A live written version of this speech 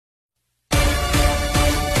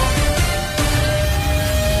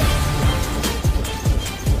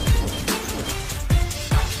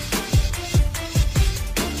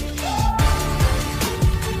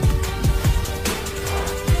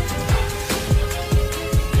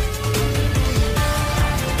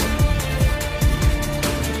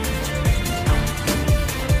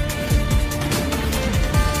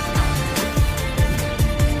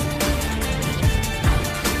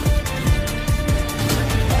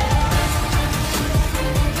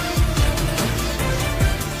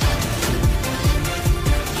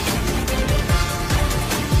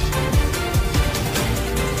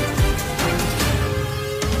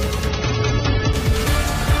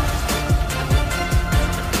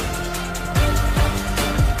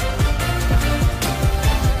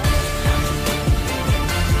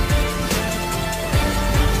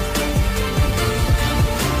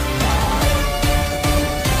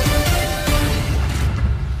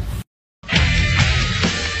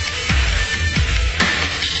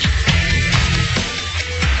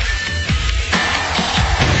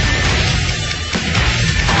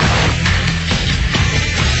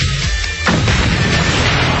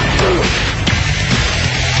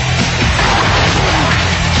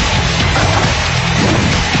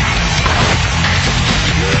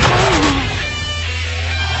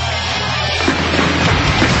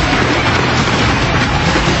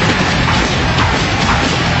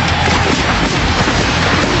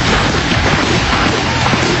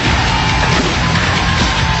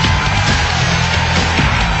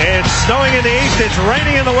snowing in the east, it's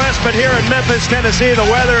raining in the west, but here in Memphis, Tennessee, the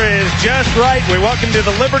weather is just right. We welcome to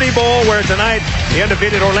the Liberty Bowl, where tonight the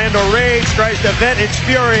undefeated Orlando Rage tries to vent its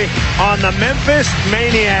fury on the Memphis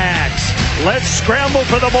Maniax. Let's scramble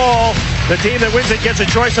for the ball. The team that wins it gets a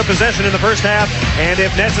choice of possession in the first half, and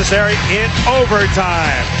if necessary, in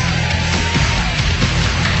overtime.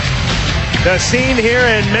 The scene here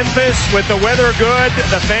in Memphis with the weather good.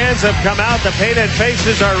 The fans have come out. The painted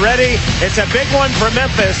faces are ready. It's a big one for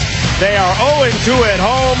Memphis. They are 0-2 at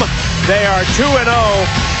home. They are 2-0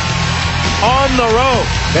 on the road.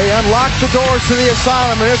 They unlocked the doors to the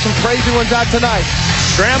asylum, and there's some crazy ones out tonight.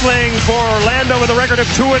 Scrambling for Orlando with a record of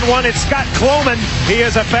 2-1, it's Scott Cloman. He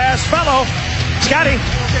is a fast fellow. Scotty.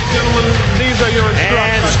 Gentlemen, these are your instructions.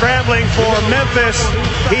 And scrambling for Memphis,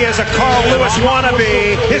 he is a Carl Lewis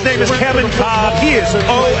wannabe. His name is Kevin Cobb. He is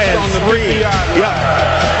 0-3. Yeah.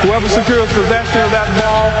 Whoever secures possession of that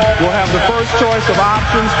ball will have the first choice of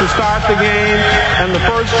options to start the game and the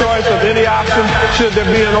first choice of any option should there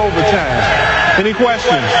be an overtime. Any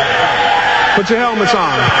questions? Put your helmets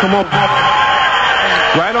on. Come on.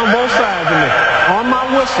 Right on both sides of me. On my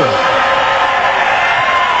whistle.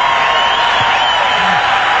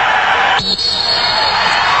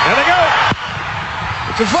 There they go.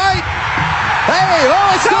 It's a fight. Hey,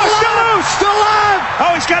 oh, it's still alive. Still loose. Still alive.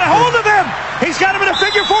 Oh, he's got a hold of him. He's got him in a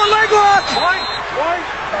figure-4 leg lock.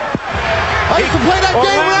 I used to play that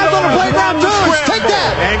game when I was on the playground too. Take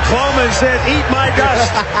that. And Cloman said, eat my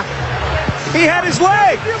dust. He had his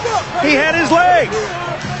leg. He had his leg.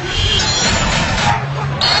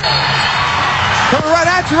 Coming right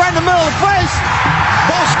at you, right in the middle of the face.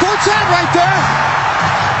 Ball squirts out right there.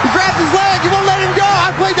 He grabs his leg. You won't let him go. I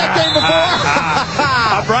played that game before.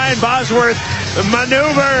 A Brian Bosworth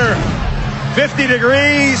maneuver. 50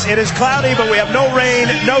 degrees. It is cloudy, but we have no rain,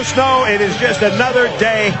 no snow. It is just another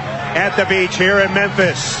day at the beach here in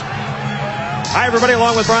Memphis. Hi, everybody.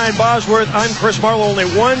 Along with Brian Bosworth, I'm Chris Marlowe. Only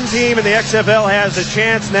one team in the XFL has a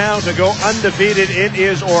chance now to go undefeated. It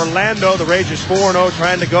is Orlando. The Rage is 4-0,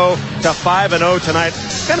 trying to go to 5-0 tonight.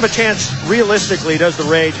 Kind of a chance, realistically, does the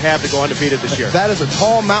Rage have to go undefeated this year? That is a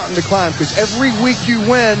tall mountain to climb, because every week you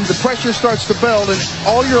win, the pressure starts to build, and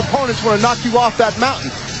all your opponents want to knock you off that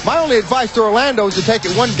mountain. My only advice to Orlando is to take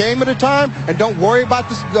it one game at a time and don't worry about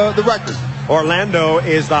the record. Orlando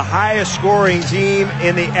is the highest scoring team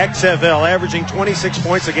in the XFL, averaging 26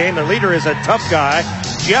 points a game. Their leader is a tough guy,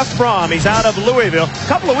 Jeff Brom. He's out of Louisville. A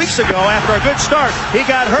couple of weeks ago, after a good start, he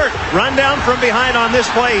got hurt. Run down from behind on this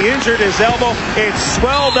play. He injured his elbow. It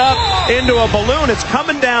swelled up into a balloon. It's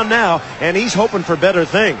coming down now, and he's hoping for better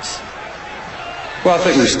things. Well, I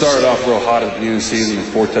think we started off real hot at the beginning of the season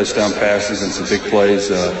with 4 touchdown passes and some big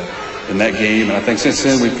plays in that game. And I think since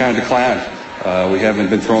then we've kind of declined. We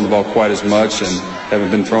haven't been throwing the ball quite as much and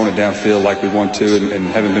haven't been throwing it downfield like we want to, and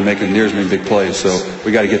haven't been making near as many big plays. So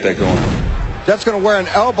we got to get that going. Jeff's going to wear an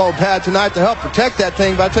elbow pad tonight to help protect that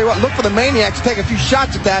thing. But I tell you what, look for the Maniacs to take a few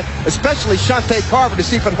shots at that, especially Shante Carver, to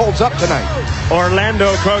see if it holds up tonight.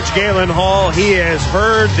 Orlando coach Galen Hall, he has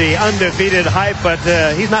heard the undefeated hype, but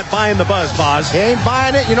he's not buying the buzz, Boz. He ain't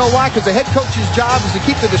buying it. You know why? Because the head coach's job is to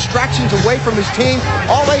keep the distractions away from his team.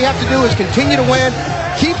 All they have to do is continue to win,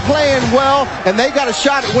 keep playing well, and they got a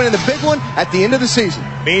shot at winning the big one at the end of the season.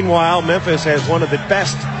 Meanwhile, Memphis has one of the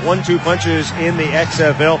best 1-2 punches in the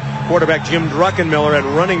XFL. Quarterback Jim Druckenmiller and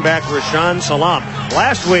running back Rashawn Salam.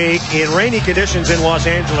 Last week, in rainy conditions in Los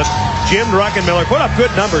Angeles, Jim Druckenmiller put up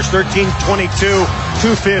good numbers, 13-22,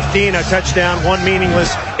 215, a touchdown, 1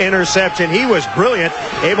 meaningless interception. He was brilliant,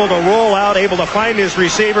 able to roll out, able to find his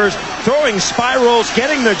receivers, throwing spirals,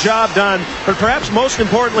 getting the job done. But perhaps most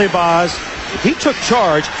importantly, Boz, he took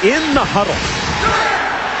charge in the huddle.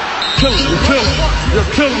 You're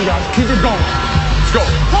killing guys. Keep it going. Let's go.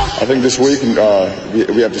 I think this week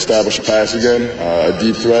we have to establish a pass again, a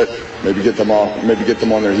deep threat. Maybe get them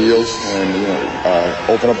on their heels, and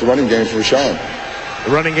open up the running game for Rashawn. The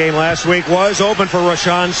running game last week was open for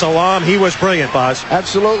Rashawn Salam. He was brilliant, Boz.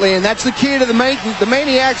 Absolutely, and that's the key to the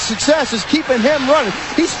Maniac's success, is keeping him running.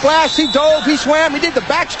 He splashed, he dove, he swam, he did the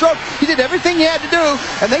backstroke, he did everything he had to do,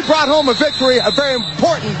 and they brought home a victory, a very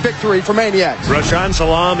important victory for Maniacs. Rashawn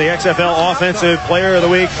Salam, the XFL Offensive Player of the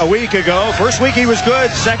Week a week ago. First week he was good.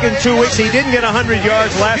 Second 2 weeks he didn't get 100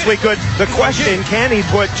 yards. Last week good. The question, can he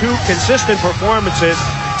put 2 consistent performances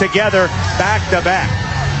together back to back?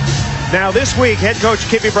 Now, this week, head coach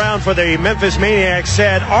Kippy Brown for the Memphis Maniax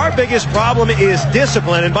said, our biggest problem is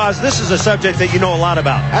discipline. And, Boz, this is a subject that you know a lot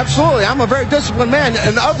about. Absolutely. I'm a very disciplined man.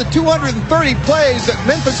 And of the 230 plays that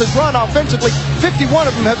Memphis has run offensively, 51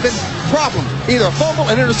 of them have been problems. Either a fumble,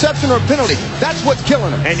 an interception, or a penalty. That's what's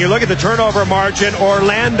killing them. And you look at the turnover margin,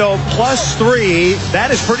 Orlando +3.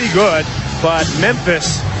 That is pretty good. But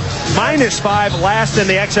Memphis -5, last in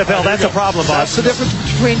the XFL. That's a problem, Boz. That's the difference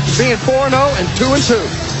between being 4-0 and 2-2.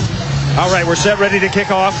 All right, we're set, ready to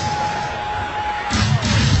kick off.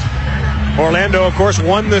 Orlando, of course,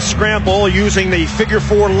 won the scramble using the figure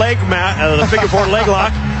four leg lock,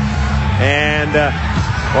 and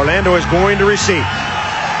Orlando is going to receive.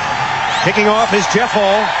 Kicking off is Jeff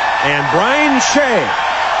Hall and Brian Shea.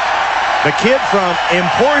 The kid from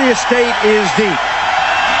Emporia State is deep.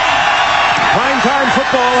 Primetime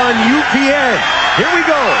football on UPN. Here we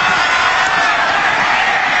go.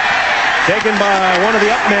 Taken by one of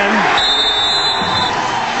the up men,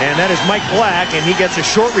 and that is Mike Black, and he gets a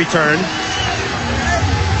short return.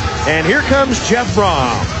 And here comes Jeff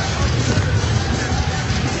Brom.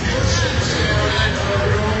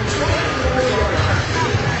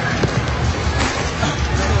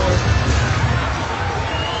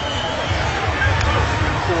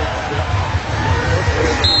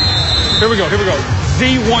 Here we go.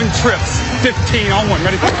 D1 trips, 15 on one.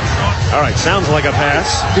 Ready? All right, sounds like a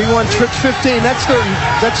pass. D1 trips 15. That's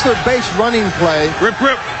their base running play. Rip.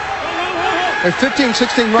 Their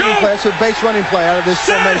 15-16 running play. That's their base running play out of this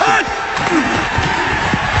formation.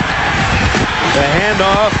 The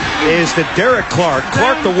handoff is to Derek Clark.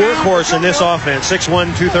 Clark, the workhorse in this offense.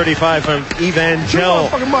 6'1", 235 from Evangel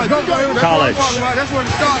College. That's where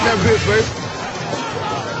to start that bitch, baby.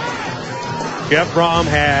 Jeff Brom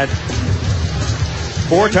had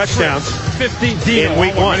 4 touchdowns 50 in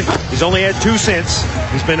week 1. He's only had 2 since.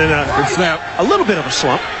 He's been in a little bit of a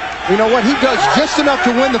slump. You know what? He does just enough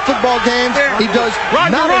to win the football game. He does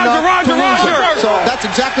not enough to lose it. So that's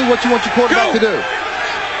exactly what you want your quarterback to do.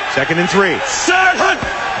 2nd and 3.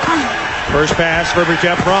 First pass for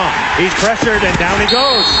Jeff Brom. He's pressured, and down he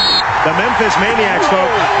goes. The Memphis Maniax,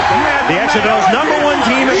 folks. The XFL's #1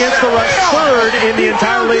 team against the rush, 3rd in the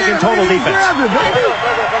entire league in total defense.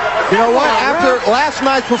 You know what? After last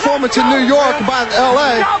night's performance in New York by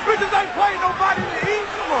L.A.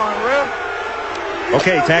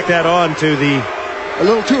 Okay, tack that on to the... A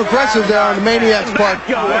little too aggressive there on the Maniacs part.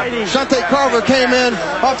 Shante Carver came in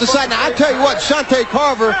off the side. Now, I tell you what, Shante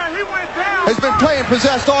Carver has been playing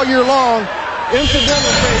possessed all year long.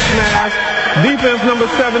 Incidental face mask, defense number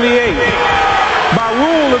 78. By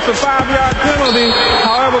rule, it's a 5-yard penalty.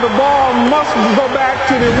 However, the ball must go back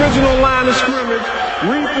to the original line of scrimmage.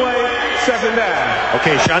 Replay, 2nd down.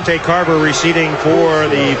 Okay, Shante Carver receiving for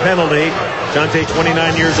the penalty. Shante,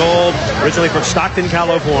 29 years old, originally from Stockton,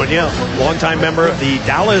 California, longtime member of the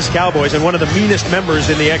Dallas Cowboys and one of the meanest members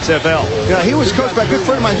in the XFL. Yeah, he was coached by a good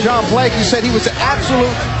friend of mine, John Blake. He said he was an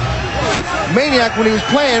absolute maniac when he was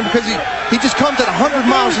playing because he just comes at 100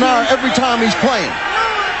 miles an hour every time he's playing.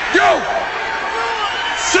 Go!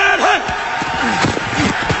 Set it!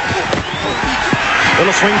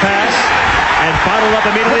 Little swing pass and bottled up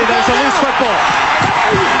immediately. There's a loose football.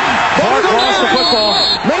 Clark lost the football.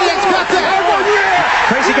 Maniacs got that.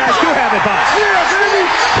 Crazy guys do have it, Boz.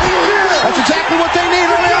 That's exactly what they need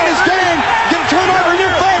early on this game. Get a turnover in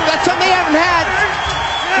their favor. That's something they haven't had.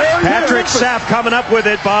 Patrick Sapp coming up with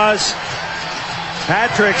it, Boz.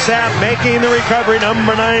 Patrick Sapp making the recovery,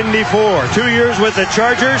 number 94. 2 years with the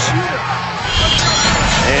Chargers.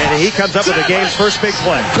 And he comes up with the game's first big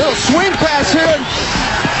play. Little swing pass here.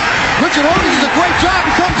 Richard Hogan does a great job.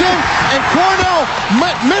 He comes in, and Cornell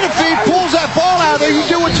Menifee pulls that ball out of there. You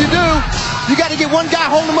do what you do. You got to get one guy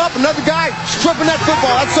holding him up, another guy stripping that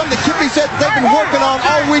football. That's something that Kippy said they've been working on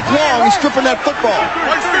all week long. He's stripping that football.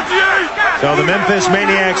 So the Memphis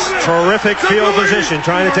Maniacs, terrific field position,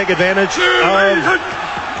 trying to take advantage of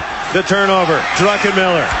the turnover.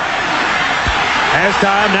 Druckenmiller has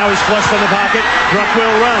time. Now he's flushed from the pocket. Druck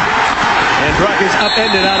will run. And Druck is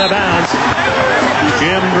upended out of bounds.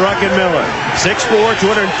 Jim Druckenmiller, 6'4",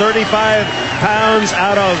 235 pounds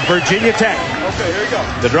out of Virginia Tech. Okay, here you go.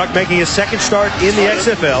 The Druck making his 2nd start in the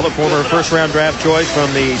XFL, the former first-round draft choice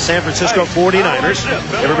from the San Francisco 49ers.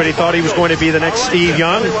 Everybody thought he was going to be the next Steve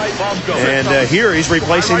Young. And here he's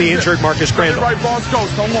replacing the injured Marcus Crandall. Right, boss, go.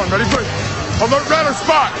 Come on, ready, quick. Alert, rather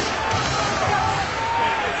spot.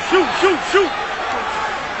 Shoot.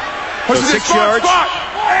 So 6 yards.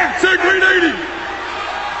 Say green 80.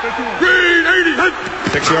 Green 80.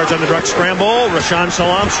 6 yards on the Druck scramble. Rashawn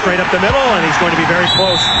Salam straight up the middle, and he's going to be very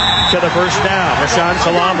close to the first down. Rashawn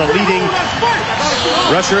Salam, the leading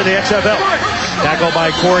rusher in the XFL. Tackle by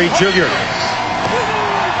Corey Juilliard.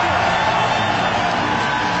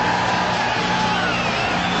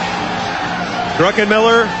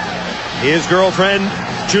 Druckenmiller, his girlfriend,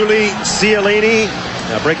 Julie Cialini.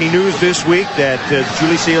 Breaking news this week that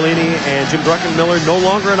Julie Cialini and Jim Druckenmiller no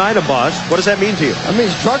longer an item, boss. What does that mean to you? That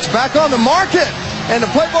means Druck's back on the market. And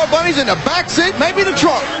the Playboy Bunny's in the back seat, maybe the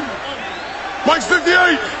trunk. Mike's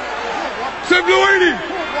 58. Sam Blue 80.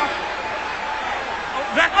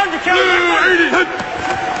 Back under, Kelly. 80.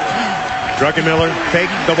 Druckenmiller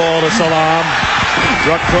faked the ball to Salam.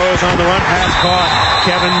 Druck throws on the run, pass caught.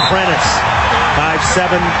 Kevin Prentice,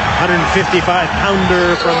 5'7",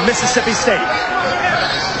 155-pounder from Mississippi State.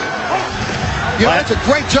 You know, that's a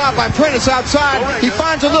great job by Prentice outside. He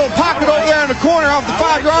finds a little pocket over there in the corner off the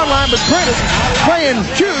 5-yard line, but Prentice playing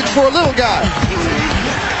huge for a little guy.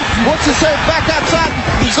 What's to say, back outside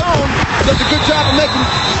the zone, does a good job of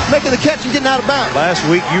making the catch and getting out of bounds. Last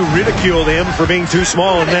week you ridiculed him for being too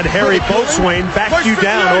small, and then Harry Boatswain backed you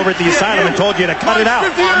down over at the asylum and told you to cut it out.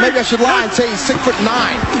 Maybe I should lie and say he's 6'9".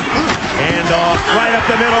 And off right up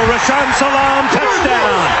the middle, Rashaan Salam,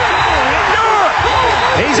 touchdown.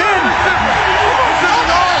 He's in.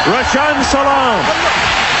 Rashaan Salam.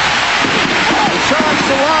 Rashaan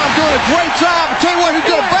Salam doing a great job. I tell you what, he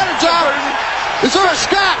did a better job. Is there a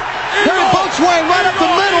Scott? Harry Boatswain right up the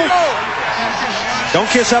middle. Don't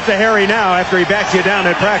kiss up to Harry now after he backed you down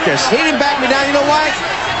at practice. He didn't back me down. You know why?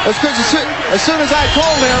 That's because as soon as I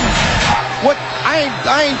told him, what I ain't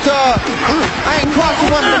crossing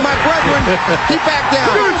one of my brethren, he backed down.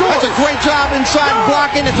 That's a great job inside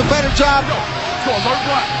blocking. It's a better job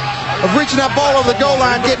of reaching that ball over the goal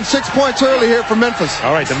line, getting 6 points early here for Memphis.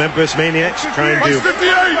 All right, the Memphis Maniacs trying to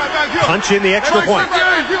punch in the extra point.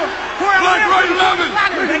 Black right 11.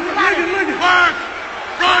 Black right 11.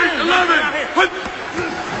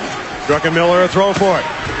 Druckenmiller a throw for it,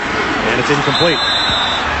 and it's incomplete.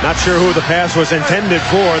 Not sure who the pass was intended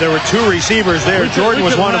for. There were two receivers there. Jordan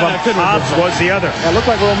was one of them. Hobbs was the other. It looked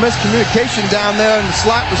like a little miscommunication down there in the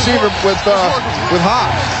slot receiver with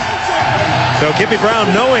Hobbs. So Kippy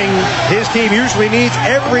Brown, knowing his team usually needs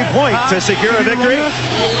every point to secure a victory.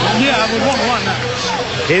 Yeah, I would want one.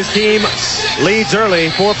 His team leads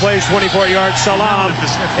early. 4 plays, 24 yards. Salam,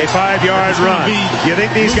 a 5-yard run. You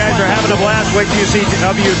think these guys are having a blast? Wait till you see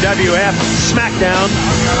WWF Smackdown.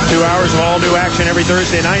 2 hours of all new action every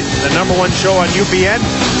Thursday night. The #1 show on UPN.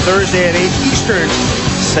 Thursday at 8 Eastern,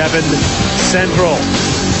 7 Central.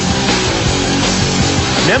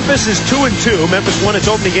 Memphis is 2-2. Memphis won its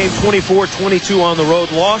opening game 24-22 on the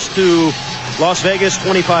road. Lost to Las Vegas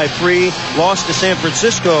 25-3. Lost to San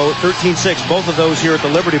Francisco 13-6. Both of those here at the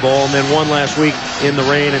Liberty Bowl, and then won last week in the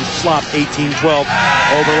rain and slop 18-12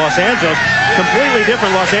 over Los Angeles. Completely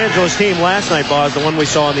different Los Angeles team last night, Boz, the one we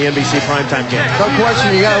saw in the NBC primetime game. No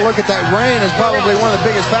question, you got to look at that rain as probably one of the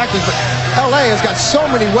biggest factors. But LA has got so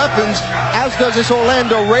many weapons, as does this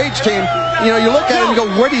Orlando Rage team. You know, you look at it and you go,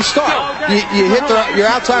 where do you start? You hit your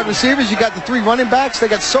outside receivers. You got the 3 running backs. They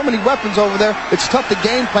got so many weapons over there. It's tough to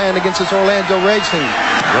game plan against this Orlando Rage team.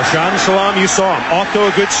 Rashaan Salam, you saw him. Off to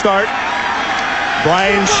a good start.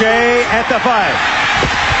 Brian Shea at the 5.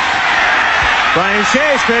 Brian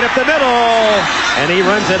Shea straight up the middle. And he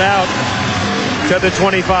runs it out to the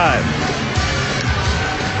 25.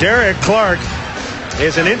 Derek Clark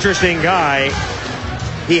is an interesting guy.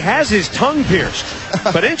 He has his tongue pierced.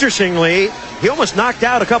 But interestingly, he almost knocked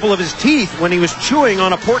out a couple of his teeth when he was chewing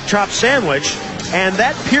on a pork chop sandwich. And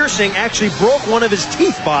that piercing actually broke one of his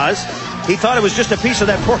teeth, Boz. He thought it was just a piece of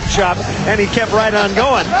that pork chop, and he kept right on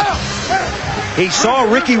going. He saw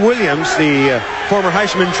Ricky Williams, the former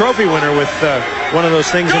Heisman Trophy winner, with one of those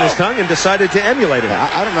things in his tongue and decided to emulate it.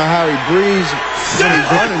 I don't know how he breathes when he's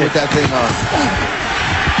running with that thing on.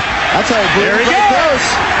 That's how he breathes. There he goes.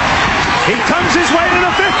 He comes his way to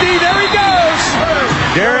the 50. There he goes.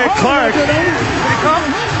 Derek Clark.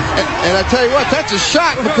 And I tell you what, that's a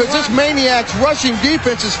shock, because this Maniacs rushing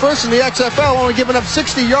defense is first in the XFL, only giving up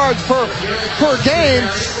 60 yards per game.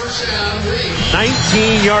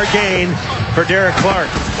 19-yard gain for Derek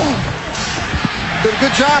Clark. Did a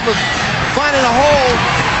good job of finding a hole,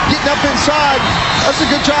 getting up inside. That's a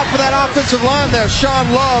good job for that offensive line there.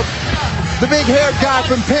 Sean Love, the big-haired guy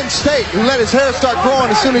from Penn State, who let his hair start growing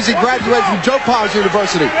as soon as he graduated from Joe Pa's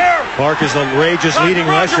University. Clark is the Rage's leading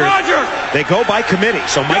rusher. They go by committee,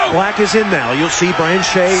 so Mike Black is in now. You'll see Brian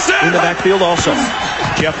Shea in the backfield also.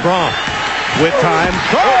 Jeff Braun with time.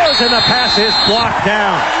 Throws, and the pass is blocked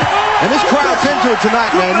down. And this crowd's into it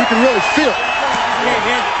tonight, man. You can really feel it.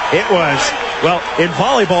 It was, well, in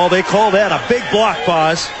volleyball, they call that a big block,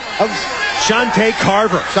 Boz. Shante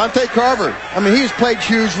Carver. Shante Carver. I mean, he's played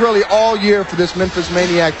huge really all year for this Memphis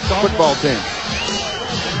Maniac football team.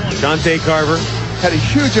 Shante Carver had a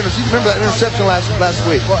huge interception. You remember that interception last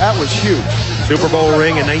week? Well, that was huge. Super Bowl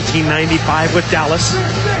ring in 1995 with Dallas.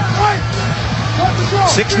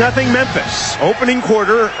 6-0 Memphis. Opening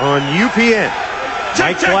quarter on UPN.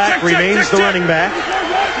 Mike Black remains the running back.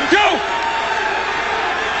 Go!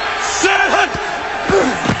 Set!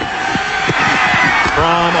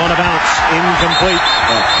 Fromm on a bounce. Incomplete.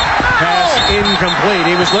 Pass incomplete.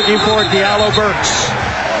 He was looking for Diallo Burks.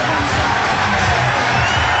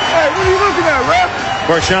 Hey, what are you looking at, ref? Of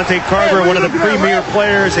course, Shante Carver, one of the premier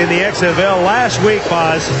players in the XFL last week,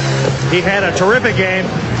 Boz. He had a terrific game.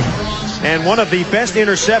 And one of the best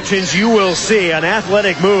interceptions you will see, an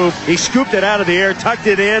athletic move. He scooped it out of the air, tucked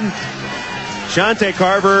it in. Shante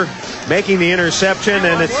Carver making the interception,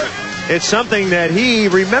 and it's something that he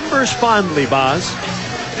remembers fondly, Boz.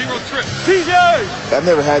 I've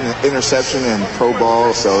never had an interception in pro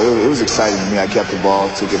ball, so it was exciting to me. I kept the ball,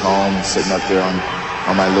 took it home, sitting up there on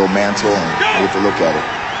my little mantle, and I get to look at it.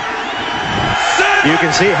 You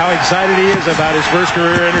can see how excited he is about his first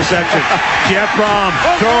career interception. Jeff Fromm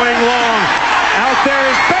throwing long. Out there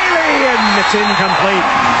is Bailey, and it's incomplete.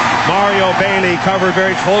 Mario Bailey covered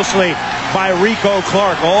very closely by Rico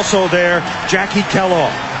Clark. Also there, Jackie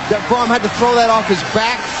Kellogg. Jeff Fromm had to throw that off his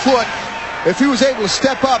back foot. If he was able to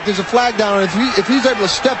step up, there's a flag down. If he's able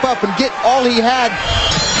to step up and get all he had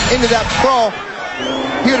into that throw,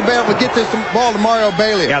 he would have been able to get this ball to Mario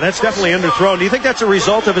Bailey. Yeah, that's definitely underthrown. Do you think that's a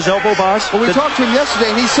result of his elbow, Boz? Well, we talked to him yesterday,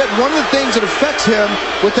 and he said one of the things that affects him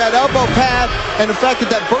with that elbow pad and the fact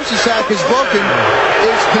that bursa sac is broken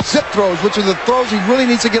is the zip throws, which are the throws he really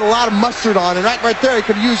needs to get a lot of mustard on. And right there, he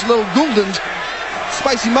could use little Goulden's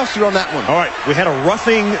spicy mustard on that one. All right, we had a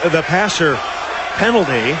roughing the passer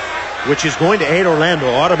penalty, which is going to aid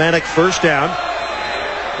Orlando. Automatic first down.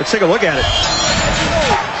 Let's take a look at it.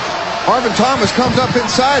 Marvin Thomas comes up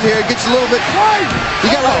inside here, gets a little bit. You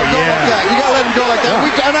got to let him go like that. You got to let him go like that.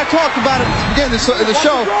 And I talked about it again in the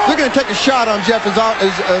show. They're going to take a shot on Jeff as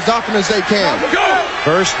often as they can.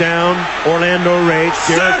 First down, Orlando Rage.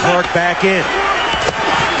 Derek Clark back in.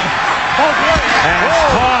 Pass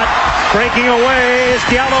caught. Breaking away is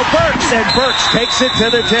Diallo Burks, and Burks takes it to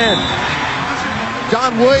the 10.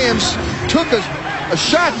 John Williams took a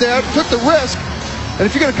shot there, took the risk. And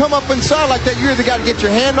if you're going to come up inside like that, you either got to get your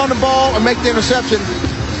hand on the ball or make the interception.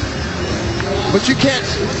 But you can't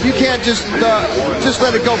just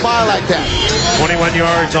let it go by like that. 21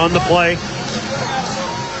 yards on the play.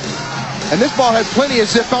 And this ball has plenty of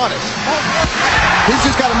zip on it. He's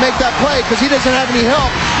just got to make that play because he doesn't have any help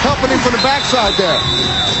helping him from the backside there.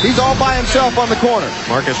 He's all by himself on the corner.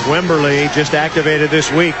 Marcus Wemberly just activated this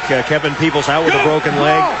week. Kevin Peoples out with a broken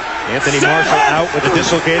leg. Anthony Marshall out with a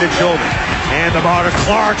dislocated shoulder. And the ball to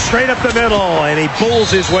Clark straight up the middle. And he bulls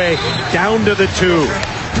his way down to the 2.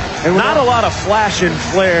 And not a lot of flash and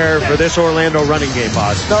flare for this Orlando running game,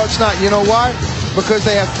 Boz. No, it's not. You know why? Because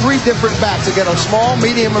they have 3 different backs. They got a small,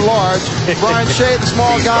 medium, and large. Brian Shea, the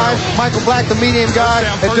small guy. Michael Black, the medium guy.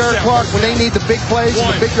 And Derek Clark, when they need the big plays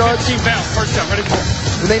and the big yards.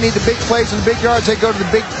 When they need the big plays and the big yards, they go to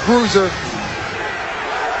the big bruiser,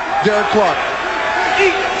 Derek Clark.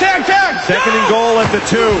 Tag! Second and goal at the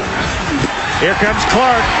 2. Here comes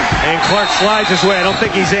Clark, and Clark slides his way. I don't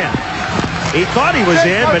think he's in. He thought he was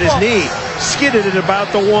in, but his knee skidded at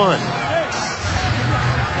about the 1.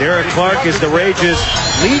 Derek Clark is the Rage's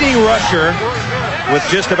leading rusher with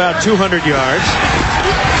just about 200 yards.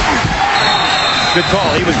 Good call.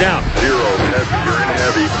 He was down. 0. You're in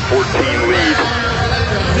heavy. 14 lead.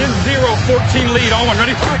 14 lead. On one.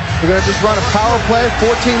 Ready? We're going to just run a power play. 14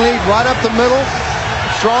 lead right up the middle.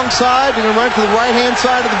 Strong side. We're going to run to the right-hand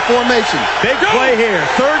side of the formation. Big play here.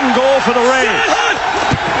 3rd and goal for the Rays.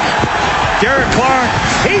 Derek Clark.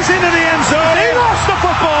 He's into the end zone. He lost the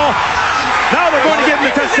football. Now they're going to give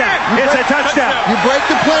him the touchdown. It's a touchdown. You break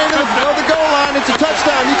the plane of the goal line, it's a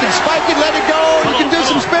touchdown. You can spike it, let it go. You can do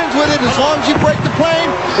some spins with it. As long as you break the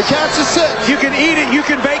plane, it counts as 6. You can eat it, you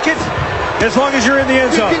can bake it, as long as you're in the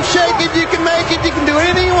end zone. You can shake it, you can make it, you can do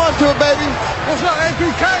anything you want to it, baby. What's up,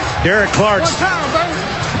 APK? Derek Clark's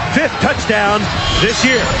 5th touchdown this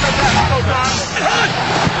year.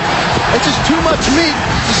 It's just too much meat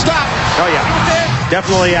to stop. Oh, yeah.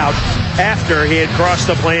 Definitely out after he had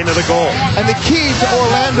crossed the plane to the goal. And the key to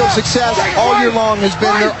Orlando's success all year long has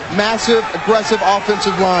been their massive, aggressive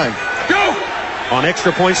offensive line. Go! On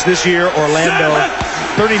extra points this year, Orlando,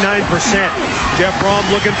 39%. Jeff Fromm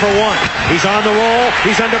looking for 1. He's on the roll.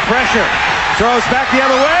 He's under pressure. Throws back the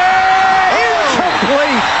other way.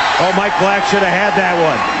 Incomplete. Oh, Mike Black should have had that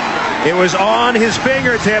one. It was on his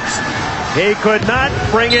fingertips. He could not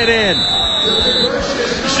bring it in.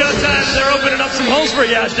 Showtime, they're opening up some holes for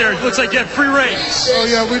you out there. It looks like you have free reign. Oh,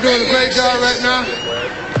 yeah, we're doing a great job right now.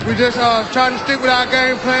 We just trying to stick with our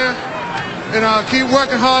game plan and keep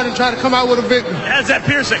working hard and try to come out with a victory. How's that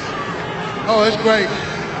piercing? Oh, it's great.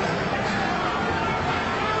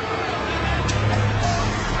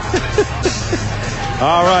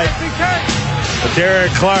 All right.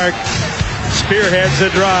 Derek Clark spearheads the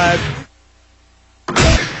drive.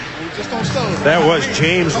 That was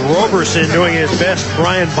James Roberson doing his best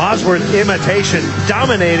Brian Bosworth imitation,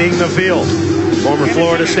 dominating the field. Former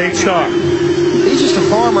Florida State star. He's just a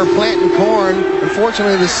farmer planting corn.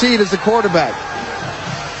 Unfortunately, the seed is the quarterback.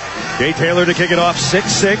 Jay Taylor to kick it off,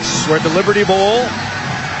 6-6. We're at the Liberty Bowl.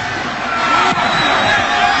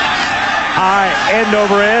 High end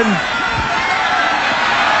over end.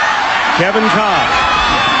 Kevin Cobb.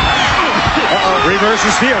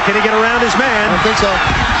 Reverses field. Can he get around his man? I don't think so.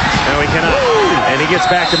 No, he cannot. And he gets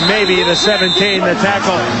back to maybe the 17. The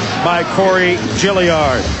tackle by Corey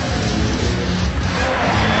Gilliard.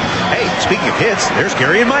 Hey, speaking of hits, there's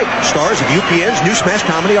Gary and Mike, stars of UPN's new smash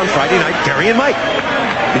comedy on Friday night, Gary and Mike.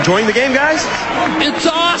 Enjoying the game, guys? It's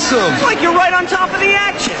awesome! It's like you're right on top of the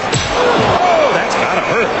action. Oh, that's gotta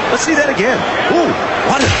hurt. Let's see that again. Ooh,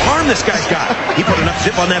 what an arm this guy's got. He put enough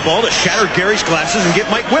zip on that ball to shatter Gary's glasses and get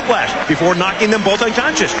Mike whiplash before knocking them both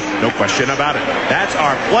unconscious. No question about it. That's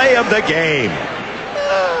our play of the game.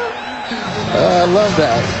 I love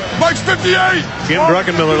that. Mike's 58! Jim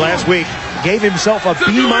Druckenmiller last week gave himself a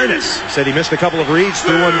B-. Said he missed a couple of reads,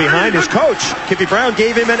 threw one behind. His coach, Kiffy Brown,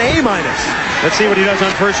 gave him an A-. Let's see what he does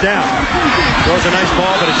on first down. Throws a nice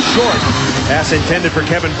ball, but it's short. Pass intended for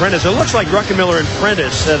Kevin Prentice. It looks like Druckenmiller and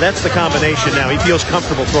Prentice, that's the combination now. He feels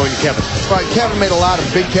comfortable throwing to Kevin. Right, Kevin made a lot of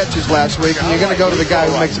big catches last week, and you're going to go to the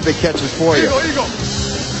guy who makes the big catches for you.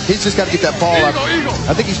 He's just got to get that ball up.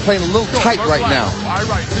 I think he's playing a little tight right now.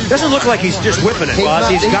 Doesn't look like he's just whipping it, Boss.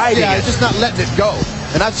 He's guiding it. He's just not letting it go.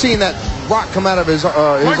 And I've seen that rock come out of his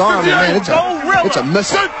arm, and man, it's a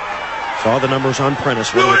missile. Saw the numbers on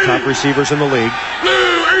Prentice, one of the top receivers in the league.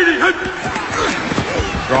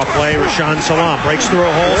 Draw play, Rashaan Salam breaks through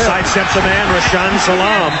a hole, sidesteps a man, Rashaan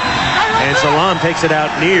Salam. And Salam takes it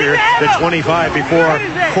out near the 25 before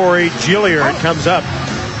Corey Gilliard comes up.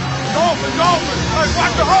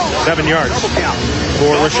 7 yards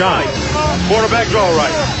for Rashaan. Quarterback draw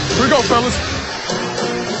right. Here we go, fellas.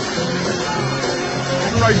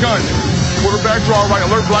 Right gun. Quarterback draw right.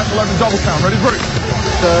 Alert black 11 double count. Ready, break.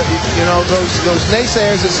 You know, those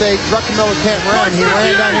naysayers that say Druckenmiller can't run. He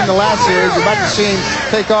ran down in the last series. We're about to see him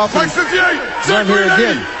take off and run here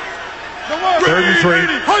again. 3rd and 3.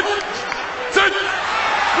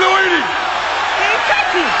 Blue 80.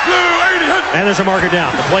 Blue 80. And there's a marker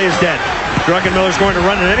down. The play is dead. Druckenmiller's going to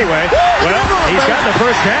run it anyway. Well, he's got the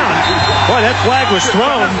first down. Boy, that flag was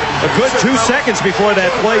thrown a good 2 seconds before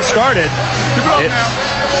that play started.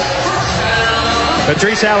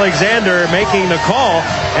 Patrice Alexander making the call,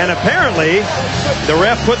 and apparently the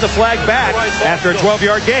ref put the flag back after a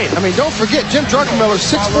 12-yard gain. I mean, don't forget, Jim Druckenmiller,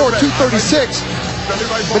 6'4", 236,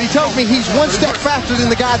 but he tells me he's 1 step faster than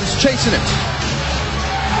the guy that's chasing him.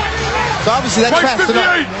 So obviously that's fast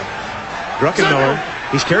enough. Druckenmiller,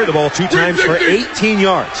 he's carried the ball 2 times for 18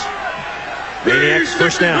 yards. Maniax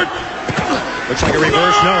first down. Looks like a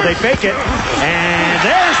reverse. No, they fake it. And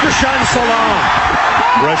there's Rashaan Salam.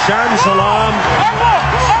 Rashaan Salam.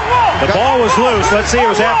 The ball was loose. Let's see, it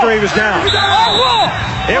was after he was down.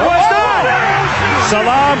 It was not.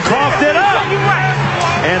 Salam coughed it up.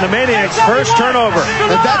 And the Maniacs' first turnover.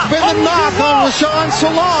 And that's been the knock on Rashaan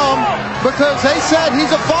Salam, because they said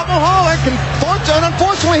he's a fumble-holic, and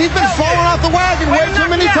unfortunately he's been falling off the wagon way too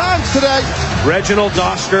many times today. Reginald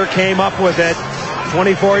Doster came up with it.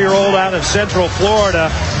 24-year-old out of Central Florida.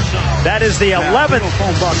 That is the 11th.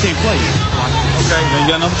 Okay, then you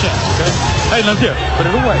got another chance, okay? Hey, look here, put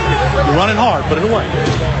it away. You're running hard, put it away.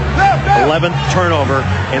 11th turnover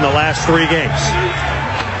in the last 3 games.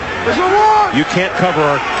 You can't cover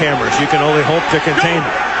our cameras. You can only hope to contain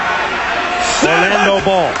them. Orlando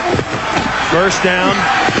Ball. First down.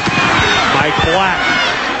 Mike Black.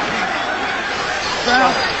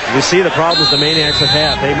 You see the problems the Maniacs have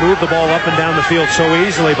had. They move the ball up and down the field so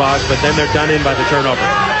easily, Boggs, but then they're done in by the turnover.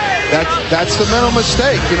 That's the mental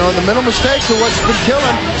mistake. You know, the mental mistakes are what's been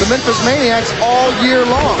killing the Memphis Maniacs all year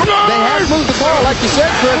long. They have moved the ball, like you said,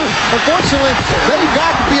 Chris. Unfortunately, they've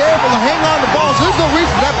got to be able to hang on the ball. So there's no reason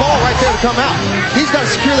for that ball right there to come out. He's got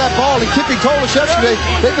to secure that ball. And Kippy told us yesterday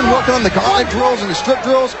they've been working on the gauntlet drills and the strip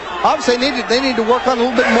drills. Obviously, they need to work on a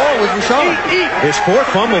little bit more with Rashaan. His 4th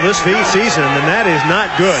fumble this season, and that is not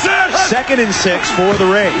good. 2nd and 6 for the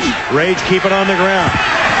Rage. Rage keep it on the ground.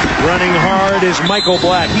 Running hard is Michael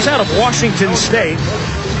Black. He's out of Washington State.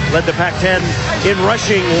 Led the Pac-10 in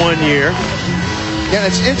rushing 1 year. Yeah,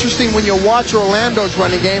 it's interesting when you watch Orlando's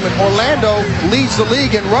running game, and Orlando leads the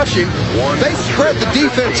league in rushing. They spread the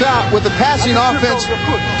defense out with the passing offense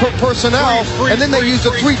personnel, and then they use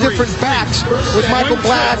the 3 different backs with Michael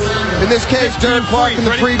Black, in this case, Derek Clark in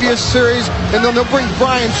the previous series, and then they'll bring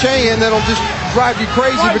Brian Shea in that'll just drive you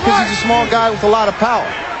crazy because he's a small guy with a lot of power.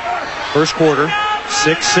 First quarter,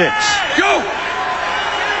 6-6. Go!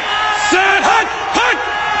 Set, hut!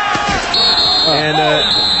 And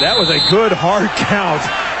that was a good hard count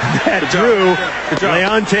that drew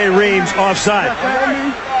Leonte Reams offside.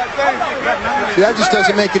 See, that just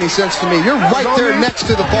doesn't make any sense to me. You're right there next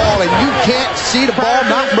to the ball, and you can't see the ball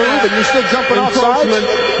not move, and you're still jumping offside.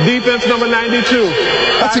 Defense number 92.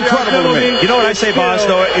 That's incredible to me. You know what I say, Boz,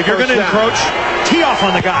 though? If you're going to encroach, tee off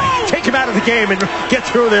on the guy. Take him out of the game and get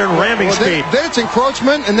through there in ramming speed. Then it's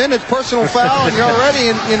encroachment, and then it's personal foul, and you're already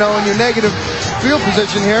in your negative field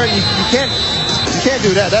position here. You can't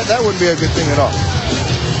do that. That wouldn't be a good thing at all.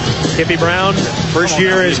 Kippy Brown, first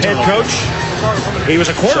year as head coach. He was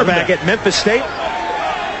a quarterback at Memphis State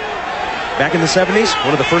back in the 70s.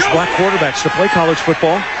 One of the first black quarterbacks to play college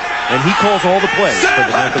football. And he calls all the plays for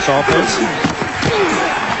the Memphis offense.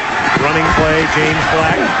 Running play, James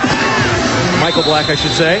Black. Michael Black, I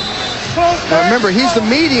should say. Remember, he's the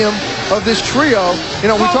medium of this trio.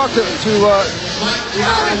 You know, we talked to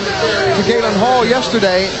Galen Hall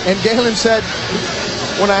yesterday, and Galen said,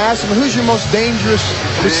 when I asked him, who's your most dangerous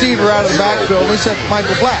receiver out of the backfield, he said,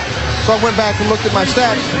 Michael Black. So I went back and looked at my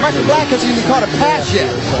stats. Michael Black hasn't even caught a pass yet.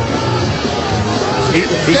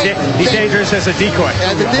 He's dangerous as a decoy.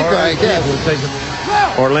 As a decoy, yes.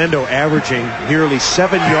 Orlando averaging nearly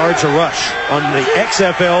 7 yards a rush on the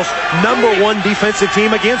XFL's #1 defensive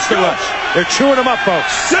team against the rush. They're chewing them up,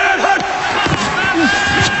 folks.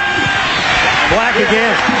 Black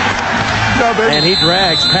again. And he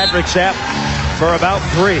drags Patrick Sapp for about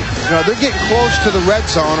 3. No, they're getting close to the red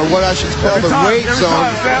zone, or what I should call the red zone.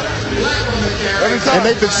 And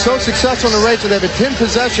they've been so successful in the red zone. They've had 10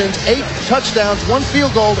 possessions, 8 touchdowns, 1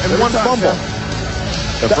 field goal, and 1 fumble.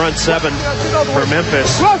 The front 7 for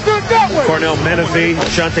Memphis: Cornell Menifee,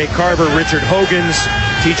 Shante Carver, Richard Hogans,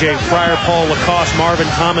 TJ Fryer, Paul Lacoste, Marvin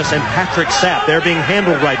Thomas, and Patrick Sapp. They're being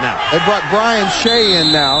handled right now. They brought Brian Shea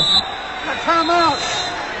in now.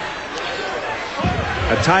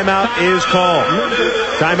 A timeout is called.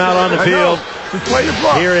 Timeout on the field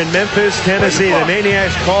here in Memphis, Tennessee. The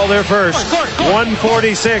Maniacs call their first.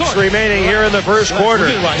 1:46 remaining here in the first quarter.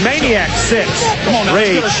 Maniacs 6,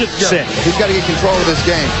 Rage 6. He's got to get control of this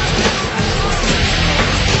game.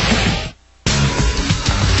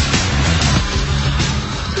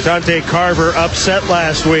 Shante Carver upset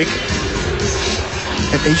last week.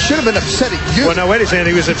 And he should have been upset at you. Well, no, wait a second.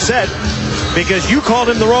 He was upset because you called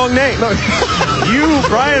him the wrong name. No. You,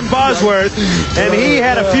 Brian Bosworth, and he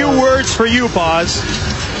had a few words for you, Boz.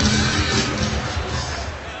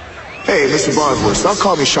 Hey, Mr. Bosworth, stop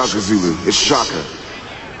calling me Shaka Zulu. It's Shaka.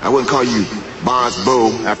 I wouldn't call you Boz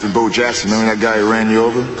Bo after Bo Jackson. Remember that guy who ran you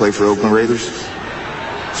over, played for the Oakland Raiders?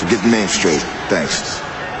 So get the name straight. Thanks.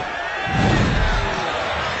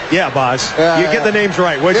 Yeah, Boz. You get the names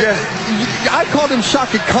right, would you? I called him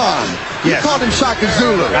Shaka Khan. You called him Shaka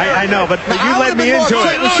Zulu. I know, but you led me into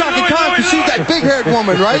it. With Shaka Khan, because she's that big-haired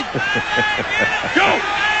woman, right? Go!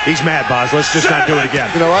 He's mad, Boz. Let's just not do it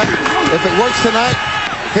again. You know what? If it works tonight,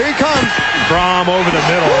 here he comes. Fromm over the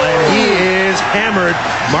middle, and he is hammered.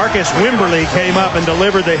 Marcus Wimberly came up and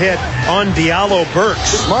delivered the hit on Diallo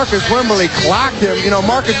Burks. Marcus Wimberly clocked him. You know,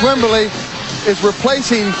 Marcus Wimberly is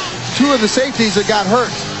replacing 2 of the safeties that got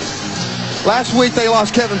hurt. Last week they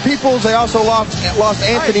lost Kevin Peoples. They also lost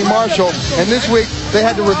Anthony Marshall. And this week they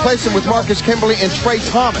had to replace him with Marcus Kimberly and Trey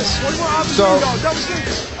Thomas. So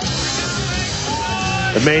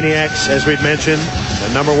the Maniacs, as we've mentioned, the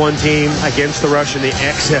 #1 team against the rush in the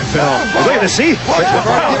XFL. Look at the season.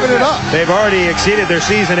 They've already exceeded their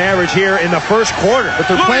season average here in the first quarter. But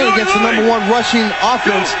they're playing against the #1 rushing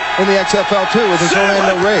offense in the XFL too, with his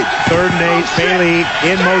Orlando Rage. 3rd and 8, Bailey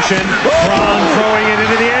in motion. Fromm throwing it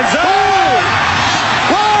into the end zone.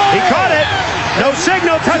 He caught it. No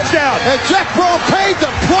signal, touchdown. And Jack Braun paid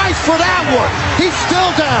the price for that one. He's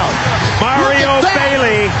still down. Mario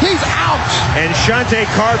Bailey. He's out. And Shante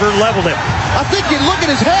Carver leveled him. I think you look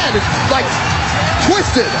at his head. It's like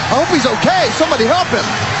twisted. I hope he's okay. Somebody help him.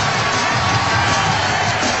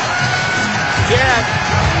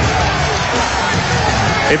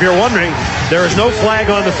 If you're wondering, there is no flag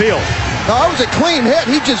on the field. No, that was a clean hit.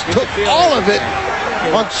 He just took all of it.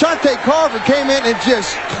 On Shante Carver came in and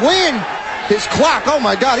just cleaned his clock. Oh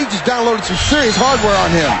my God, he just downloaded some serious hardware on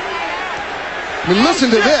him. I mean, listen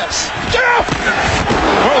to this.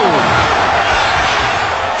 Oh.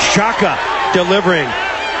 Shaka delivering.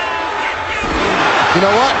 You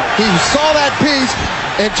know what? He saw that piece,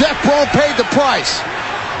 and Jeff Brom paid the price.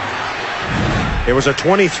 It was a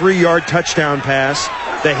 23-yard touchdown pass.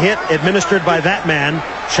 The hit administered by that man,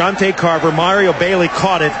 Shante Carver. Mario Bailey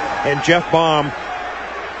caught it, and Jeff Brom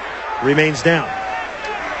remains down.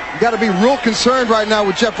 You got to be real concerned right now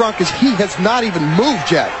with Jeff Brom because he has not even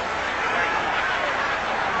moved yet.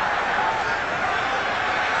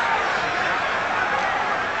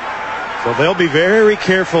 So they'll be very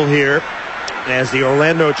careful here as the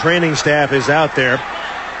Orlando training staff is out there.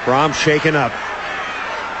 Brom shaken up.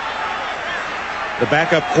 The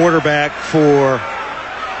backup quarterback for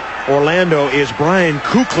Orlando is Brian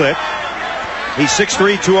Kuklik. He's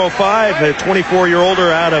 6'3", 205, a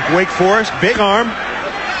 24-year-older out of Wake Forest. Big arm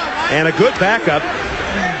and a good backup.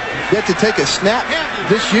 Yet to take a snap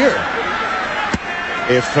this year.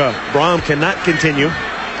 If Brom cannot continue,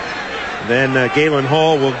 then Galen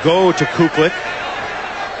Hall will go to Kuklik.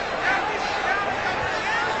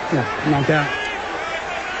 Yeah, knocked out.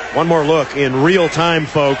 One more look in real time,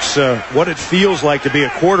 folks, what it feels like to be a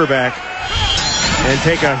quarterback and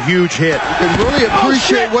take a huge hit. You can really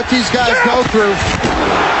appreciate what these guys go through.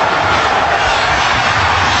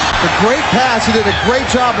 A great pass. He did a great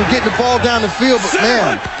job of getting the ball down the field, but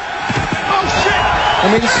man.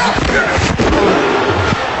 I mean, this is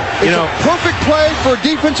a perfect play for a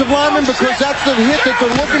defensive lineman because that's the hit that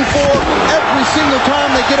they're looking for every single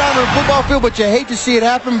time they get out on the football field, but you hate to see it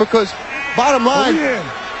happen because bottom line,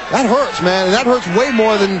 that hurts, man, and that hurts way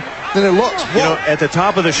more than it looks. You know, at the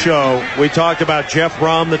top of the show, we talked about Jeff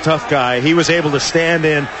Brom, the tough guy. He was able to stand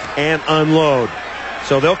in and unload.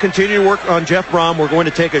 So they'll continue to work on Jeff Brom. We're going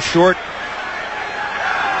to take a short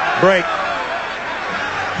break.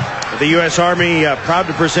 The U.S. Army proud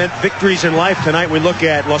to present Victories in Life. Tonight we look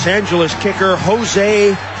at Los Angeles kicker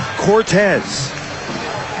Jose Cortez.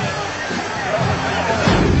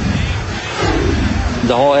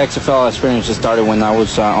 The whole XFL experience just started when I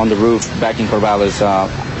was on the roof back in Corvallis.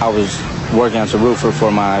 I was working as a roofer for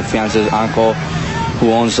my fiance's uncle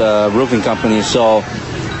who owns a roofing company. So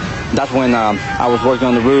that's when I was working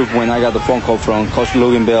on the roof when I got the phone call from Coach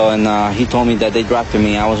Luganville, and he told me that they drafted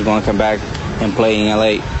me. I was going to come back and play in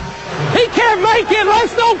L.A. He can't make it.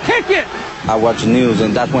 Let's don't kick it. I watched the news,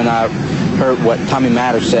 and that's when I heard what Tommy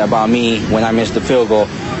Maddox said about me when I missed the field goal.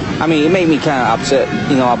 I mean, it made me kind of upset,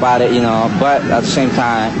 about it, But at the same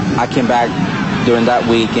time, I came back during that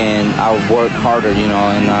week, and I worked harder,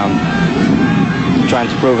 and trying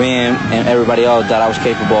to prove him and everybody else that I was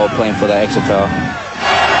capable of playing for the XFL.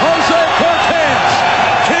 Jose Cortez,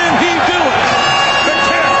 can he do it? The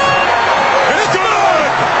kick is good.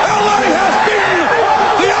 LA has beaten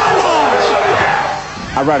the Outlaws.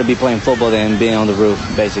 I'd rather be playing football than being on the roof,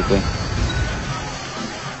 basically.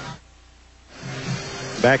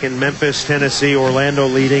 Back in Memphis, Tennessee, Orlando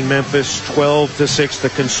leading Memphis 12-6. The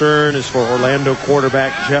concern is for Orlando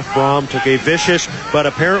quarterback Jeff Brom. Took a vicious but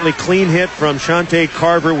apparently clean hit from Shante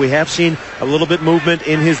Carver. We have seen a little bit movement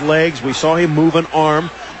in his legs. We saw him move an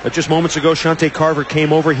arm. But just moments ago, Shante Carver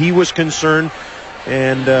came over. He was concerned.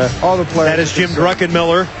 And all the players, that is Jim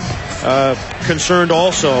Druckenmiller concerned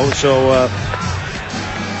also. So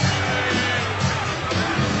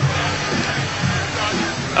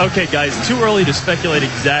Okay, guys, too early to speculate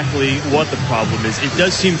exactly what the problem is. It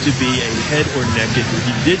does seem to be a head or neck injury.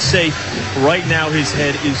 He did say right now his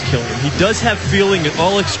head is killing him. He does have feeling in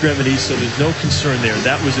all extremities, so there's no concern there.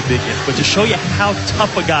 That was a big hit. But to show you how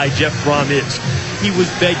tough a guy Jeff Brom is, he was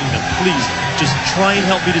begging him, please, just try and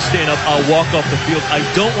help me to stand up. I'll walk off the field. I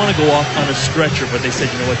don't want to go off on a stretcher. But they said,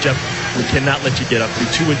 you know what, Jeff, we cannot let you get up.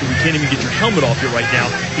 You're too injured. We can't even get your helmet off here right now.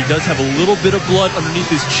 He does have a little bit of blood underneath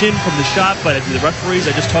his chin from the shot, but the referees,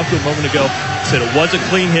 I just talked to a moment ago, said it was a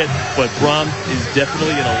clean hit, but Brom is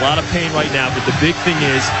definitely in a lot of pain right now. But the big thing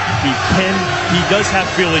is he does have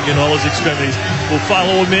feeling in all his extremities. We'll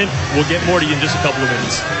follow him in. We'll get more to you in just a couple of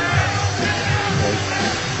minutes.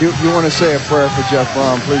 You want to say a prayer for Jeff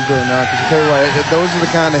Brom, please do it now. Because I tell you what, those are the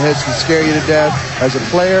kind of hits that scare you to death. As a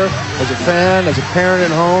player, as a fan, as a parent at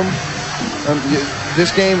home, this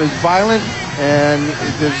game is violent, and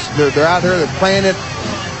they're out here, they're playing it.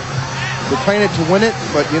 They're playing it to win it,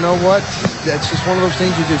 but you know what? That's just one of those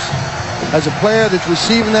things you just, as a player that's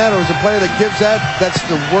receiving that, or as a player that gives that, that's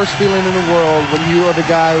the worst feeling in the world when you are the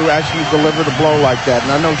guy who actually delivered a blow like that. And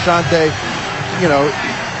I know Shante,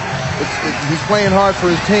 he's playing hard for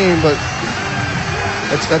his team, but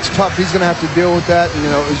that's tough. He's going to have to deal with that. And,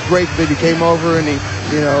 it was great that he came over, and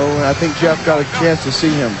and I think Jeff got a chance to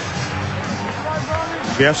see him.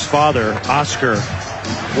 Jeff's father, Oscar,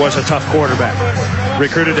 was a tough quarterback.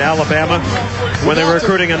 Recruited to Alabama. When they were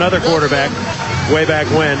recruiting another quarterback way back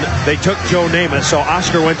when, they took Joe Namath. So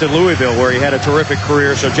Oscar went to Louisville, where he had a terrific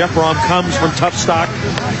career. So Jeff Brom comes from tough stock.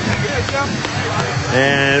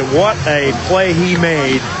 And what a play he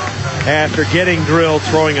made after getting drilled,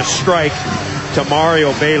 throwing a strike to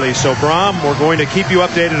Mario Bailey. So Brom, we're going to keep you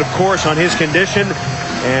updated, of course, on his condition.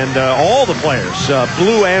 And all the players,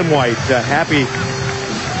 blue and white, happy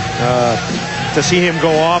to see him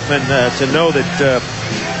go off and to know that...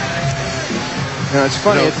 it's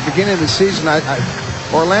funny, at the beginning of the season,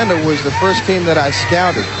 Orlando was the first team that I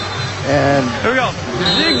scouted. And, here we go.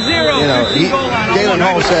 Galen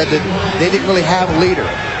Hall said that they didn't really have a leader.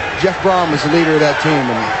 Jeff Brom was the leader of that team,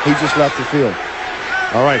 and he just left the field.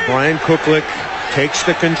 All right, Brian Cooklick takes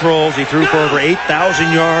the controls. He threw for over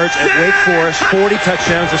 8,000 yards at Wake Forest, 40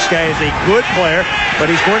 touchdowns. This guy is a good player,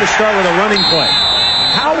 but he's going to start with a running play.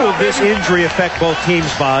 How will this injury affect both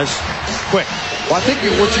teams, Boz? Quick. Well, I think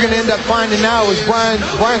what you're going to end up finding now is Brian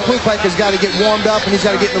Cooklick has got to get warmed up, and he's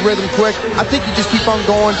got to get in the rhythm quick. I think you just keep on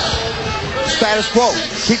going status quo.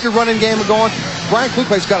 Keep your running game going. Brian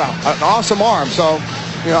Cooklick's got an awesome arm, so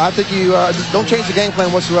I think you don't change the game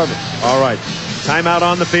plan whatsoever. All right. Timeout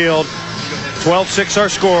on the field. 12-6 our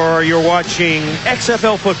score. You're watching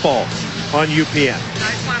XFL football on UPN.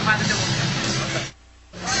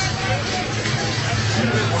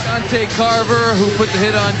 Dante Carver, who put the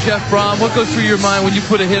hit on Jeff Brom. What goes through your mind when you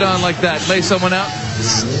put a hit on like that? Lay someone out?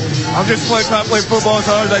 I'm just trying to play football as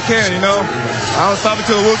hard as I can, I don't stop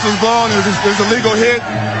until the whistle's blown. There's a legal hit.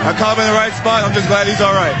 I caught him in the right spot. I'm just glad he's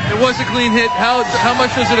all right. It was a clean hit. How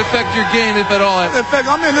much does it affect your game, if at all? In fact,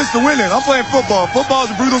 I'm in this to win it. I'm playing football. Football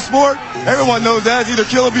is a brutal sport. Everyone knows that. It's either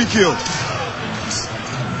kill or be killed.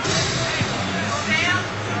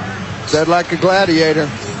 Said like a gladiator,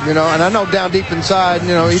 and I know down deep inside,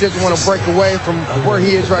 he doesn't want to break away from where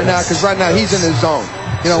he is right now, because right now he's in his zone.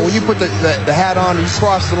 When you put the hat on and you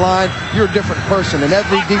cross the line, you're a different person. And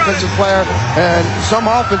every defensive player and some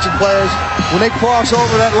offensive players, when they cross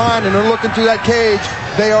over that line and they're looking through that cage,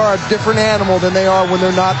 they are a different animal than they are when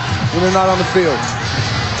they're not on the field.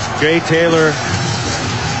 Jay Taylor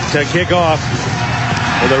to kick off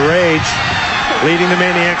with a rage, leading the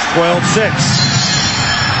Maniax 12-6.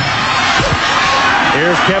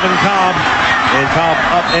 Here's Kevin Cobb, and Cobb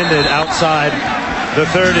upended outside the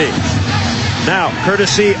 30. Now,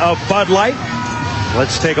 courtesy of Bud Light,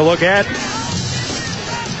 let's take a look at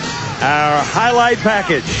our highlight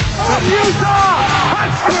package. He's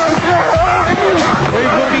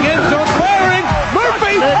looking in, so firing.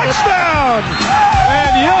 Murphy, touchdown!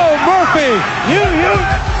 And Murphy,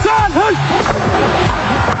 son,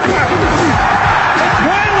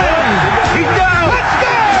 he's down.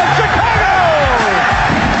 Touchdown, Chicago!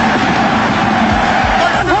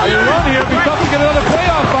 You run here, be tough to get another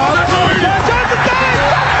playoff, Bob.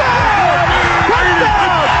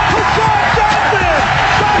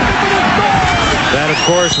 That, of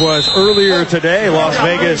course, was earlier today, Las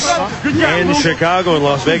Vegas and Chicago, and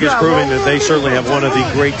Las Vegas proving that they certainly have one of the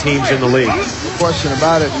great teams in the league. Question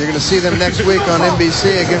about it. You're going to see them next week on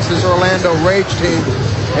NBC against this Orlando Rage team,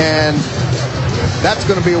 and that's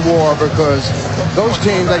going to be a war, because those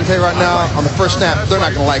teams, I can tell you right now, on the first snap, they're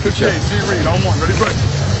not going to like each other.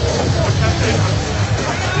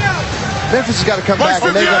 Memphis has got to come back,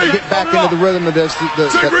 and they've got to get back into the rhythm of this.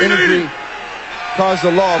 The energy caused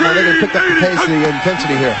the law. Now they're going to pick up the pace and the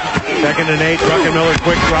intensity here. 2nd and 8. Druckenmiller,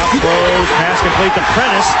 quick drop, throws, pass complete to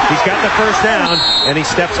Prentice. He's got the first down, and he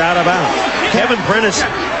steps out of bounds. Kevin Prentice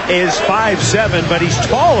is 5'7", but he's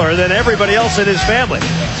taller than everybody else in his family.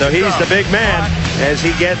 So he's the big man as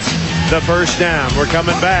he gets the first down. We're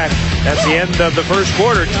coming back. That's the end of the first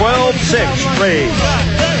quarter. 12-6 Rage.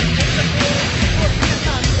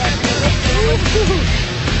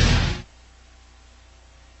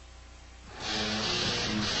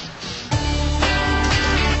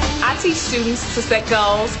 I teach students to set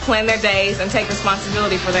goals, plan their days, and take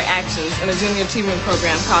responsibility for their actions in a junior achievement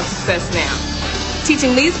program called Success Now.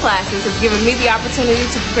 Teaching these classes has given me the opportunity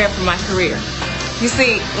to prepare for my career. You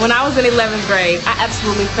see, when I was in 11th grade, I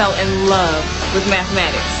absolutely fell in love with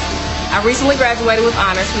mathematics. I recently graduated with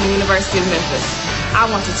honors from the University of Memphis. I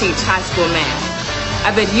want to teach high school math. I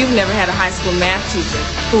bet you've never had a high school math teacher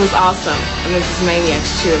who was also a Memphis Maniax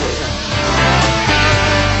cheerleader.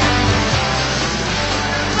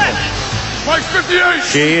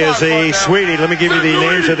 She is a sweetie. Let me give you the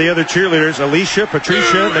names of the other cheerleaders. Alicia,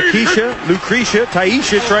 Patricia, Nakisha, Lucretia,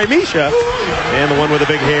 Taisha, Trimisha, and the one with the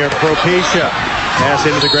big hair, Propecia. Pass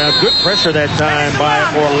into the ground. Good pressure that time by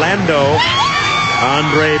Orlando.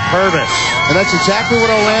 Andre Purvis. And that's exactly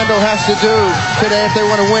what Orlando has to do today if they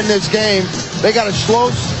want to win this game. They got to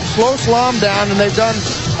slow Salam down, and they've done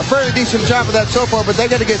a fairly decent job of that so far, but they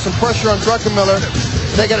got to get some pressure on Druckenmiller.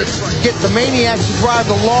 They got to get the Maniacs to drive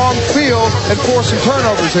the long field and force some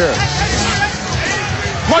turnovers here.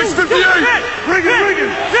 Mike's 58.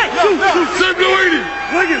 Riggin. Send Blue 80.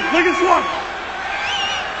 Riggin swap.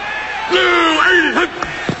 Blue 80.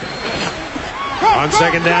 On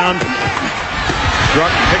second down,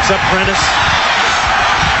 Druck picks up Prentice.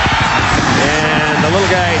 And the little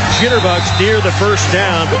guy jitterbugs near the first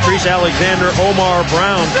down. Patrice Alexander, Omar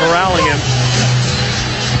Brown corralling him.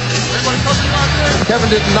 Kevin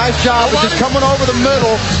did a nice job of just coming over the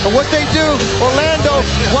middle. And what they do, Orlando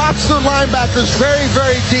blocks their linebackers very,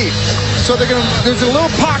 very deep. So there's a little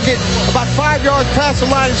pocket about 5 yards past the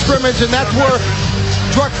line of scrimmage, and that's where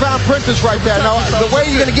Druck found Prentice right there. Now, the way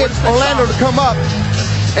you're going to get Orlando to come up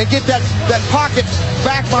and get that pocket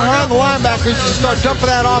back behind the linebackers is to start dumping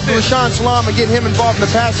that off to Rashawn Salam and get him involved in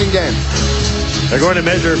the passing game. They're going to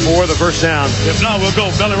measure for the first down. If not, we'll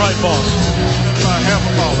go belly right boss.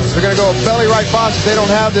 They're going to go belly right boss if they don't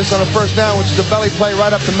have this on a first down, which is a belly play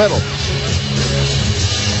right up the middle.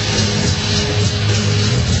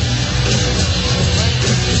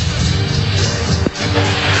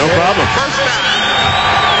 No problem.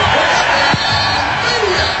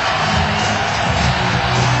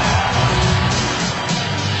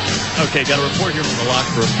 Okay, got a report here from the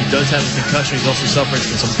locker room. He does have a concussion. He's also suffering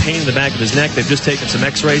from some pain in the back of his neck. They've just taken some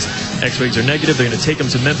x-rays. X-rays are negative. They're going to take him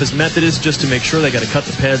to Memphis Methodist just to make sure. They got to cut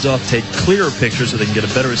the pads off, take clearer pictures so they can get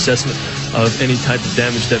a better assessment of any type of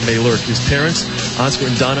damage that may lurk. His parents, Oscar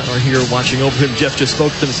and Donna, are here watching over him. Jeff just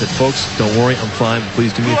spoke to them and said, folks, don't worry, I'm fine.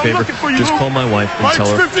 Please do me a favor. Just call my wife and tell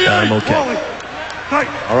her that I'm okay.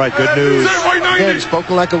 All right, good news. Again,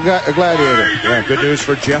 spoken like a gladiator. Yeah, good news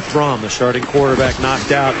for Jeff Brom, the starting quarterback,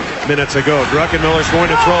 knocked out minutes ago. Druckenmiller's going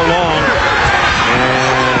to throw long.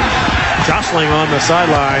 And jostling on the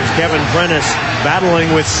sidelines, Kevin Prentice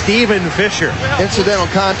battling with Stephen Fisher. Incidental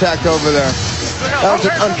contact over there. That was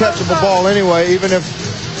an uncatchable ball anyway, even if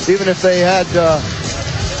they had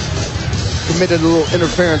committed a little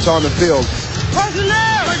interference on the field.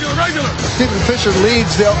 Stephen Fisher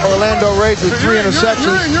leads the Orlando Raiders with 3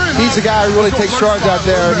 interceptions. He's the guy who really takes charge out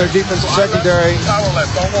there in their defensive secondary.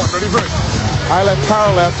 High left,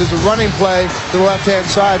 power left. There's a running play to the left-hand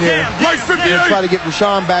side here. They'll try to get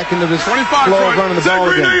Rashawn back into this flow of running the ball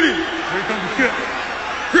again.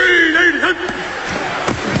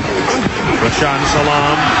 Rashawn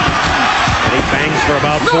Salam. And he bangs for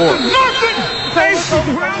about 4.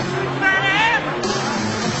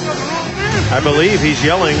 I believe he's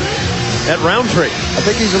yelling at Roundtree. I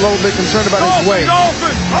think he's a little bit concerned about his weight.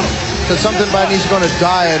 So something about he's going to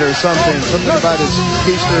diet or something. Something about his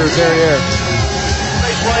keister or derriere.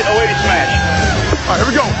 Right, 080 smash. All right,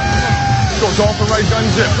 here we go. Go dolphin right, gun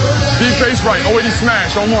zip. Deep face right, 080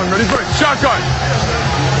 smash on 1. Ready, break. Shotgun.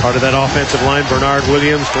 Part of that offensive line, Bernard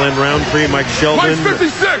Williams, Glenn Roundtree, Mike Sheldon, Mike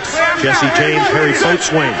 56. Jesse James, Harry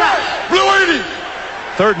Boatswain. Blue 80.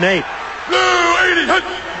 3rd and 8. Blue 80. Hit.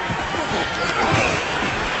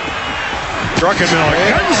 Druckenmiller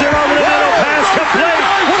guns it over the middle, pass complete.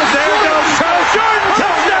 There goes Charles Jordan,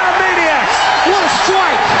 touchdown Maniacs. What a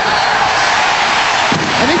strike!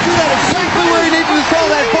 And he threw that exactly where he needed to throw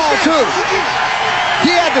that ball too.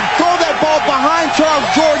 He had to throw that ball behind Charles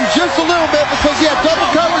Jordan just a little bit because he had double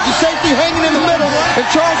coverage and safety hanging in the middle. And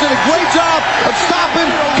Charles did a great job of stopping,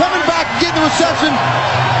 coming back, getting the reception,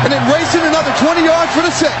 and then racing another 20 yards for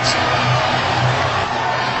the 6.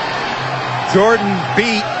 Jordan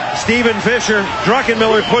beat Stephen Fisher.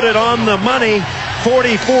 Druckenmiller put it on the money.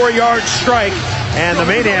 44-yard strike. And the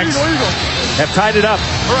Maniacs have tied it up.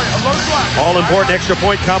 All important extra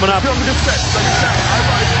point coming up.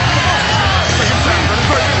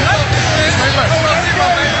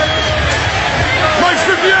 Mike's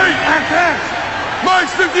 58.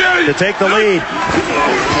 Mike's 58. To take the lead.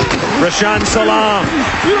 Rashawn Salam.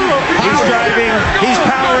 He's driving. He's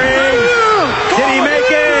powering. Did he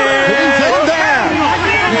make it?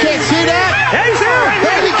 You can't see that? Yeah, he's there.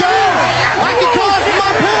 There we go. I can call it from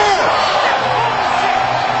up here.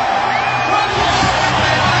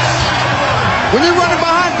 When you're running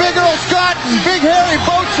behind Big Earl Scott and Big Harry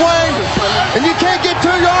Boatswain and you can't get 2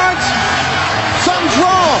 yards, something's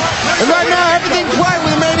wrong. And right now, everything's right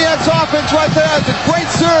with the Maniacs offense right there. It's a great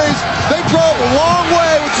series. They drove a long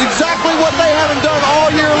way, which is exactly what they haven't done all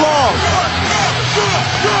year long.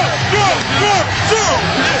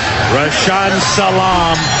 Rashawn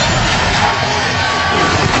Salam.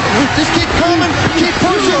 Just keep coming, keep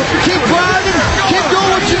pushing, keep grinding, keep doing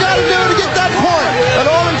what you got to do to get that point. An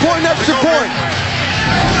all-important extra point.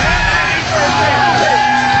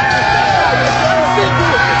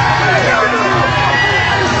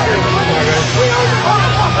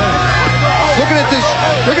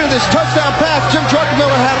 this touchdown pass. Jim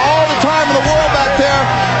Druckenmiller had all the time in the world back there.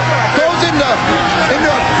 Goes into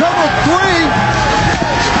cover 3.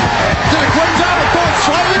 Did a great job of going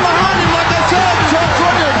slightly behind him, like I said. Charles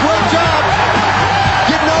Jordan did a great job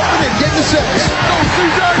getting open and getting the 6. Go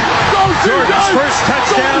CJ! Go CJ! Jordan's first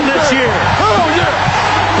touchdown this year. Oh, yeah!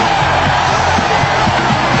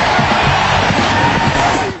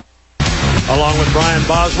 Along with Brian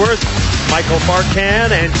Bosworth, Michael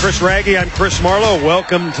Barkan, and Chris Raggy, I'm Chris Marlowe.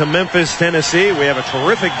 Welcome to Memphis, Tennessee. We have a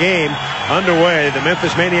terrific game underway. The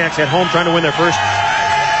Memphis Maniax at home trying to win their first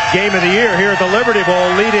game of the year here at the Liberty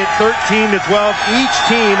Bowl. Lead it 13-12. Each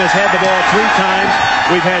team has had the ball 3 times.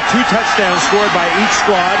 We've had 2 touchdowns scored by each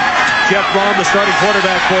squad. Jeff Brom, the starting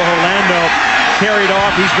quarterback for Orlando, carried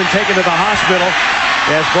off. He's been taken to the hospital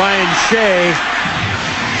as Brian Shea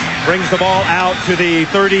brings the ball out to the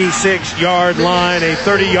 36-yard line, a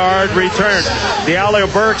 30-yard return. Diallo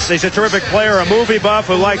Burks, he's a terrific player, a movie buff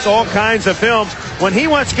who likes all kinds of films. When he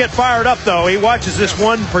wants to get fired up, though, he watches this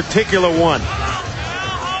one particular one.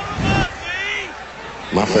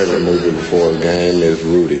 My favorite movie before a game is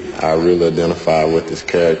Rudy. I really identify with this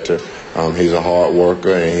character. He's a hard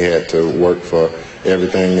worker, and he had to work for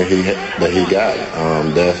everything that he got.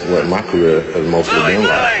 That's what my career has mostly been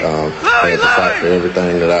like. I had to fight for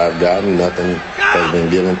everything that I've gotten. Nothing has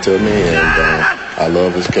been given to me, and I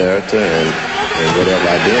love his character, and whatever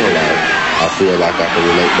I do in life, I feel like I can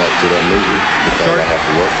relate back to that movie because I have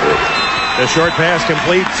to work for it. The short pass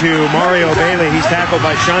complete to Mario Bailey. He's tackled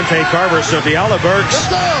by Shante Carver. So Diallo Burks,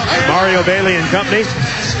 Mario Bailey and company,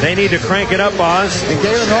 they need to crank it up, Oz. And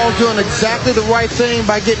Galen Hall's doing exactly the right thing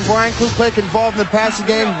by getting Brian Kluklek involved in the passing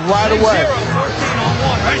game right away.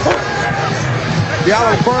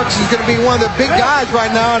 Diallo Burks is going to be one of the big guys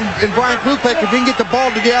right now, and Brian Kluklek, if he can get the ball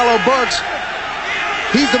to Diallo Burks,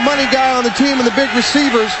 he's the money guy on the team and the big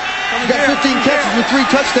receivers. He's got 15 catches with 3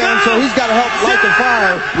 touchdowns, so he's got to help light the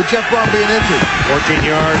fire with Jeff Brom being injured. 14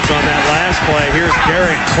 yards on that last play. Here's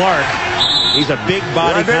Derek Clark. He's a big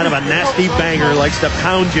body, kind of a nasty banger, likes to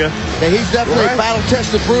pound you. Yeah, he's definitely a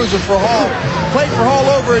battle-tested bruiser for Hall. Played for Hall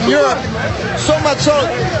over in Europe, so much so,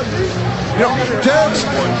 you know, Derek's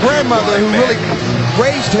grandmother, who really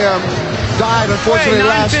raised him, died unfortunately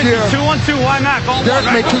last year. 212, why not? Derek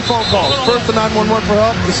made 2 phone calls. First to 911 for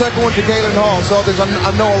help, the second one to Galen Hall. So I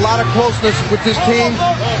know a lot of closeness with this team,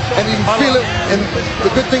 and you can feel it. And the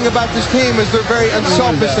good thing about this team is they're very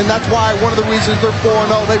unselfish, and that's why one of the reasons they're 4-0.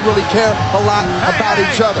 They really care a lot about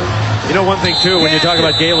each other. You know, one thing too, when you talk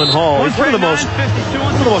about Galen Hall, he's one of the most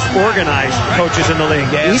organized coaches in the league.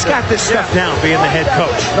 He's got this stuff down, being the head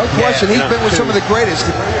coach. No question. He's been with some of the greatest.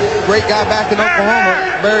 Great guy back in Oklahoma,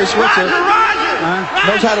 Barry Switzer.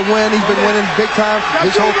 Knows how to win. He's been winning big time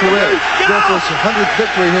his whole career. Going for his 100th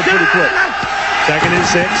victory here pretty quick. 2nd and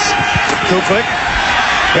 6. Kluklek.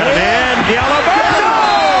 Got a man. Diallo Burks.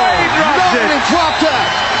 He dropped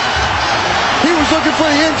that. He was looking for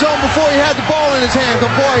the end zone before he had the ball in his hand. Oh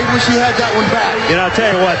boy, he wish he had that one back. You know, I'll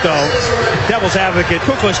tell you what, though. Devil's advocate,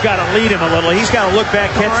 Kluklek's got to lead him a little. He's got to look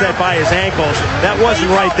back, catch that by his ankles. That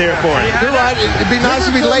wasn't right there for him. You're right. It'd be nice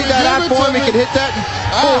if he laid that out for him. He could hit that in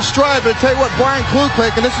full stride. But I tell you what, Brian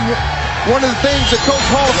Kluklek, and this is one of the things that Coach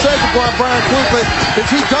Hall says about Brian Kluklek, is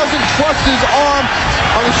he doesn't trust his arm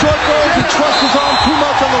on the short throws. He trusts his arm too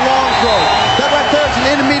much on the long throws. That right there is an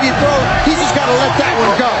intermediate throw. He's just got to let that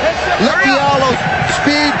one go. Let Diallo's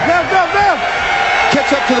speed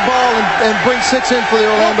catch up to the ball and bring 6 in for the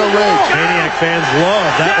Orlando Rage. Maniac fans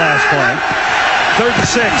love that last play. 3rd and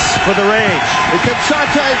 6 for the Rage. Here comes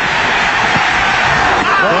Shante.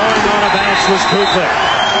 Throwing on a bounce was Kluklek.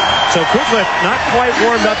 So Kluklek not quite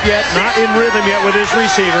warmed up yet, not in rhythm yet with his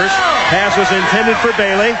receivers. Pass was intended for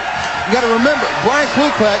Bailey. You got to remember, Brian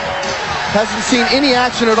Kluklek hasn't seen any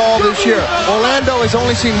action at all this year. Orlando has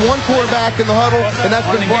only seen 1 quarterback in the huddle, and that's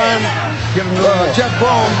been Jeff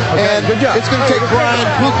Brom. And it's going to take Brian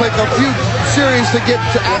Kluklek a few series to get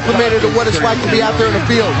acclimated to what it's like to be out there in the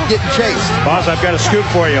field, getting chased. Boss, I've got a scoop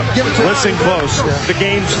for you. Listen close. The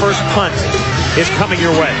game's first punt is coming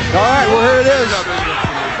your way. All right, well, here it is.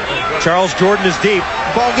 Charles Jordan is deep.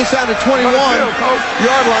 Ball gets down to 21-yard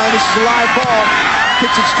line. This is a live ball.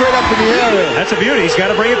 Kicks it straight up in the air. That's a beauty. He's got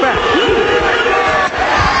to bring it back.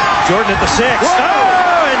 Jordan at the 6.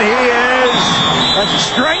 Oh, and he is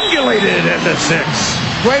strangulated at the 6.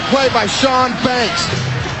 Great play by Sean Banks.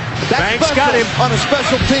 Banks got him on a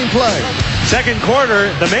special team play. 2nd quarter,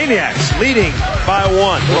 the Maniacs leading by 1.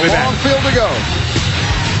 We'll be back. Long field to go.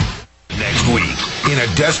 Next week, in a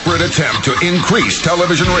desperate attempt to increase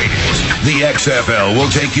television ratings, the XFL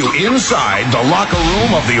will take you inside the locker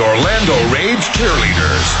room of the Orlando Rage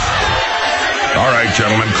cheerleaders. All right,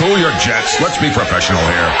 gentlemen, cool your jets. Let's be professional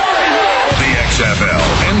here. The XFL,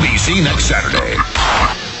 NBC next Saturday.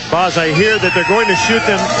 Boz, I hear that they're going to shoot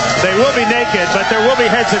them. They will be naked, but there will be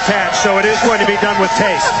heads attached, so it is going to be done with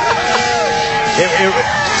taste.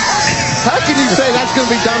 How can you say that's going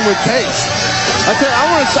to be done with taste? I tell you,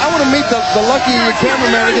 I want to meet the lucky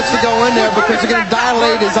cameraman that gets to go in there because they're going to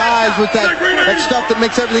dilate his eyes with that stuff that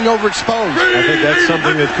makes everything overexposed. I think that's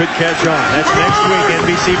something that could catch on. That's next week,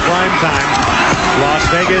 NBC primetime. Las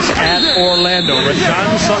Vegas at Orlando.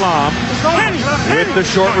 Rashaan Salam with the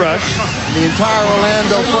short rush. The entire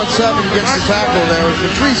Orlando front seven gets the tackle there.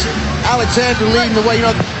 Patrice Alexander leading the way. You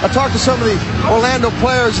know, I talked to some of the Orlando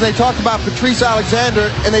players, and they talked about Patrice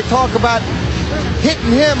Alexander, and they talk about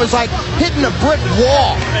hitting him is like hitting a brick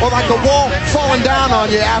wall, or like a wall falling down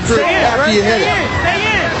on you after you hit it.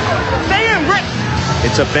 Stay in, Rick.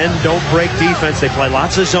 It's a bend, don't break defense. They play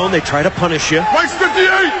lots of zone. They try to punish you. White's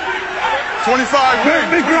 58. 25 win.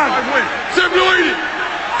 Big run. 7 Blue 80.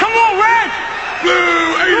 Come on, Red.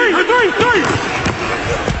 Blue 80. Three.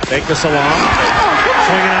 Fake the Salam.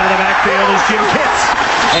 Swinging out of the backfield is Jim Kitts.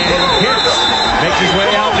 And Kitts makes his way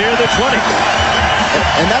out near the 20.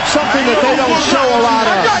 And that's something that they don't show a lot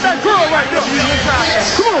of. Got that girl right there.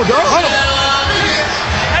 Come on, dog.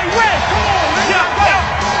 Hey, Red, come on.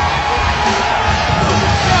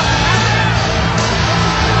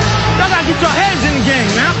 Y'all gotta get your heads in the game,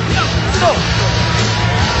 man.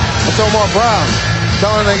 That's Omar Brown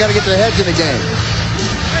telling them they gotta get their heads in the game.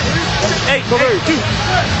 Hey, two.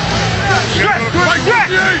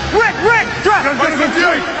 Rick, drop. White's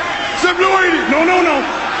 58. 7 Blue 80. No.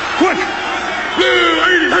 Quick.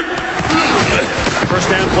 Blue 80. First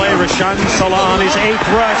down play, Rashaan Salam, his 8th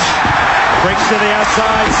rush. Breaks to the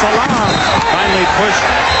outside. Salam finally pushed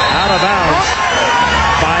out of bounds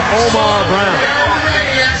by Omar Brown.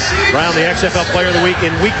 Brown, the XFL Player of the Week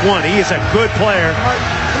in Week 1. He is a good player.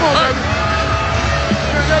 Come on, baby.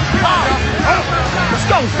 Let's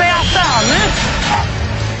go. Stay outside, man.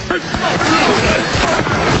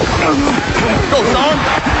 Go, Sean.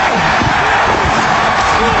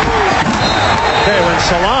 Okay, when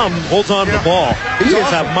Salam holds on to the ball, he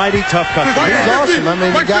is a mighty tough customer. He's awesome. I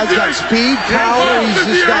mean, the guy's got speed, power. He's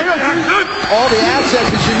just got all the assets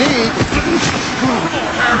that you need.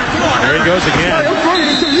 There he goes again.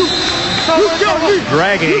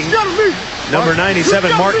 Dragging number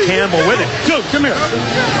 97, Mark Campbell, with him. Dude, come here.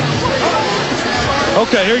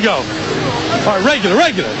 Okay, here you go. All right, regular.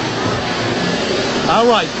 All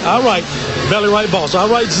right. Belly right boss. All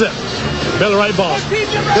right, zip. Belly right boss.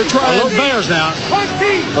 They're trying. A little bears now.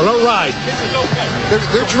 A little right.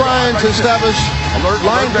 They're trying to establish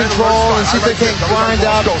line control and see if they can't grind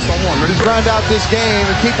out this game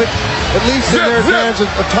and keep it at least in their hands a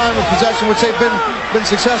time of possession, which they've been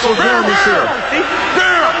successful doing this year.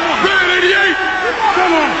 Red 88.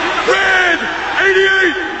 Come on. Red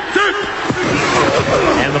 88.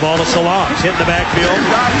 And the ball to Salam. He's hitting the backfield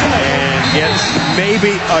and gets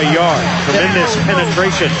maybe a yard. Tremendous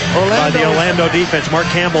penetration by the Orlando defense. Mark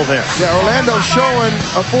Campbell there. Yeah, Orlando's showing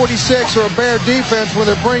a 46 or a Bear defense when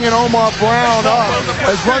they're bringing Omar Brown up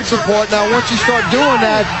as run support. Now, once you start doing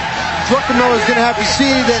that, Druckenmiller is going to have to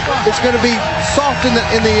see that it's going to be soft in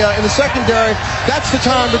the secondary. That's the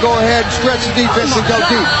time to go ahead and stretch the defense and go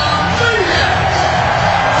deep.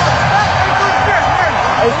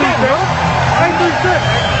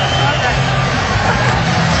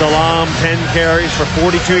 Salam, 10 carries for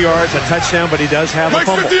 42 yards, a touchdown, but he does have a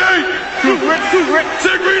fumble. 58.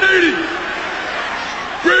 Say Green 80.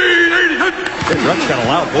 Green 80. Druck's got a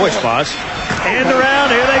loud voice, boss. And around,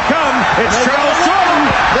 here they come. It's Charles Jordan.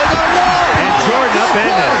 They got more. And Jordan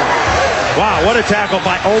upended. Wow, what a tackle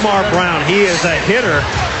by Omar Brown. He is a hitter.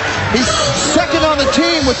 He's second on the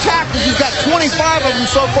team with tackles. He's got 25 of them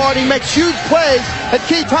so far, and he makes huge plays at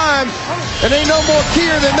key times. And ain't no more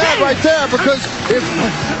keyer than that right there, because if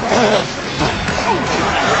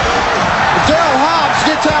Daryl Hobbs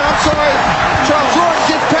gets out, Charles Jordan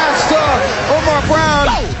gets past Omar Brown,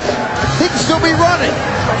 he can still be running.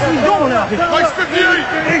 White's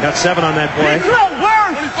 58. Got 7 on that play. 25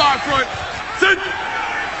 front. Sit.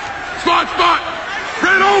 Spot.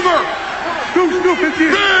 Red over.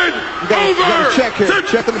 Red You got to check here.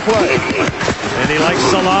 Checking the play. And he likes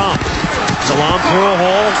Salam. Salam through a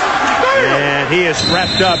hole. And he is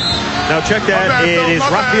wrapped up. Now check that. It is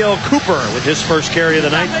Raphael Cooper with his first carry of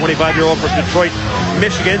the night. 25-year-old from Detroit,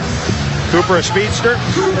 Michigan. Cooper, a speedster.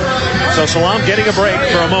 So Salam getting a break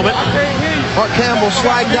for a moment. Mark Campbell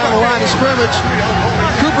sliding down the line of scrimmage.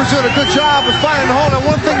 Cooper's doing a good job of finding the hole. And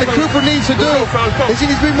one thing that Cooper needs to do is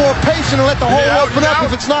he needs to be more patient and let the hole open up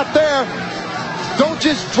if it's not there. Don't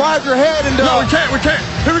just drive your head into... No, we can't.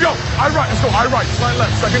 Here we go. Eye right, let's go. Eye right, slide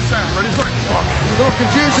left, second sound. Ready, straight. A little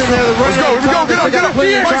confusion there. Let's go, here we go. Get up.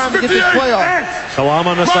 Plenty of time to get this play off. Salam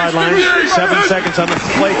on the sideline. 7 seconds on the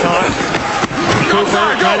play clock.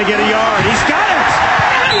 Cooper trying to get a yard. He's got it.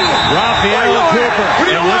 Raphael Cooper.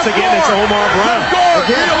 And once again, it's Omar Brown.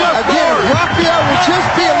 Again, Raphael will just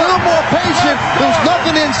be a little more patient. There's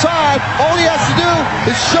nothing inside. All he has to do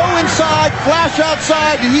is show inside, flash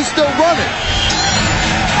outside, and he's still running.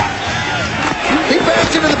 He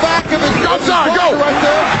bangs into the back of his outside, go right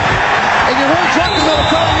there. And you heard Druckenmiller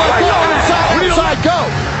tell him right there, outside, go.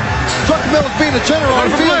 Druckenmiller's being a general on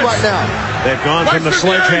the field right now. They've gone from the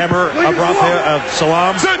sledgehammer of Raphael of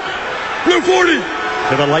Salam Blue 40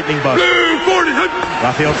 to the lightning bug. Blue 40.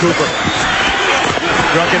 Raphael Cooper.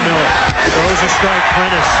 Druckenmiller throws a strike.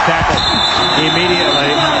 Prentice tackled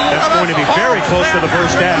immediately. That's going to be very close to the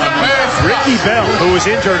first down. Ricky Bell, who was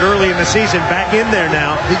injured early in the season, back in there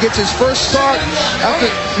now. He gets his first start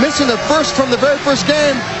after missing from the very first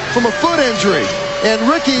game from a foot injury. And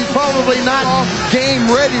Ricky's probably not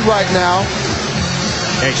game ready right now.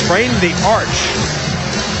 He sprained the arch.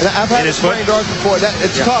 And I've had a sprained arch before.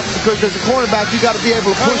 It's tough because as a cornerback, you got to be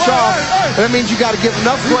able to push off. And that means you got to give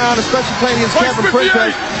enough ground, especially playing against Kevin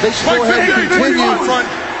Prentice. They should go ahead and continue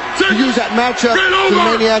to use that matchup to the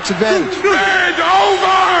Maniacs' advantage.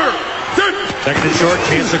 Second and short,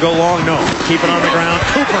 chance to go long. No. Keep it on the ground.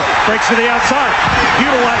 Cooper breaks to the outside,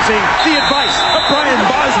 utilizing the advice of Brian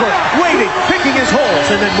Bosworth, waiting, picking his holes,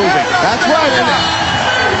 and then moving. That's right.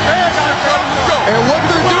 And what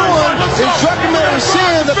they're doing is Druckenmiller is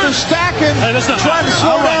seeing that they're stacking, trying to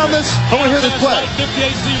slow down this. I want to hear this play.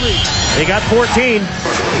 They got 14.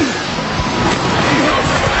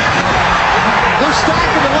 They're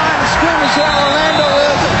stacking the line of scrimmage where Orlando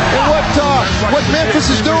is. And what Memphis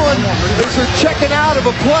is doing is they're checking out of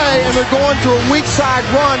a play and they're going to a weak side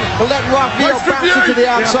run and letting Raphael bounce it to the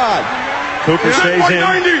outside. Cooper stays in.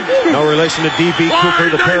 No relation to D.B. Cooper,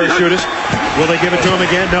 the parachutist. Will they give it to him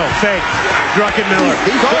again? No. Fake. Druckenmiller.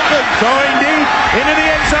 He's open. Going deep into the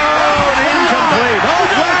end zone. Incomplete.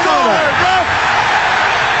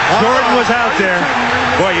 Jordan was out there.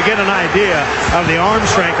 Boy, you get an idea of the arm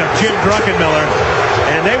strength of Jim Druckenmiller.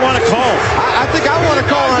 And they want to call. I think I want to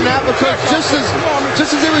call on that because just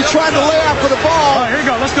as he was trying to lay out for the ball. Here you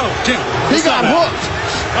go. Let's go, Jim. He got hooked.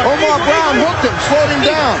 Omar Brown hooked him, slowed him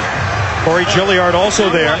down. Corey Gilliard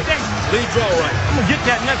also there. Lead draw right. I'm going to get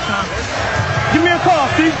that next time. Give me a call,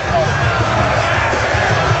 Steve.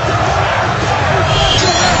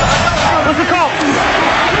 What's the call?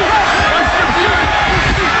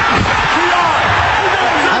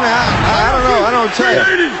 I don't know. I don't tell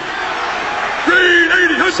you.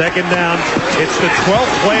 Second down. It's the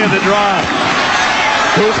 12th play of the drive.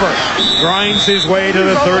 Cooper grinds his way to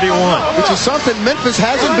the 31. Which is something Memphis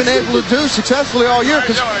hasn't been able to do successfully all year,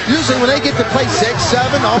 because usually when they get to play 6,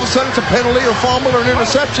 7, all of a sudden it's a penalty or fumble or an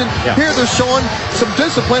interception. Yeah. Here they're showing some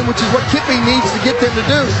discipline, which is what Kippy needs to get them to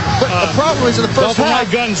do. But the problem is in the first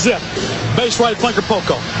half. Gun zip. Base right flanker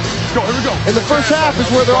Poco. Go, here we go. In the first half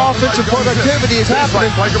is where their offensive productivity is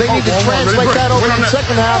happening. They need to translate that over to the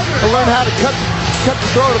second half and learn how to cut the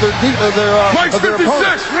throat of their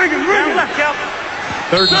opponents.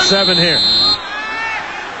 Third and 7 here.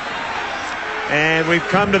 And we've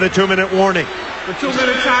come to the 2-minute warning. The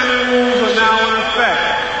 2-minute timing rules are now in effect.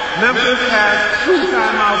 Memphis has 2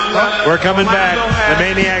 timeouts left. We're coming back. The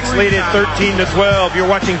Maniacs lead it 13-12. You're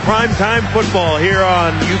watching primetime football here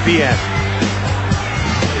on UPN.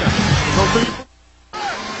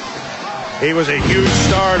 He was a huge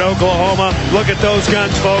star at Oklahoma. Look at those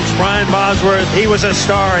guns, folks. Brian Bosworth, he was a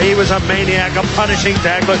star. He was a maniac, a punishing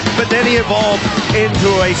tackler. But then he evolved into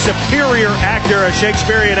a superior actor, a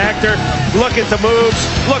Shakespearean actor. Look at the moves.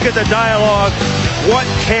 Look at the dialogue. What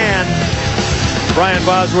can Brian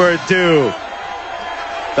Bosworth do?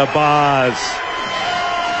 The Boz.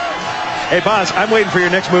 Hey, Boz, I'm waiting for your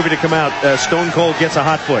next movie to come out. Stone Cold Gets a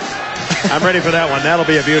Hot Foot. I'm ready for that one. That'll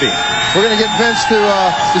be a beauty. We're going to get Vince to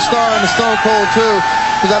star in the Stone Cold, too,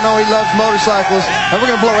 because I know he loves motorcycles. And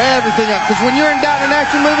we're going to blow everything up. Because when you're in down an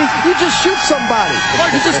action movie, you just shoot somebody.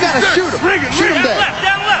 You just got to shoot them. Shoot them dead.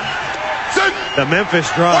 The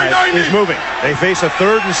Memphis drive is moving. They face a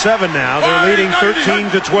 3rd and 7 now. They're leading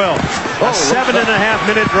 13-12. A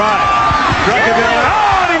 7.5-minute drive.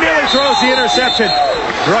 Druckenmiller, he nearly throws the interception.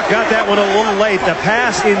 Druck got that one a little late. The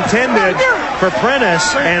pass intended for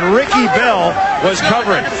Prentice, and Ricky Bell was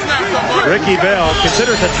covering. Ricky Bell,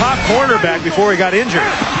 considered the top cornerback before he got injured.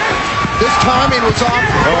 This timing was off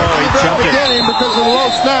from the beginning because of the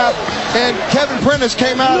low snap, and Kevin Prentice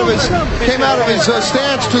came out of his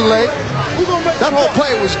stance too late. That whole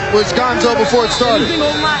play was gonzo before it started.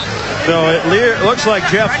 So it looks like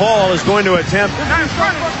Jeff Hall is going to attempt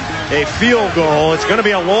a field goal. It's going to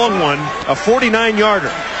be a long one, a 49-yarder.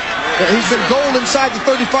 He's been goaled inside the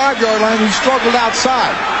 35-yard line. He struggled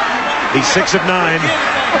outside. He's 6 of 9.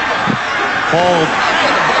 Hall.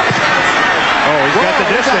 Oh, he's got the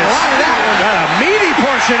distance. Got a meaty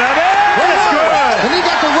portion of it. That's good. And he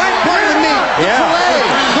got the right part of the meat. Yeah.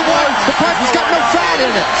 The part that's got no fat in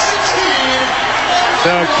it. So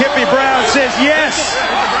Kippy Brown says yes.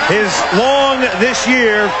 His long this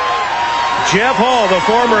year. Jeff Hall, the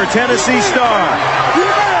former Tennessee star.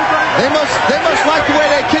 They must like the way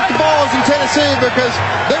they kick the balls in Tennessee, because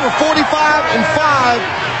they were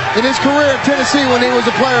 45-5 in his career in Tennessee when he was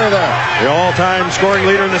a player there. The all-time scoring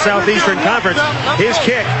leader in the Southeastern Conference. His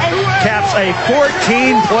kick caps a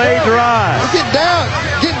 14-play drive. We're getting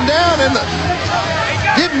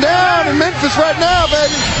down in Memphis right now,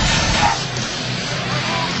 baby.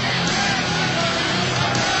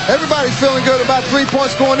 Everybody's feeling good about 3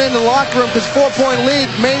 points going into the locker room, because 4-point lead.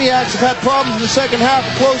 Maniacs have had problems in the second half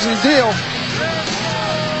of closing the deal.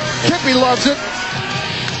 Kippy loves it.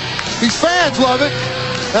 These fans love it.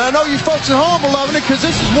 And I know you folks at home are loving it, because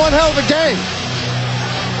this is one hell of a game.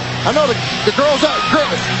 I know the girls up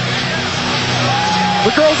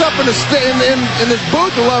in this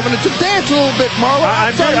booth are loving it. Just dance a little bit, Marlo.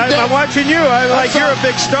 I'm watching you. You're a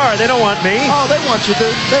big star. They don't want me. Oh, they want you, dude.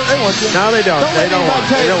 They want you. No, they don't. They don't want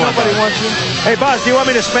you. Nobody wants you. Hey, boss, do you want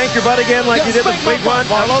me to spank your butt again like you did the Fleet one?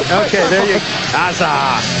 Okay, there you go.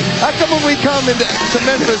 Asa. How come when we come into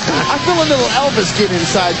Memphis, I feel a little Elvis get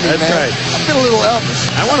inside me, That's man. right. I feel a little Elvis.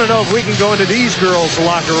 I want to know if we can go into these girls'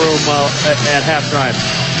 locker room at halftime.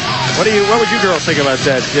 What would you girls think about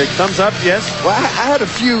that? Thumbs up, yes? Well, I had a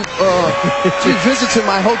few visits in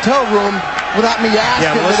my hotel room without me asking.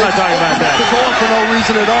 Yeah, well, let's not talk about that. For no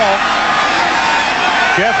reason at all.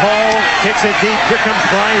 Jeff Hall kicks it deep. Here comes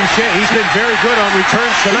Brian Shea. He's been very good on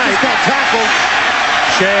returns tonight. He just got tackled.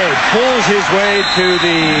 Shea pulls his way to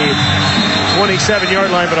the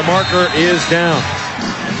 27-yard line, but a marker is down.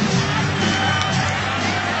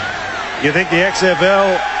 You think the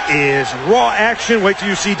XFL is raw action? Wait till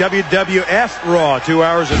you see WWF Raw. 2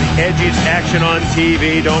 hours of the edgiest action on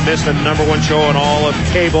TV. Don't miss the #1 show on all of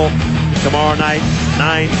cable. Tomorrow night,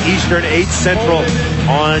 9 Eastern, 8 Central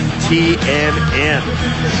on TNN.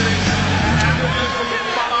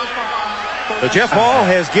 So Jeff Hall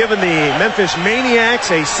has given the Memphis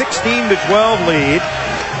Maniacs a 16-12 lead.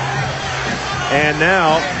 And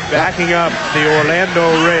now, backing up the Orlando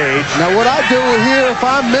Rage. Now, what I do here, if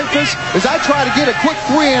I'm Memphis, is I try to get a quick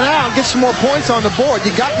 3 and out and get some more points on the board.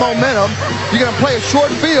 You got momentum. You're going to play a short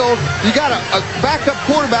field. You got a backup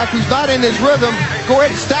quarterback who's not in his rhythm. Go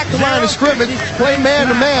ahead and stack the line of scrimmage, play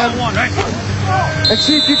man-to-man, and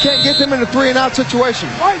see if you can't get them in a 3 and out situation.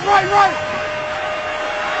 Right.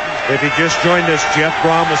 If you just joined us, Jeff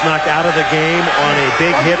Brom was knocked out of the game on a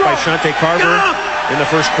big hit by Shante Carver in the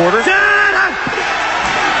first quarter.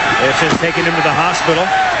 They've since taken him to the hospital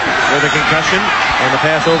with a concussion, and the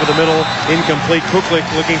pass over the middle, incomplete. Kuklik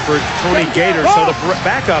looking for Tony Gator. So the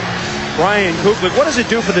backup, Brian Kuklik, what does it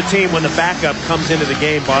do for the team when the backup comes into the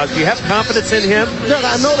game, Boz? Do you have confidence in him? Yeah,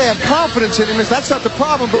 I know they have confidence in him. That's not the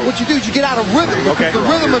problem, but what you do is you get out of rhythm. Okay. The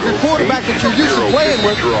rhythm of your quarterback that you're used to playing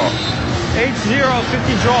with. 8-0,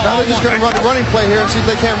 50 draw. Now they're just going to run a running play here and see if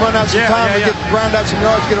they can't run out some time and get ground out some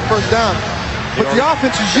yards, get a first down. But the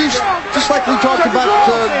offense is used, just like we talked about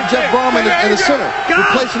Jeff Brom in the center.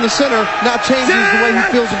 Replacing the center now changes the way he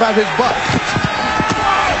feels about his butt.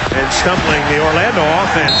 And stumbling, the Orlando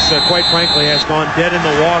offense, quite frankly, has gone dead in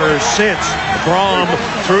the water since Brom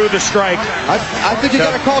threw the strike. I think you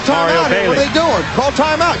got to call timeout here. What are they doing? Call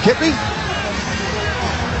timeout, Kippy.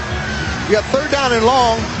 You got 3rd down and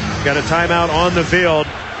long. Got a timeout on the field.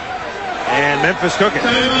 And Memphis took it.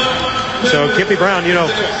 So Kippy Brown,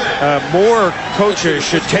 more coaches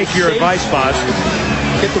should take your advice, Boz.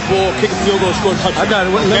 Get the ball, kick a field goal, score a touchdown. I got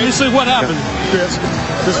it. Let me see what happens, Chris.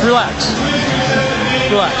 Just relax.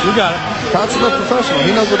 Relax. We got it. Consummate professional.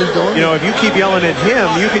 He knows what he's doing. If you keep yelling at him,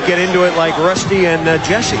 you could get into it like Rusty and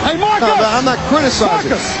Jesse. Hey, Marcus! No, I'm not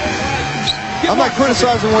criticizing. I'm not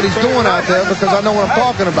criticizing what he's doing out there because I know what I'm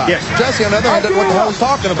talking about. Yes. Jesse, on the other hand, doesn't know what the hell he's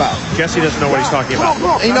talking about. Jesse doesn't know what he's talking about.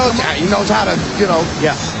 He knows how to,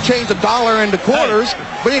 change $1 into quarters,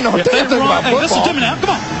 but he knows nothing about football. Hey, listen to me now.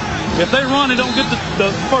 Come on. If they run and don't get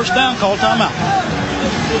the first down, call timeout.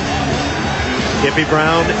 Kippy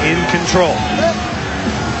Brown in control.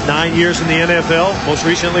 9 years in the NFL, most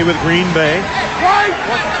recently with Green Bay.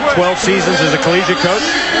 12 seasons as a collegiate coach.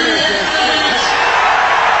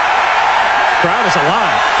 Brown is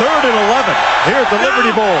alive. 3rd and 11 here at the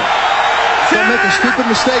Liberty Bowl. Don't make a stupid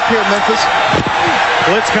mistake here, Memphis.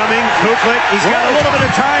 Blitz coming. Kuklik. He's got a little bit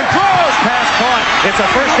of time. Throws. Pass caught. It's a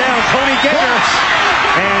first down. Tony Gator.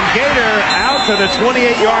 And Gator out to the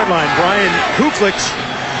 28-yard line. Brian Kuklik's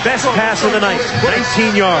best pass of the night.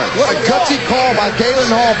 19 yards. What a gutsy call by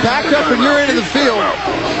Galen Hall. Backed up and you're into the field.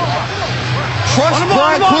 Trust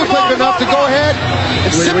Brian Kuklik enough to go ahead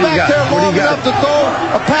and sit back there long enough to throw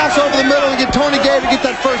a pass over the middle and get Tony Gator to get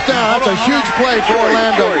that first down. That's a huge play for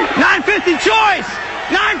Orlando. 950 choice!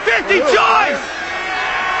 950 choice!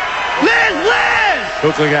 Liz!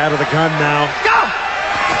 Kuklik out of the gun now. Go!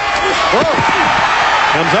 Whoa.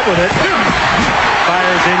 Comes up with it.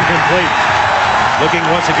 Fires incomplete. Looking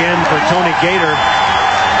once again for Tony Gator.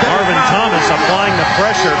 Marvin Thomas applying the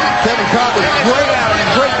pressure. Kevin Cobb with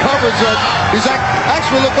great coverage. He's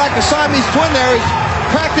actually looked like the Siamese twin there. He's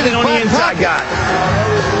cracked it in on the inside guy.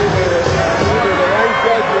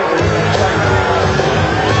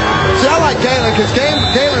 See, I like Galen because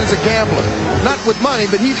Galen is a gambler. Not with money,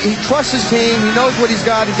 but he trusts his team. He knows what he's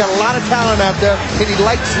got. He's got a lot of talent out there, and he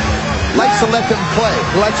likes to let them play.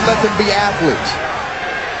 He likes to let them be athletes.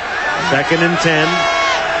 2nd and 10.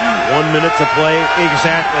 1 minute to play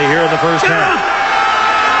exactly here in the first half.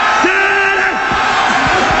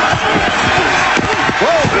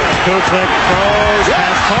 Kuklik throws,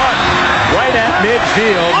 pass caught right at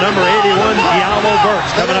midfield. Number 81, Diallo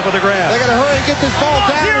Burks coming up with a grab. They got to hurry and get this ball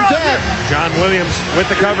down and dead. John Williams with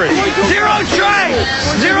the coverage. Zero try!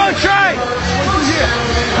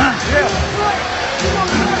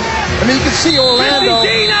 I mean, you can see Orlando,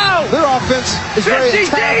 their offense is very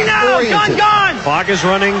attack-oriented. Clock is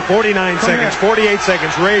running, 49 seconds, 48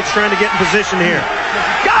 seconds. Rage trying to get in position here.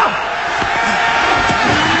 Go!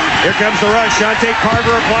 Here comes the rush. Shante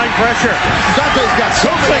Carver applying pressure. Shante's got so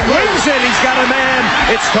many wins it. He's got a man.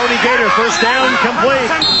 It's Tony Gator. First down, complete.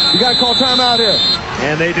 You got to call timeout here.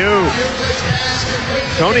 And they do.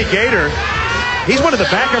 Tony Gator. He's one of the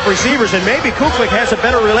backup receivers, and maybe Kuklik has a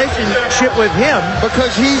better relationship with him because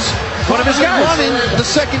he's one of his guys running the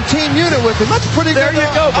second team unit with him. That's pretty there good. There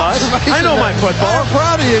you go, boss. I know my football. I'm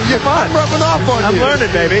proud of you. I'm rubbing off on you. I'm learning,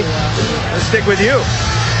 baby. Let's stick with you.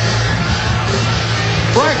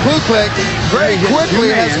 Brian Kuklik very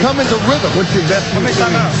quickly has come into rhythm. What's your best?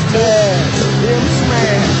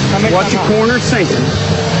 Watch your corner sinking.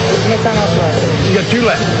 You got two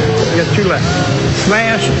left.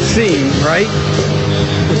 Smash, seam, right?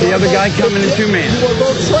 With the other guy coming in 2 man. You want to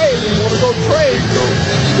go trade.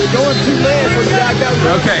 You're going 2 man for the guy got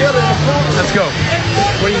okay. Let's go.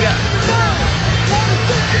 What do you got?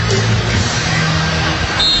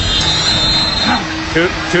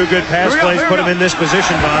 Two good pass plays put him in this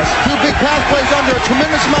position, boss. 2 big pass plays under a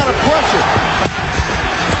tremendous amount of pressure.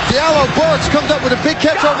 Diallo Burks comes up with a big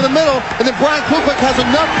catch over the middle, and then Brian Kuklik has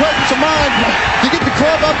enough presence of mind to get the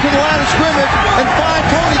club up to the line of scrimmage and find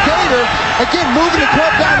Tony Gator, again moving the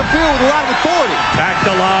club down the field with a lot of authority. Back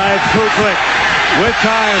to live, Kuklik with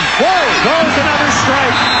time. Whoa, goes another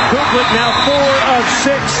strike. Kuklik now 4 of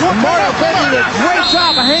 6. Mario Bailey did a great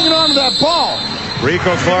job of hanging on to that ball.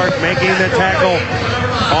 Rico Clark making the tackle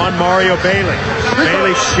on Mario Bailey.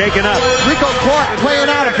 Bailey shaken up. Rico Clark playing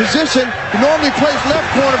out of position. He normally plays left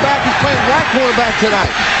cornerback. He's playing right cornerback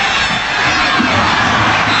tonight.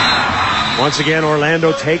 Once again,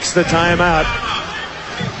 Orlando takes the timeout.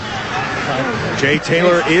 Jay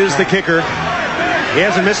Taylor is the kicker. He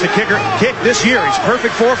hasn't missed a kick this year. He's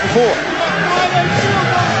perfect 4 for 4.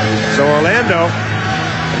 So Orlando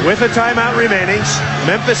with a timeout remaining.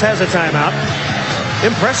 Memphis has a timeout.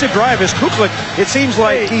 Impressive drive as Kuklik, it seems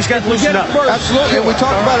like he's got loosened up. Absolutely, and we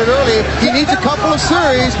talked about it earlier. He needs a couple of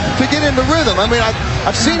series to get into rhythm. I mean,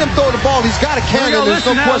 I've seen him throw the ball. He's got a cannon. There's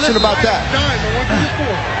no question about that.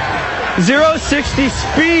 0-60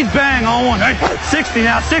 speed bang on one. 60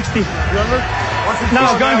 now, 60. No,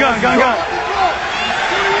 gun.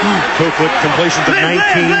 Kuklik completion to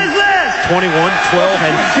 19, 21, 12,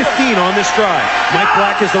 and 15 on this drive. Mike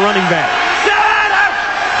Black is the running back.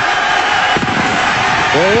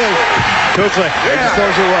 There he is. Kuklik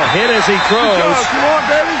throws it well. Hit as he throws. Come on,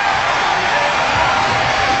 baby.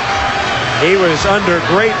 He was under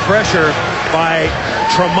great pressure by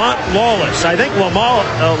Tremont Lawless. I think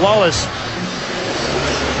Lawless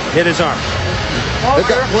hit his arm.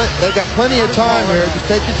 They've got plenty of time here. Just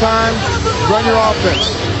take your time, run your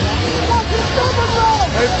offense.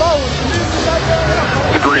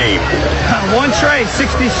 Scream. 1 tray,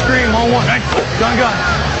 60 scream on 1. Gun.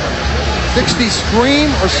 60 scream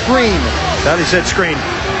or screen? Thought he said screen.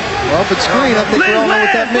 Well, if it's screen, I think we all know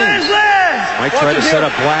what that means. Might try to set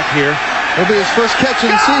up Black here. It'll be his first catch of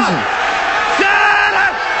the season.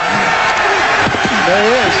 There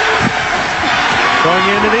he is. Going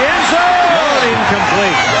into the end zone.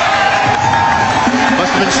 Incomplete.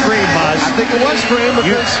 Must have been screamed, Buzz. I think it was screamed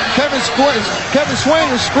because Kevin Swain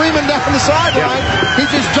was screaming down the sideline. Yeah. He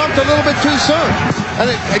just jumped a little bit too soon. And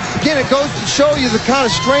again, it goes to show you the kind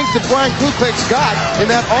of strength that Brian Kuklik's got in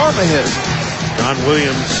that arm of his. Don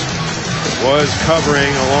Williams was covering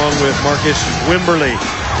along with Marcus Wimberly.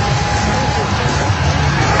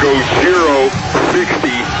 Go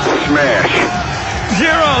 0-60 smash.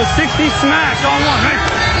 0-60 smash on one, right?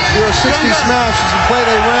 0-60 smash is the play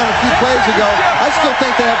they ran a few plays ago. I still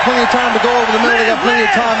think they have plenty of time to go over the middle. They got plenty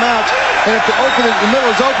of timeouts. And if the middle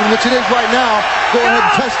is open, which it is right now, go ahead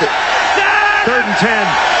and test it. 3rd and 10.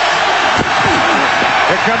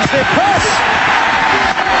 Here comes the press.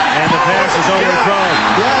 And the pass is overthrown.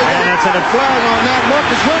 Yeah, and that's a flag on that.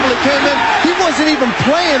 Marcus Wimberly came in. He wasn't even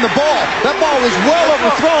playing the ball. That ball was well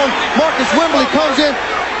overthrown. Marcus Wimberly comes in.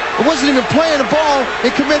 It wasn't even playing the ball.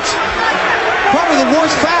 It commits probably the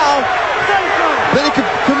worst foul that he could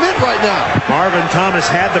commit right now. Marvin Thomas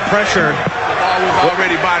had the pressure. The ball was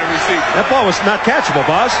already by the receiver. That ball was not catchable,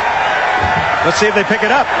 boss. Let's see if they pick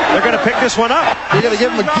it up. They're going to pick this one up. They're going to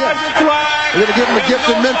give him a gift. They're going to give him a gift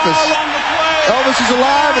in Memphis. Elvis is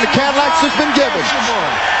alive, and the Cadillac's just been given.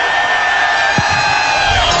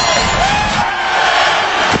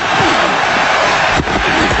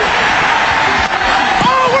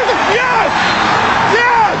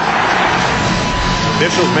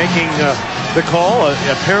 Officials making the call,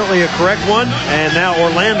 apparently a correct one, and now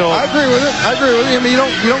Orlando. I agree with it. I mean,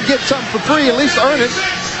 you don't get something for free. At least earn it.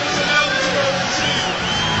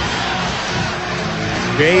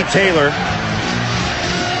 Jay Taylor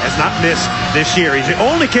has not missed this year. He's the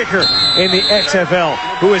only kicker in the XFL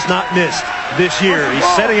who has not missed this year. He's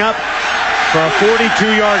setting up for a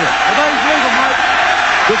 42-yarder.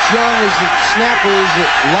 Rich Young is the snapper, is the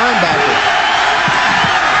linebacker.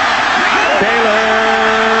 Taylor,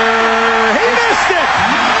 he missed it!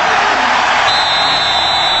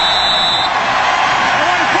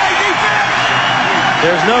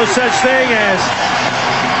 There's no such thing as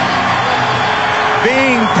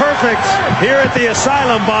being perfect here at the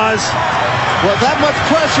Asylum, Boz. Well, that much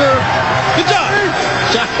pressure. Good job.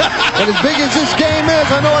 And as big as this game is,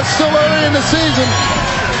 I know it's still early in the season.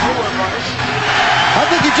 I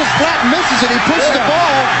think he just flat misses it. He pushes the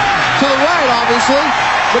ball to the right, obviously,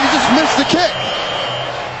 but he just missed the kick.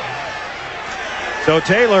 So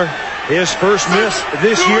Taylor, his first miss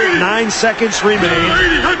this year, 9 seconds remain.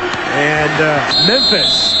 And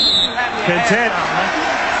Memphis content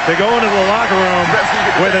to go into the locker room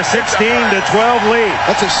with a 16-12 lead.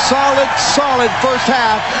 That's a solid first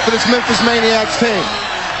half for this Memphis Maniax team.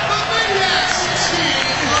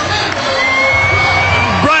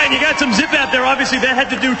 Brian, you got some zip out there. Obviously, that had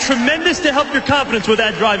to do tremendous to help your confidence with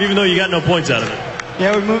that drive, even though you got no points out of it.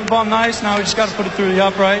 Yeah, we moved the ball nice. Now we just got to put it through the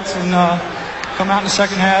uprights and come out in the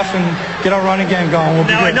second half and get our running game going. We'll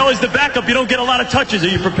now, I know as the backup, you don't get a lot of touches. Are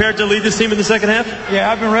you prepared to lead this team in the second half? Yeah,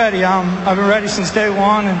 I've been ready. I've been ready since day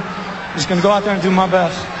one, and just going to go out there and do my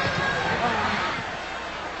best.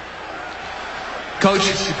 Coach,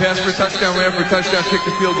 you passed for a touchdown, ran for a touchdown, kicked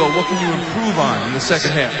the field goal. What can you improve on in the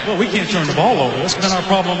second half? Well, we can't turn the ball over. That's been our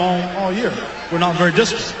problem all year. We're not very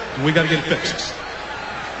disciplined, and we got to get it fixed.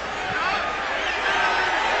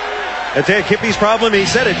 I tell you, Kippy's problem, he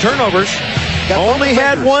said it, turnovers. Only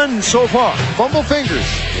had one so far. Fumble fingers.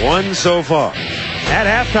 One so far. At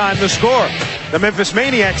halftime, the score. The Memphis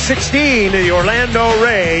Maniax 16, the Orlando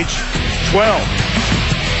Rage 12.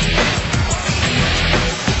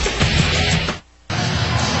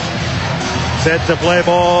 Set to play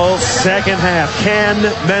ball, second half. Can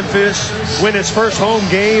Memphis win its first home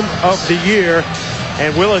game of the year?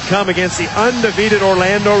 And will it come against the undefeated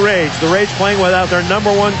Orlando Rage? The Rage playing without their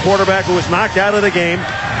number one quarterback who was knocked out of the game.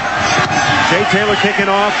 Jay Taylor kicking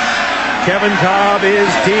off. Kevin Cobb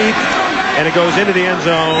is deep. And it goes into the end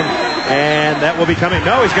zone. And that will be coming.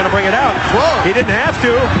 No, he's going to bring it out. Whoa. He didn't have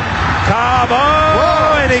to. Cobb,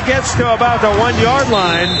 and he gets to about the 1 yard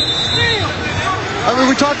line. I mean,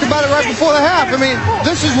 we talked about it right before the half. I mean,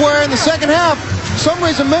 this is where in the second half, for some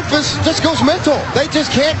reason Memphis just goes mental. They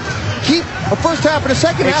just can't keep a first half and a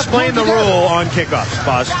second half. Explain the rule on kickoffs,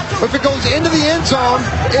 Boz. If it goes into the end zone,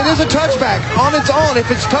 it is a touchback on its own. If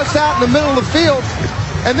it's touched out in the middle of the field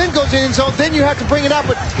and then goes in the end zone, then you have to bring it out.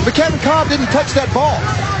 But Kevin Cobb didn't touch that ball.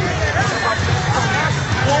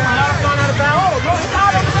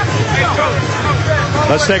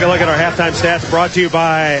 Let's take a look at our halftime stats brought to you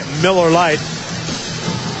by Miller Lite.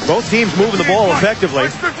 Both teams moving the ball effectively.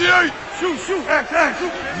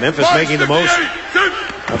 Memphis making the most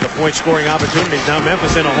of the point-scoring opportunities. Now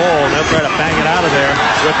Memphis in a hole, and they'll try to bang it out of there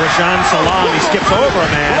with Rashawn Salam. He skips over a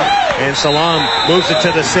man And Salam moves it to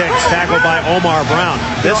the 6, tackled by Omar Brown.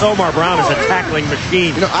 This Omar Brown is a tackling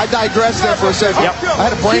machine. You know, I digressed there for a second. Yep. I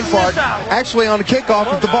had a brain fart. Actually, on the kickoff,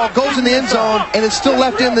 if the ball goes in the end zone and it's still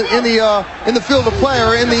left in the field of play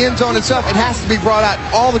or in the end zone itself, it has to be brought out.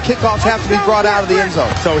 All the kickoffs have to be brought out of the end zone.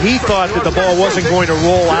 So he thought that the ball wasn't going to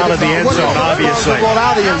roll out of the end zone, obviously. Roll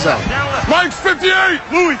out of the end zone. Mike's 58.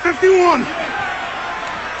 Louis 51.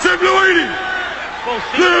 Jim Louis 80.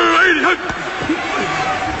 Louis 80.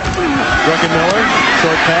 Druckenmiller,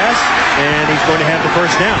 short pass, and he's going to have the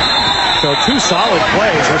first down. So 2 solid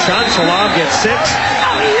plays. Rashaan Salam gets 6.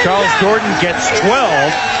 Charles Jordan gets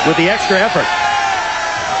 12 with the extra effort.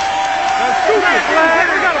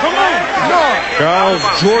 Charles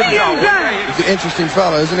Jordan. He's an interesting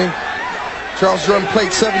fellow, isn't he? Charles Jordan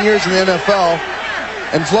played 7 years in the NFL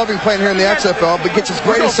and is loving playing here in the XFL, but gets his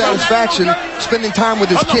greatest satisfaction spending time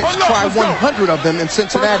with his kids. Try 100 of them in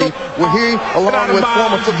Cincinnati, where he, along with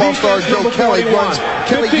former football star Joe Kelly, runs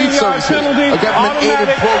Kelly Youth Services, a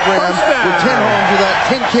government-aided program with 10 homes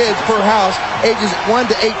with 10 kids per house, ages 1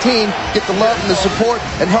 to 18, get the love and the support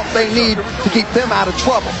and help they need to keep them out of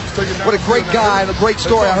trouble. What a great guy and a great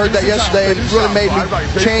story. I heard that yesterday, and it really made me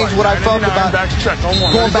change what I felt about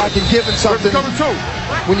going back and giving something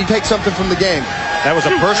when you take something from the game. That was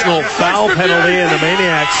a personal foul penalty, and the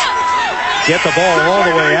Maniax get the ball all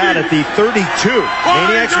the way out at the 32.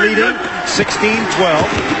 Maniax leading 16-12.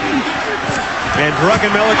 And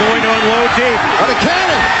Druckenmiller going to unload deep. What a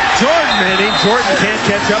cannon! Jordan can't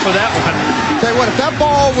catch up with that one. Tell you what, if that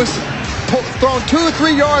ball was thrown 2 or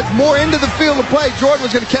 3 yards more into the field of play, Jordan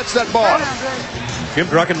was going to catch that ball. Jim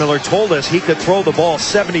Druckenmiller told us he could throw the ball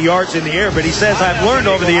 70 yards in the air, but he says, I've learned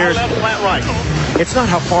over the years, it's not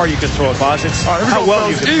how far you can throw it, boss. It's how well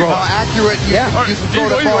you can throw it. How accurate you can throw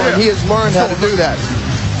the ball, and he has learned how to do that.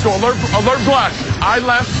 So alert black. I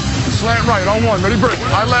left, slant right on 1. Ready, break.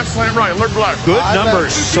 I left, slant right. Alert black. Good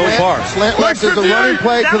numbers so far. Slant left is the running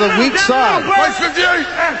play to the weak side. Mike's 58.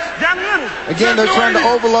 Again, they're trying to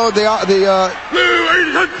overload the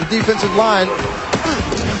defensive line.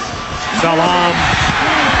 Salam.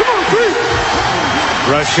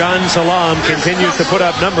 Rashaan Salam continues to put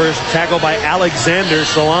up numbers. Tackled by Alexander.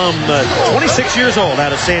 Salam, 26 years old,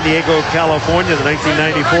 out of San Diego, California, the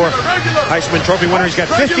 1994 Heisman Trophy winner. He's got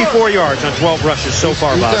 54 yards on 12 rushes so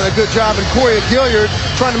far, Bob. He's done a good job. And Corey Gilliard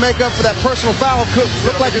trying to make up for that personal foul.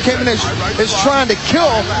 Looked like he came in is trying to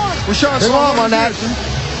kill Rashaan Salam on that.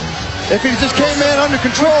 If he just came in under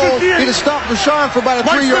control, he'd have stopped Rashaan for about a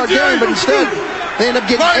 3-yard gain, but instead they end up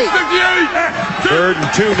getting 8. 3rd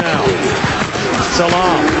and 2 now.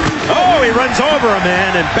 Salam. Oh, he runs over a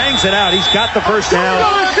man and bangs it out. He's got the first down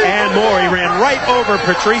and more. He ran right over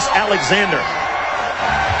Patrice Alexander.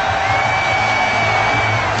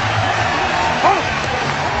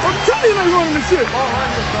 I'm telling you, I'm running this shit.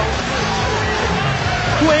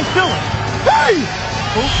 Who ain't feeling? Hey!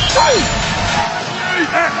 Hey!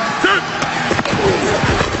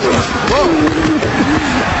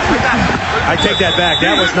 I take that back.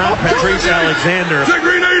 That was not Patrice Alexander.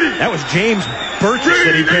 That was James Burgess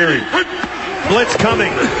that he carried. Blitz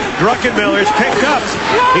coming. Druckenmiller is picked up.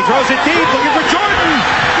 He throws it deep, looking for Jordan.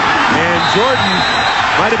 And Jordan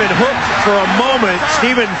might have been hooked for a moment.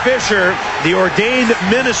 Stephen Fisher, the ordained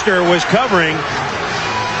minister, was covering.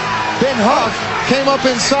 Ben Huff came up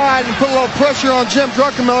inside and put a little pressure on Jim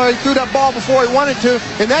Druckenmiller. He threw that ball before he wanted to.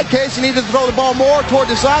 In that case, he needed to throw the ball more toward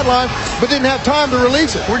the sideline, but didn't have time to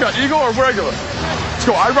release it. We got eagle or regular? Let's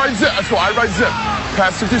go. I right zip. Let's go. I right zip.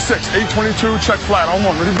 Pass 56. 822. Check flat on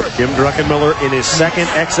 1. Ready, break. Jim Druckenmiller in his second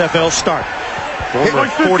XFL start. Former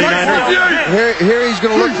 49er. Here he's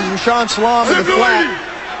going to look for Rashaan Salam in the flat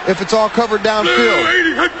if it's all covered downfield.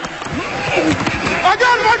 I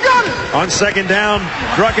got him! On second down,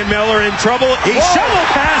 Druckenmiller in trouble. He shovel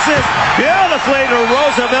passes beautifully to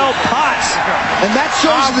Roosevelt Potts. And that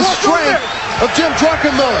shows the strength of Jim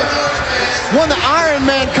Druckenmiller. Won the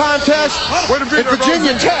Ironman contest at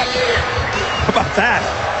Virginia Tech. How about that?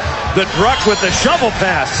 The Druck with the shovel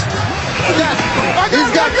pass.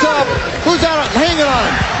 He's got who's out hanging on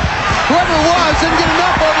him? Whoever it was didn't get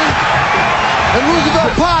enough of him. And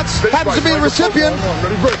Roosevelt Potts happens to be the recipient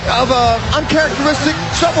of an uncharacteristic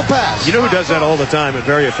shovel pass. You know who does that all the time and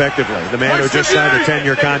very effectively? The man who just signed a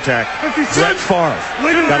 10-year contract, Brett Favre.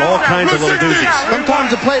 Got all kinds of little doozies.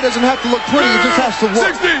 Sometimes the play doesn't have to look pretty, it just has to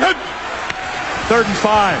work. 3rd and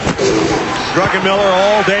 5. Druckenmiller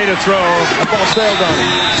all day to throw. The ball sailed on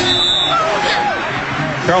him.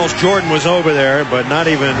 Charles Jordan was over there, but not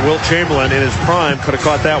even Wilt Chamberlain in his prime could have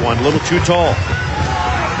caught that one. A little too tall.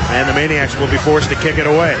 And the Maniacs will be forced to kick it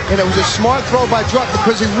away. And it was a smart throw by Druck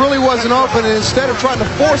because he really wasn't open. And instead of trying to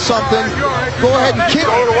force something, go ahead and kick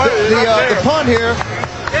the punt here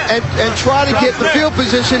and try to get the field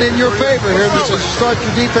position in your favor here to start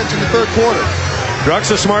your defense in the third quarter.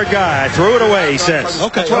 Druck's a smart guy. I threw it away, he says.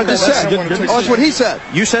 Okay, that's what I just said. Oh, that's what he said.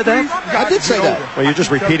 You said that? I did say that. Well, you're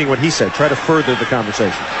just repeating what he said. Try to further the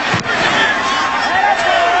conversation.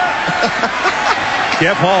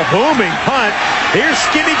 Jeff Hall booming punt. Here's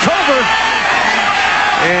Skinny Culver.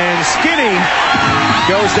 And Skinny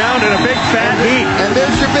goes down in a big fat heap. And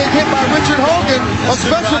there's your big hit by Richard Hogan on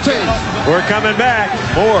special teams. We're coming back.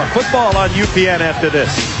 More football on UPN after this.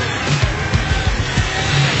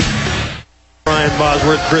 Brian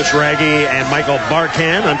Bosworth, Chris Raggy, and Michael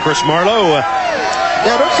Barkan. I'm Chris Marlowe.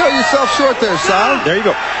 Yeah, don't sell yourself short there, Sal. There you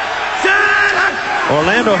go.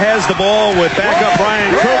 Orlando has the ball with backup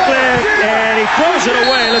Brian Copeland, and he throws it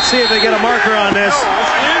away. Let's see if they get a marker on this.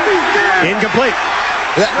 Incomplete.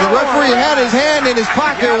 The referee had his hand in his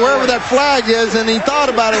pocket wherever that flag is, and he thought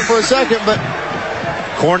about it for a second, but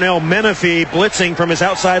Cornell Menifee blitzing from his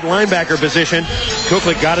outside linebacker position.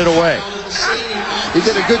 Copeland got it away. He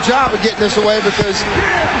did a good job of getting this away because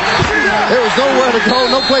there was nowhere to go,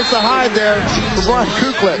 no place to hide there for Brian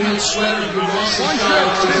Kuklik.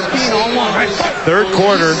 Third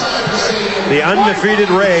quarter, the undefeated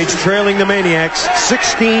Rage trailing the Maniacs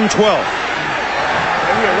 16-12.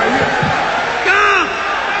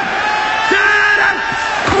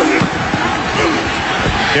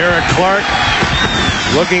 Derek Clark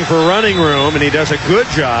looking for running room, and he does a good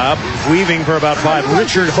job weaving for about 5.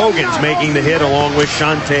 Richard Hogan's making the hit along with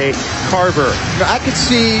Shante Carver. I could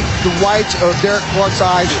see the whites of Derek Clark's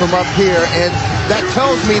eyes from up here, and that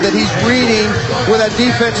tells me that he's reading where that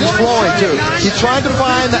defense is flowing to. He's trying to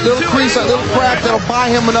find that little crease, that little crack that'll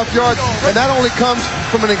buy him enough yards, and that only comes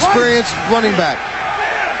from an experienced running back.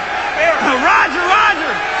 Roger!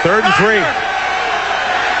 3rd and 3.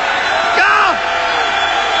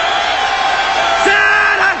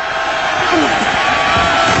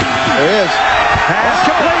 There he is. Pass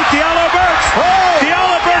complete. Diallo Burks. Oh.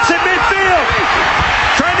 Diallo Burks in midfield.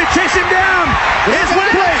 Trying to chase him down. It's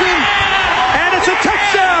complete. And it's a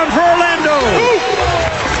touchdown for Orlando.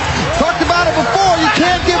 Talked about it before. You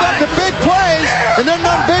can't give up the big plays. And they're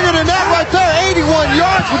none bigger than that right there. 81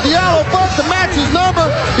 yards with Diallo Burks to match his number.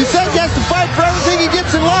 He said he has to fight for everything he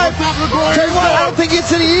gets in life. Tell you what, I don't think it's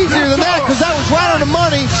any easier than that because that was right on the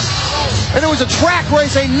money. And it was a track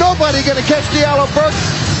race. Ain't nobody going to catch Diallo Burks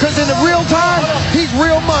because in the real time, he's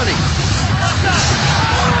real money.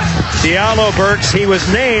 Diallo Burks, he was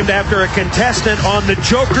named after a contestant on the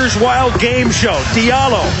Joker's Wild Game Show.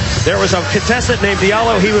 Diallo. There was a contestant named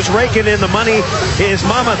Diallo. He was raking in the money. His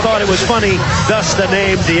mama thought it was funny, thus the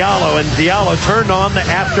name Diallo. And Diallo turned on the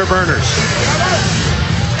afterburners.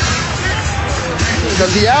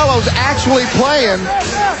 Because Diallo's actually playing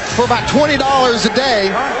for about $20 a day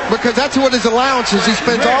because that's what his allowance is. He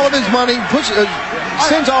spends all of his money,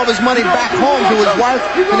 sends all of his money back home to his wife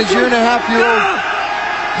and his 1.5-year-old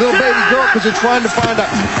little baby girl because they're trying to find a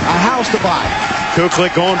house to buy.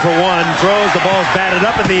 Kuklik going for 1, throws, the ball's batted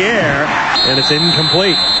up in the air, and it's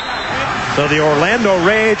incomplete. So the Orlando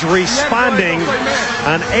Rage responding,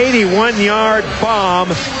 an 81-yard bomb,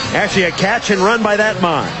 actually a catch and run by that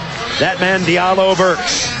man. That man, Diallo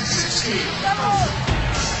Burks.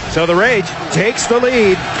 So the Rage takes the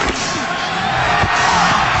lead.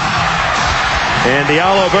 And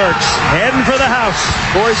Diallo Burks heading for the house.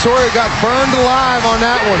 Corey Sawyer got burned alive on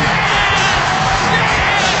that one.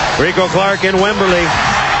 Rico Clark in Wembley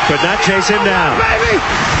could not chase him down. Baby!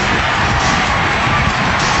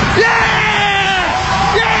 Yeah!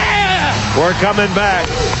 We're coming back.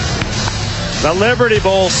 The Liberty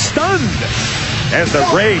Bowl stunned as the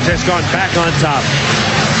Rage has gone back on top.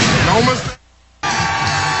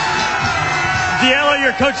 Diallo,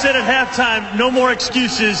 your coach said at halftime, no more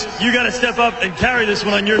excuses. You got to step up and carry this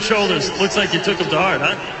one on your shoulders. Looks like you took him to heart,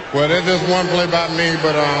 huh? Well, that's just one play by me,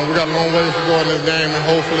 but we got a long ways to go in this game, and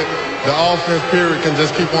hopefully the offense period can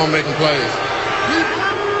just keep on making plays.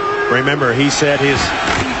 Remember, he said his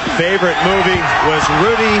favorite movie was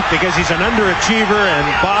Rudy because he's an underachiever, and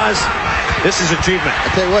Boz, this is achievement. I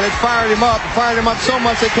tell you what, it fired him up so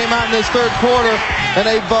much they came out in this third quarter and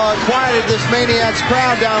they've quieted this Maniacs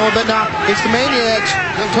crowd down a little bit. Now it's the Maniacs'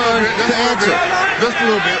 turn to answer. Just a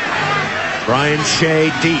little bit. Brian Shea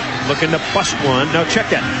deep, looking to bust one. No, check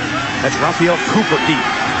that. That's Raphael Cooper deep.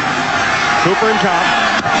 Cooper and top.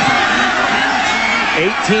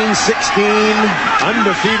 18-16,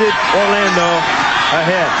 undefeated Orlando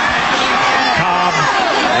ahead. Cobb,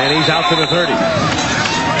 and he's out to the 30.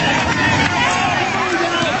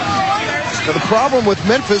 So the problem with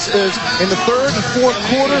Memphis is in the third and fourth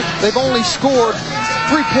quarter, they've only scored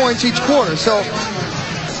 3 points each quarter. So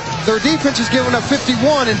their defense is giving up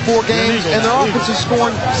 51 in 4 games, and their offense is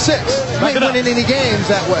scoring 6. They ain't winning any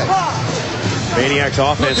games that way. Maniax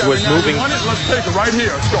offense was moving. Let's take it right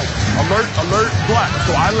here. Let's go. Alert, alert, black.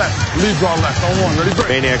 So I left. Lead draw left. On 1. Ready, break.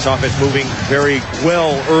 Maniax offense moving very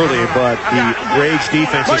well early, but the Rage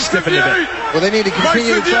defense is stiffened a bit. Well, they need to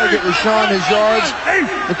continue to try to get Rashawn his yards,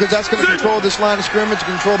 because that's going to control this line of scrimmage,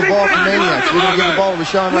 control the ball from Maniax. We're going to give the ball to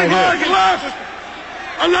Rashawn right here.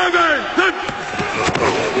 11.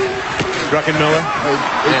 Druckenmiller,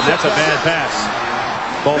 and that's a bad pass.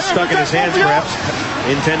 Ball stuck in his hands, perhaps.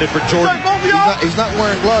 Intended for Jordan. He's not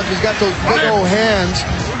wearing gloves. He's got those big old hands.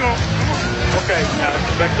 Okay,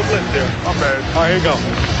 back to blitz there. I'm bad. All right, here you go.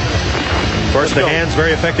 First, the hands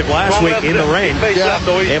very effective last week in the rain. Yeah.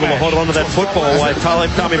 Able to hold on to that football while Tommy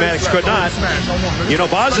Maniax could not. You know,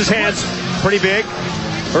 Boz's hands pretty big.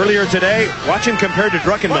 Earlier today, watch him compared to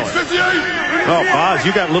Druckenmiller. Oh, Boz,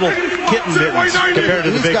 you got little kitten mittens compared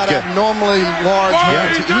to the big kid. He's got abnormally large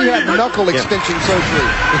hands. He had knuckle extension surgery.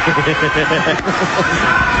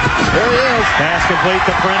 There he is. Pass complete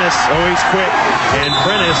to Prentice. Oh, he's quick. And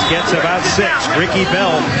Prentice gets about 6. Ricky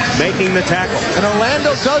Bell making the tackle. And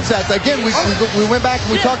Orlando does that. Again, we went back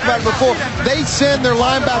and we talked about it before. They send their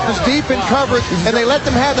linebackers deep in coverage, and they let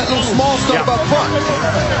them have that little small stuff up front.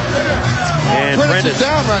 And Prentice is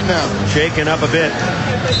down right now. Shaking up a bit.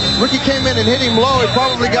 Ricky came in and hit him low. He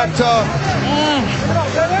probably got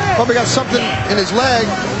something in his leg.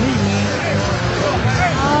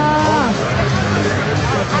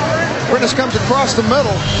 Prentice comes across the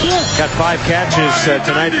middle. Got 5 catches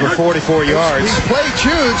tonight for 44 yards. He's played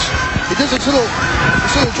huge. He does this little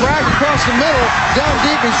drag across the middle, down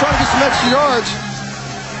deep. He's trying to get some extra yards.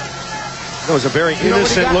 That was a very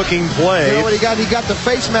innocent-looking play. You know what he got? He got the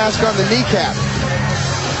face mask on the kneecap.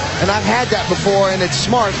 And I've had that before, and it's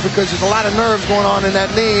smart because there's a lot of nerves going on in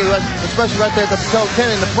that knee, especially right there at the patella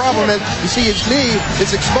tendon. The problem is, you see his knee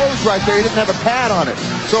is exposed right there. He didn't have a pad on it.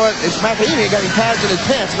 So it's McAleeney got him pads in his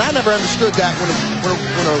pants, and I never understood that when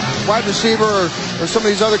a wide receiver or some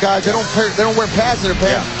of these other guys, they don't wear pads in their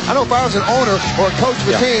pants. Yeah. I know if I was an owner or a coach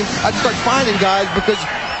of a team, I'd start finding guys because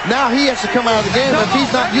now he has to come out of the game. If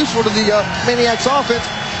he's not useful to the Maniax offense,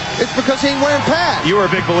 it's because he ain't wearing pads. You were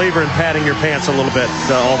a big believer in padding your pants a little bit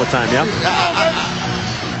all the time, yeah?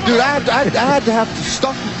 Dude, I had to have to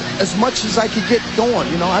stuff as much as I could get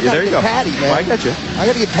going. You know, I got to get patty, man. Well, I got you. I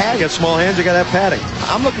got to get patty. You got small hands, you got to have padding.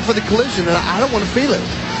 I'm looking for the collision, and I don't want to feel it.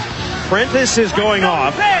 Prentice is going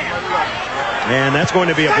off. And that's going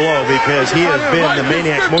to be a blow because he has been the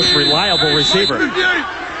Maniac's most reliable receiver.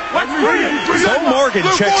 Bo Morgan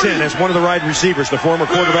checks in as one of the wide receivers, the former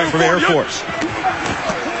quarterback from the Air Force.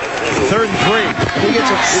 3rd and 3.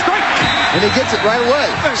 And he gets it right away.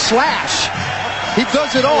 Slash. He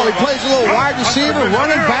does it all. He plays a little wide receiver,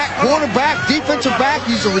 running back, quarterback, defensive back.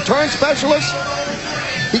 He's a return specialist.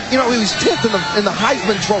 He was 10th in the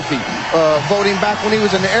Heisman Trophy voting back when he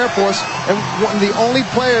was in the Air Force, and one of the only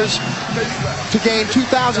players to gain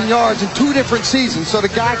 2,000 yards in 2 different seasons. So the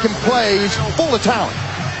guy can play. He's full of talent.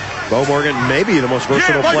 Bo Morgan, maybe the most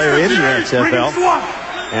versatile player in the XFL.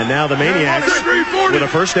 And now the Maniacs with a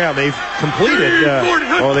first down. They've completed,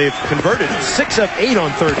 they've converted 6 of 8 on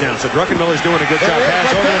 3rd down. So Druckenmiller's doing a good job.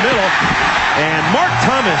 Pass over the middle. And Mark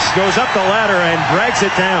Thomas goes up the ladder and drags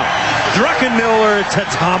it down. Druckenmiller to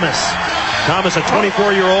Thomas. Thomas, a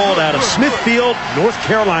 24-year-old out of Smithfield, North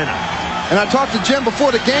Carolina. And I talked to Jim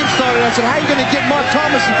before the game started. I said, how are you going to get Mark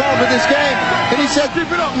Thomas involved in this game? And he said that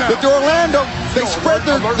the Orlando, they spread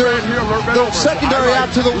their secondary out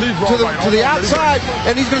to the outside,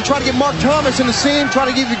 and he's going to try to get Mark Thomas in the seam, try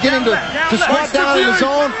to get him to squat down in the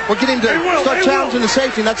zone or get him to start challenging the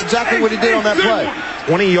safety, and that's exactly what he did on that play.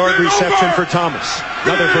 20-yard reception for Thomas.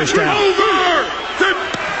 Another first down.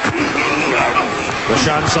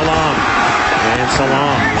 Rashawn Salam. And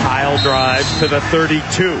Salam pile drives to the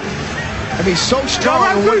 32. I mean, so strong.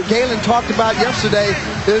 And what Galen talked about yesterday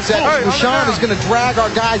is that Rashawn is going to drag our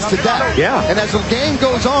guys to death. Yeah. And as the game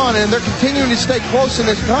goes on and they're continuing to stay close in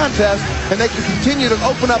this contest and they can continue to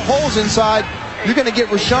open up holes inside, you're going to get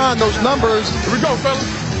Rashawn those numbers. Here we go, fellas.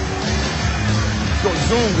 Go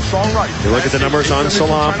zoom to strong right. You look at the numbers on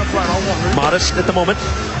Salam. Modest at the moment,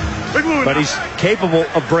 but he's capable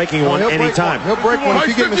of breaking one anytime. He'll break one. If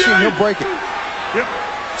you get him a seam, he'll break it. Yep.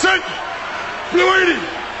 Set. Blue 80.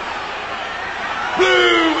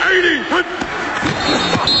 Blue 80.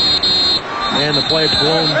 And the play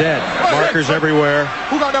blown dead. Markers everywhere.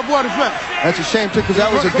 Who got that boy defense? That's a shame, too, because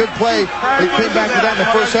that was a good play. They came back to that in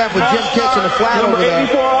the first half with Jim catching the flat over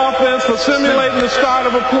there. 84 offense for simulating the start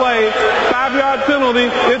of a play. 5-yard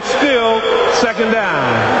penalty. It's still second down.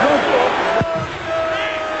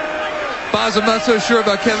 Boz, I'm not so sure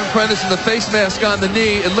about Kevin Prentice and the face mask on the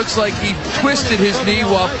knee. It looks like he twisted his knee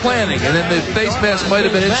while planning, and then the face mask might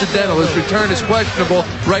have been incidental. His return is questionable.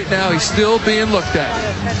 Right now, he's still being looked at.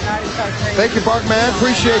 Thank you, Barkman.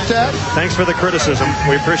 Appreciate that. Thanks for the criticism.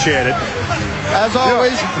 We appreciate it. As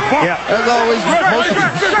always. Yeah. As always.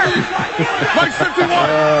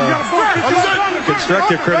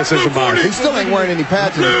 Constructive criticism, Boz. He still ain't wearing any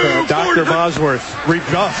pads in his pants. Dr. Bosworth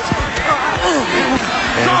rebuffed.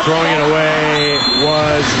 And throwing it away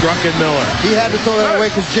was Druckenmiller. He had to throw that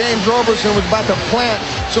away because James Roberson was about to plant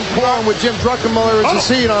some corn with Jim Druckenmiller as a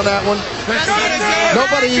seed on that one.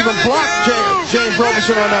 Nobody even blocked James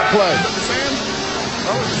Roberson on that play.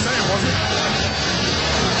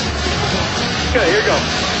 Okay, here you go.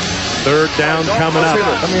 Third down coming up.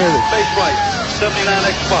 Let me hear this. Face right,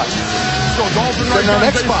 79X spot.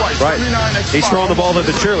 79X spot. Right. He's throwing the ball to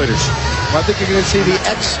the cheerleaders. Well, I think you're going to see the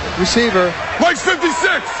X receiver. Mike 56.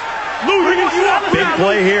 Big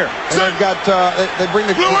play here. And they've got, they bring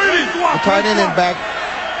the tight end back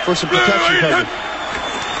for some protection coverage.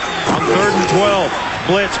 On 3rd and 12.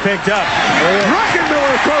 Blitz picked up.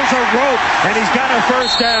 Druckenmiller throws a rope, and he's got a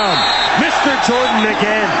first down. Mr. Jordan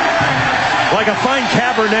again. Like a fine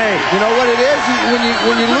Cabernet. You know what it is? When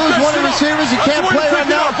you lose one of the receivers, you can't play right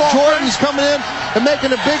now. Jordan's coming in and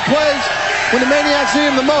making the big plays when the Maniacs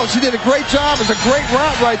need him the most. He did a great job. It's a great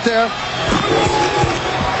route right there.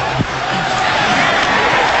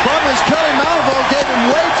 Problem is Kelly Malvo gave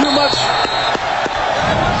him way too much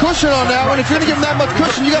cushion on that one. If you're going to give him that much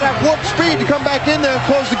cushion, you got to have warp speed to come back in there and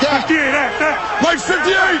close the gap. Mike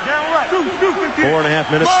 58.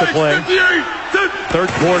 4.5 minutes to play. Third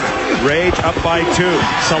quarter. Rage up by 2.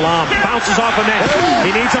 Salam bounces off a man. He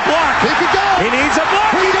needs a block. He could go. He needs a block.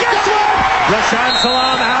 He gets one. Rashaan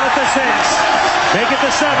Salam out at the 6. Make it the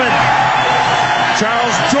 7.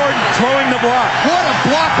 Charles Jordan throwing the block. What a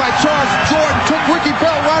block by Charles Jordan. Took Ricky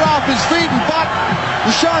Bell right off his feet and bought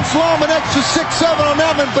Rashaan Salam an extra 6-7 on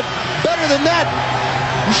that one. But better than that,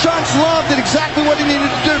 Rashaan Salam did exactly what he needed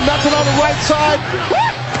to do. Nothing on the right side.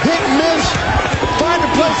 Hit and miss. Find a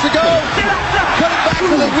place to go. Cut it back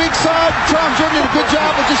to the weak side. Charles Jordan did a good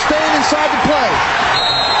job of just staying inside the play.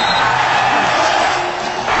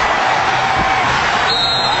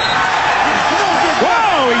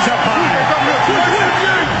 Whoa, he's up high.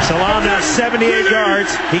 Salam now 78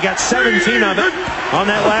 yards. He got 17 of it on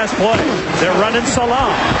that last play. They're running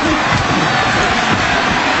Salam.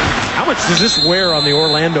 How much does this wear on the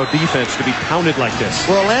Orlando defense to be pounded like this?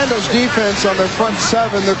 Well, Orlando's defense on their front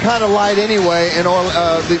 7, they're kind of light anyway. And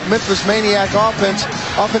the Memphis Maniac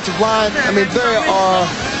offensive line, I mean, they're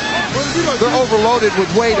overloaded with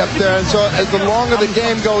weight up there. And so as the longer the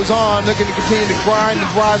game goes on, they're going to continue to grind and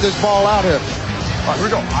drive this ball out here. All right, here we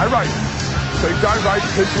go. Eye right. Take guy right,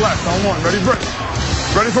 pitch left. On 1. Ready, Britt.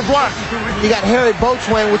 Ready for black. You got Harry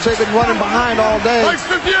Boatswain, which they've been running behind all day.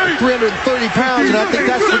 330 pounds, and I think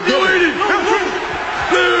that's forgiven.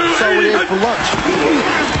 That's all we ate for lunch.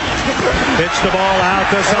 Pitch the ball out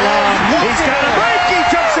to Salam. He's got a break. He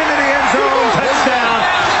jumps into the end zone. Touchdown.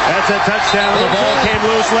 That's a touchdown. The ball came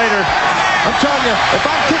loose later. I'm telling you, if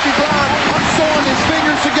I'm Kippy Brown, I'm sewing his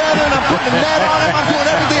fingers together and I'm putting the net on him. I'm doing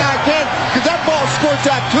everything I can because that ball squirts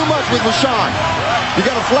out too much with Rashaan. You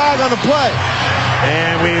got a flag on the play.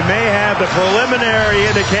 And we may have the preliminary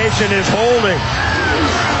indication is holding.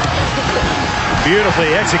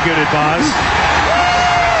 Beautifully executed, Boz.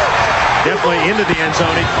 Definitely into the end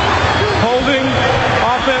zone. Holding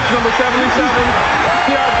offense number 77.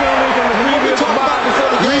 PR penalty from the previous spot before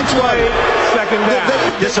the green play. Second down.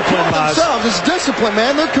 Discipline, Boz. It's discipline,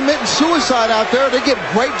 man. They're committing suicide out there. They get a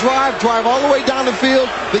great drive all the way down the field.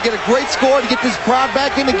 They get a great score to get this crowd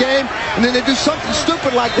back in the game. And then they do something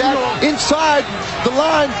stupid like that inside the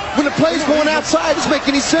line when the play's going outside. It doesn't make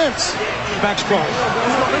any sense. Back sprawl.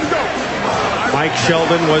 Mike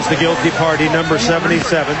Sheldon was the guilty party, number 77.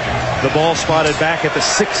 The ball spotted back at the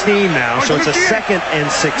 16 now, so it's a 2nd and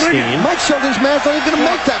 16. Mike Sheldon's man's not even going to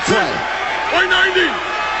make that play. 590.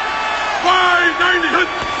 590.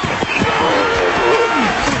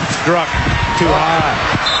 Struck too high.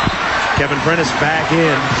 Kevin Prentice back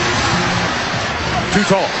in. Too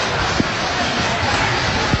tall.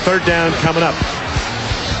 Third down coming up.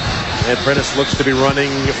 And Prentice looks to be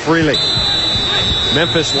running freely.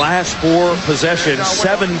 Memphis last 4 possessions,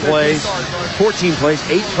 7 plays, 14 plays,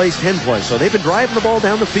 8 plays, 10 plays. So they've been driving the ball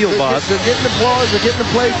down the field, Bob. They're getting the plays, they're getting the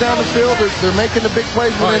plays down the field. They're making the big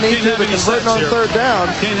plays when they need to. They're converting on third down.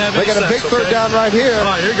 They got a big third down right here.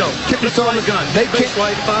 All right, here you go. Kick it on the gun. They can't.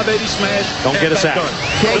 Right, 580 smash. Don't get a sack.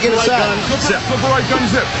 Can't get a sack. Flip the right gun,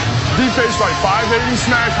 zip. Deep face right, 580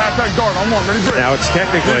 smash, halfback guard. I'm on, ready, break. Now it's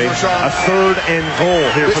technically a 3rd and goal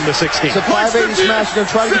here from the 16. It's a 580 smash. They're going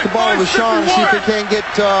to try to get the ball to Rashawn and see if they can't get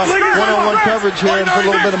one-on-one coverage here and put a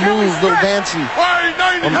little bit of move, a little dancing.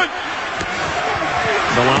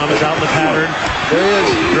 Salam is out in the pattern. There he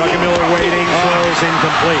is. Druckenmiller waiting, throws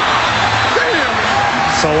incomplete.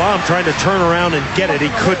 Salam trying to turn around and get it. He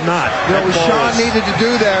could not. What Sean needed to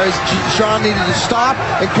do there is Sean needed to stop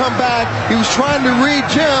and come back. He was trying to read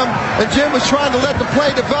Jim, and Jim was trying to let the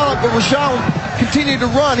play develop, but Rashawn continued to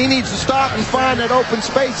run. He needs to stop and find that open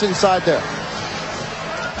space inside there.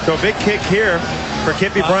 So big kick here for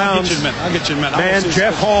Kippy Brown's I'll get you in, man. Man,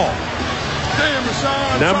 Jeff Hall.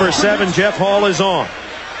 Number 7, Jeff Hall is on.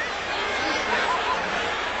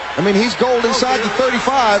 I mean, he's gold inside the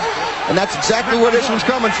 35, and that's exactly where this one's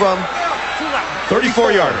coming from.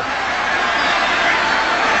 34-yarder.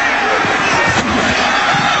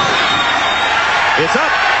 It's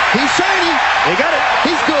up. He's shiny. He got it.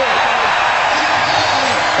 He's good.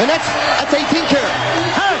 And that's 18 carry.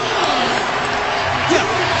 Hey.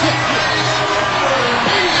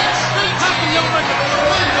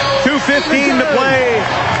 2:15 to play,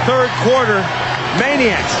 3rd quarter.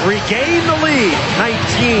 Maniax regain the lead,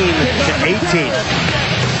 19-18.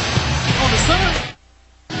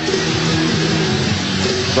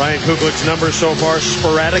 Brian Kuglic's numbers so far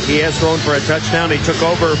sporadic. He has thrown for a touchdown. He took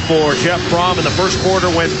over for Jeff Fromm in the first quarter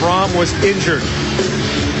when Fromm was injured.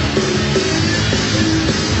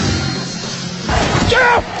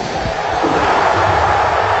 Jeff!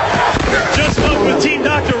 Just spoke with Team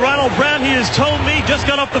Dr. Ronald Brown. He has told me, just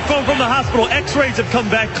got off the phone from the hospital, x-rays have come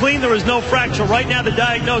back clean. There is no fracture. Right now the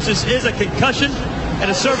diagnosis is a concussion and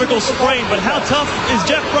a cervical sprain. But how tough is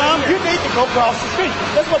Jeff Fromm? You need to go cross the street.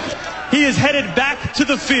 That's what. He is headed back to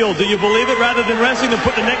the field. Do you believe it? Rather than resting and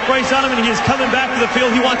putting the neck brace on him, and he is coming back to the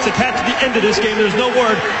field. He wants to catch the end of this game. There's no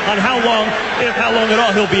word on how long, if how long at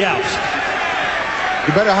all, he'll be out.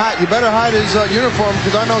 You better hide his uniform,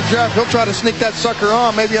 because I know Jeff, he'll try to sneak that sucker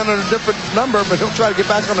on, maybe under a different number, but he'll try to get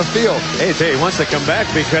back on the field. Hey, he wants to come back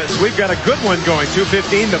because we've got a good one going.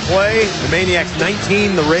 2:15 to play. The Maniacs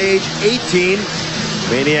 19, the Rage 18.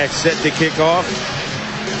 Maniacs set to kick off.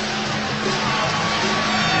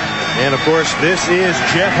 And, of course, this is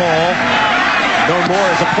Jeff Hall. Known more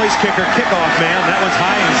as a place kicker kickoff man. That one's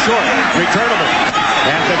high and short. Returnable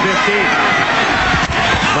at the 15.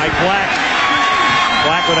 Mike Black.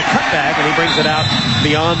 Black with a cutback, and he brings it out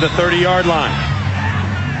beyond the 30-yard line.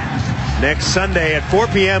 Next Sunday at 4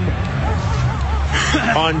 p.m.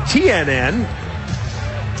 on TNN,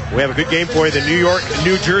 we have a good game for you. The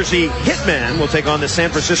New Jersey Hitmen will take on the San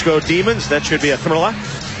Francisco Demons. That should be a thriller.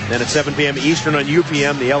 Then at 7 p.m. Eastern on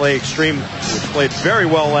UPM, the LA Extreme, which played very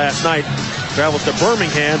well last night, travels to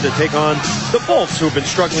Birmingham to take on the Bolts, who've been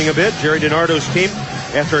struggling a bit. Jerry DiNardo's team,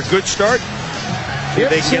 after a good start. We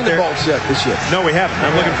haven't seen the Bolts yet this year. No, we haven't.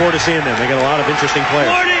 I'm looking forward to seeing them. They got a lot of interesting players.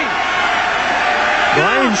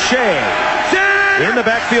 Brian Shea in the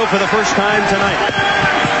backfield for the first time tonight.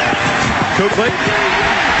 Kuglik,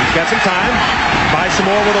 he's got some time. Buys some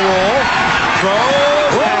more with a roll.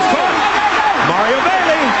 Throws. Pass caught. Mario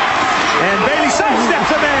Bailey. And Bailey sidesteps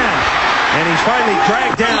a man. And he's finally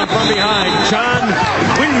dragged down from behind. John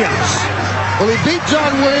Williams. Well, he beat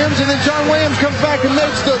John Williams, and then John Williams comes back and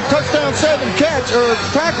makes the touchdown catch, or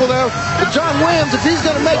tackle there. But John Williams, if he's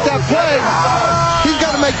going to make that play, he's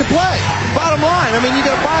got to make the play. Bottom line, I mean, you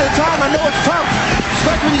got to buy the time. I know it's tough,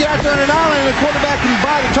 especially when you get out there on an island and the quarterback can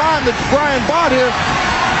buy the time that Brian bought here.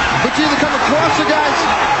 But you either come across the guys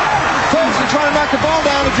close and try to knock the ball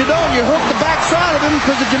down. If you don't, you hook the backside of him,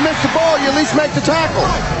 because if you miss the ball, you at least make the tackle.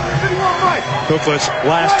 Kuglic's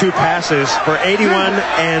last 2 passes for 81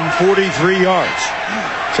 and 43 yards.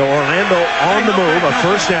 So Orlando on the move, a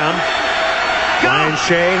first down. Brian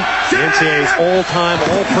Shea, NCAA's all-time,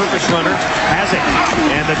 all-purpose runner, has it.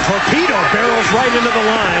 And the torpedo barrels right into the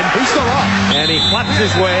line. He's still up. And he flaps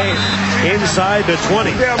his way inside the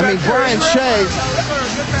 20. I mean, Brian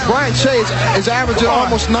Shea is averaging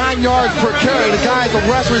almost 9 yards per carry. The guy is a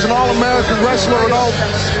wrestler. He's an all-American wrestler in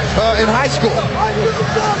high school.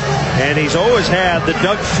 And he's always had the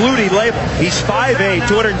Doug Flutie label. He's 5'8",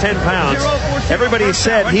 210 pounds. Everybody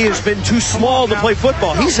said he has been too small to play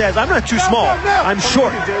football. He says, I'm not too small. I'm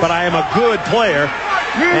short, but I am a good player.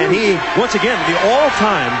 And he, once again, the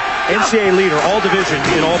all-time NCAA leader, all division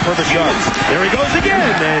in all-purpose yards. There he goes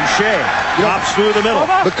again, and Shea hops through the middle.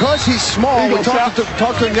 Because he's small, we talked to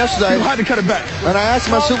him yesterday. You had to cut it back. And I asked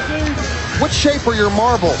him, I said, what shape are your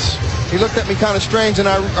marbles? He looked at me kind of strange, and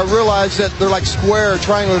I realized that they're like square,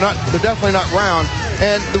 triangular, they're definitely not round.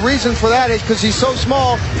 And the reason for that is because he's so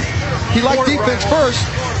small, he liked defense first.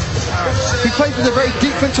 He plays with a very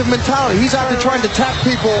defensive mentality. He's out there trying to tap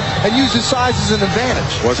people and use his size as an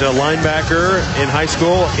advantage. Was a linebacker in high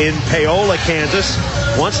school in Paola, Kansas.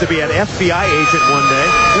 Wants to be an FBI agent one day.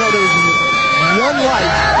 You know, there was one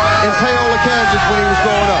light in Paola, Kansas when he was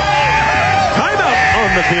growing up. Timeout on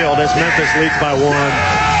the field as Memphis leads by 1.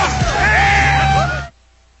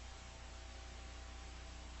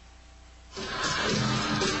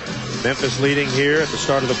 Memphis leading here at the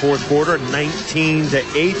start of the fourth quarter, 19-18.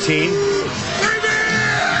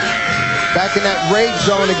 Back in that rage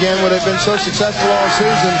zone again where they've been so successful all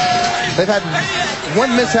season. They've had one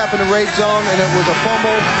mishap in the rage zone, and it was a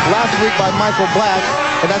fumble last week by Michael Black.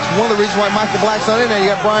 And that's one of the reasons why Michael Black's not in there.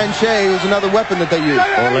 You got Brian Shea, who's another weapon that they use.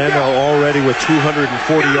 Orlando already with 240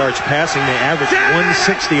 yards passing. They average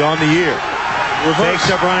 160 on the year. Fakes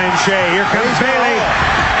to Brian Shea. Here comes Bailey.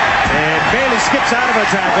 And Bailey skips out of a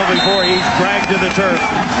tackle before he's dragged to the turf.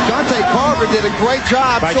 Dante Carver did a great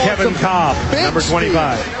job. By Kevin Cobb, number 25.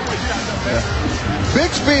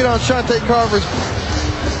 Big speed on Shante Carver's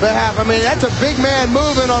behalf. I mean, that's a big man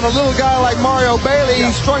moving on a little guy like Mario Bailey. He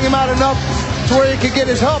strung him out enough to where he could get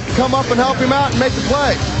his help to come up and help him out and make the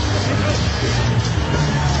play.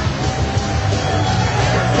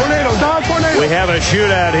 We have a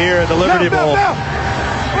shootout here at the Liberty Bowl.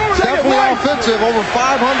 Definitely offensive, over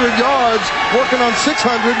 500 yards, working on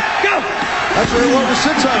 600. That's where he was with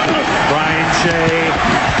 600. Brian Shea,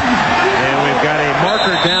 and we've got a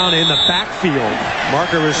marker down in the backfield.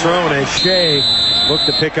 Marker was thrown as Shea looked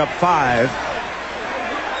to pick up 5.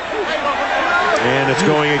 And it's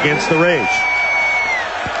going against the Rage.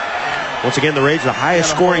 Once again, the Rage, the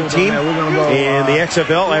highest scoring team in the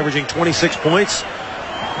XFL, averaging 26 points.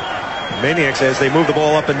 Maniax, as they move the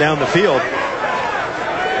ball up and down the field,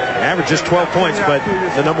 average just 12 points, but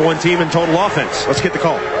the number 1 team in total offense. Let's get the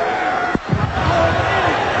call.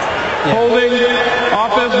 Holding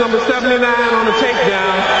offense number 79 on the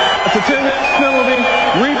takedown. It's a 10 penalty,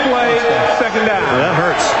 replay, second down. Well, that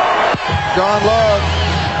hurts. John Love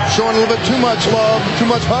showing a little bit too much love, too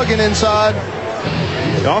much hugging inside.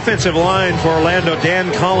 The offensive line for Orlando,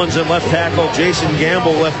 Dan Collins at left tackle, Jason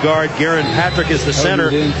Gamble left guard, Garen Patrick is the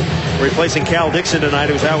center, replacing Cal Dixon tonight,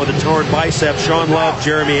 who's out with a torn bicep. Sean Love,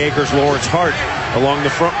 Jeremy Akers, Lawrence Hart along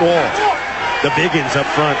the front wall. The biggins up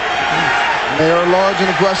front. They are large and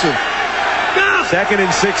aggressive. 2nd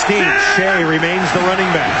and 16. Shea remains the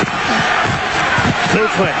running back.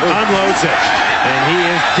 Bluefoot unloads it, and he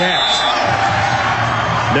is gassed.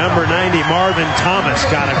 Number 90, Marvin Thomas,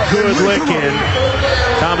 got a good lick in.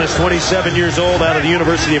 Thomas, 27 years old, out of the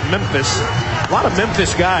University of Memphis. A lot of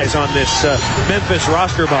Memphis guys on this Memphis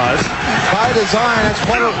roster, Boz. By design, that's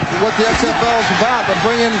part of what the XFL is about. They're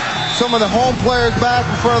bringing some of the home players back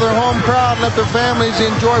in front of their home crowd and let their families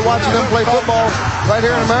enjoy watching them play football right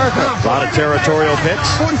here in America. A lot of territorial picks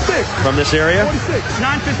from this area.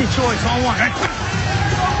 950 choice on 1.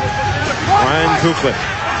 Ryan Cooklet,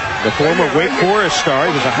 the former Wake Forest star.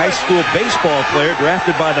 He was a high school baseball player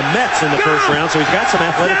drafted by the Mets in the first round, so he's got some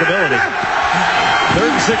athletic ability.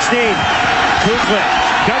 3rd and 16. Cooklet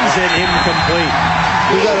guns it incomplete.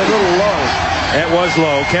 He got a little low. That was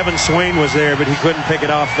low. Kevin Swain was there, but he couldn't pick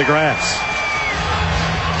it off the grass.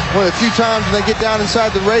 One of the few times when they get down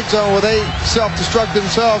inside the rate zone where they self-destruct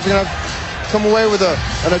themselves, they're going to come away with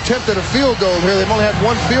an attempt at a field goal here. They've only had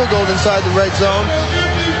 1 field goal inside the rate zone.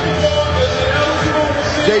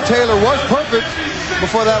 Jay Taylor was perfect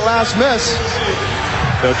before that last miss.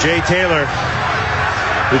 So Jay Taylor,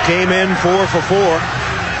 who came in 4 for 4.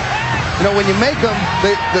 You know, when you make them,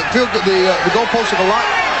 the goalposts look a lot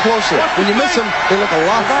closer. When you miss them, they look a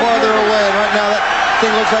lot farther away. And right now, that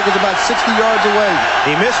thing looks like it's about 60 yards away.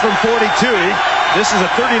 He missed from 42. This is a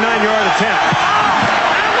 39-yard attempt.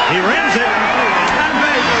 He rims it,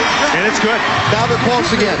 and it's good. Now they're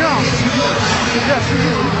close again.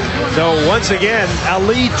 So once again, a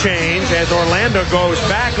lead change as Orlando goes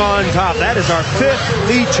back on top. That is our 5th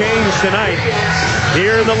lead change tonight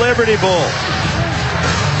here in the Liberty Bowl.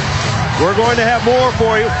 We're going to have more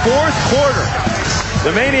for you. 4th quarter.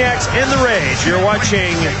 The Maniacs and the Rage. You're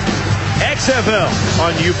watching XFL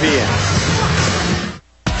on UPN.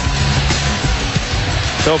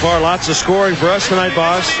 So far, lots of scoring for us tonight,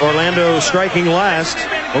 boss. Orlando striking last.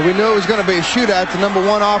 Well, we knew it was going to be a shootout. The number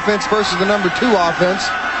 1 offense versus the number 2 offense.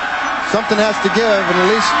 something has to give, and at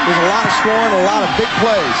least there's a lot of scoring, a lot of big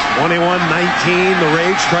plays. 21-19, the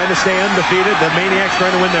Rage trying to stay undefeated. The Maniacs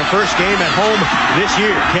trying to win their first game at home this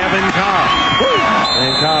year. Kevin Cobb.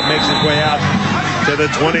 And Cobb makes his way out to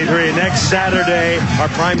the 23. Next Saturday, our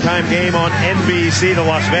primetime game on NBC, the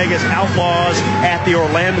Las Vegas Outlaws at the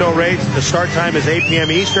Orlando Rage. The start time is 8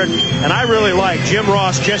 p.m. Eastern. And I really like Jim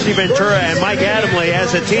Ross, Jesse Ventura, and Mike Adamle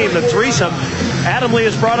as a team, the threesome. Adamle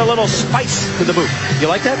has brought a little spice to the booth. You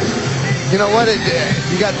like that? You know what?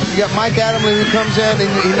 You got Mike Adamle who comes in, and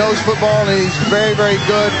he knows football, and he's very, very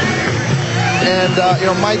good. And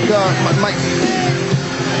Mike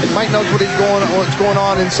knows what's going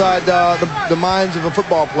on inside the minds of a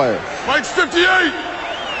football player. Mike's 58.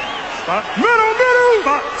 Spot. Middle.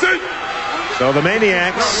 Spot. Sit. So the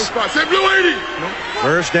Maniacs. Say blue 80.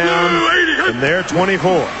 First down from their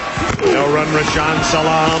 24. They'll run Rashaan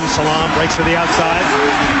Salam. Salam breaks to the outside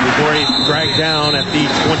before he's dragged down at the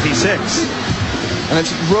 26. And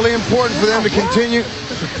it's really important for them to continue.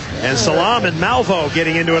 And Salam and Malvo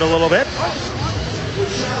getting into it a little bit.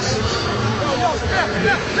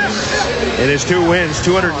 It is 2 wins,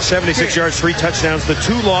 276 yards, 3 touchdowns. The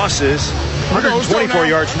 2 losses, 124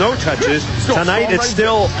 yards, no touches. Tonight it's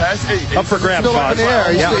still up for grabs. Still up in the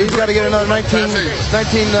air. He's got to get another 19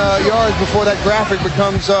 yards before that graphic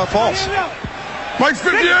becomes false. Mike's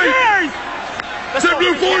 58. Say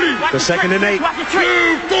blue 40. The 2nd and 8.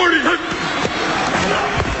 Blue 40.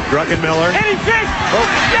 Druckenmiller.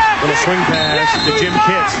 Little swing pass to Jim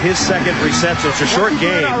Kitts. His 2nd reception. It's a short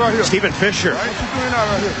game. Stephen Fisher.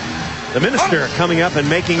 The minister coming up and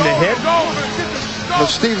making the hit. Well,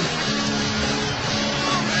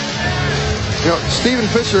 Stephen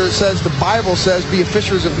Fisher says, the Bible says, be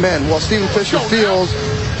fishers of men. Well, Stephen Fisher feels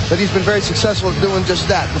that he's been very successful at doing just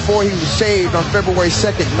that. Before he was saved on February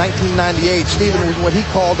 2nd, 1998, Stephen was what he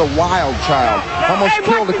called a wild child. Almost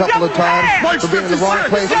killed a couple of times for being in the wrong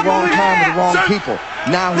place at the wrong time with the wrong people.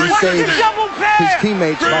 Now he saves his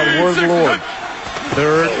teammates by the word of the Lord.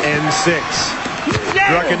 3rd and 6.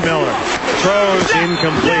 Druckenmiller throws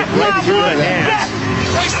incomplete right through the hands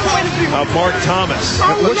of Mark Thomas.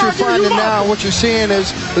 What you're finding now, what you're seeing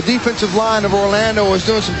is the defensive line of Orlando is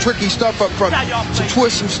doing some tricky stuff up front. Some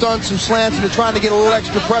twists, some stunts, some slants, and they're trying to get a little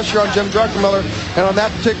extra pressure on Jim Druckenmiller. And on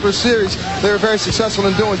that particular series, they were very successful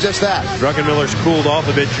in doing just that. Druckenmiller's cooled off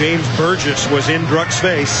a bit. James Burgess was in Druck's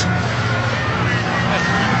face.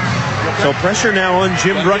 So pressure now on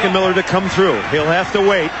Jim Druckenmiller to come through. He'll have to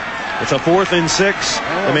wait. It's a 4th and 6.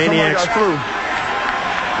 The Maniacs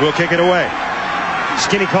will kick it away.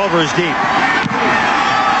 Skinny Culver is deep.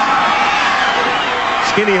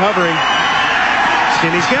 Skinny hovering.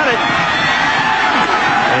 Skinny's got it.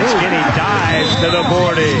 And Skinny dives to the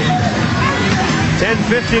 40.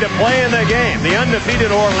 10:50 to play in the game. The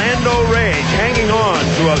undefeated Orlando Rage hanging on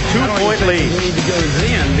to a 2-point lead. You need to go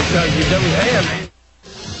in because you don't have it.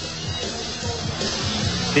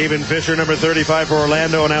 Stephen Fisher, number 35 for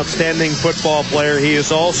Orlando, an outstanding football player. He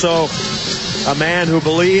is also a man who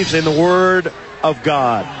believes in the Word of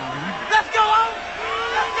God.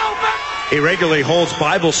 He regularly holds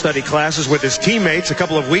Bible study classes with his teammates. A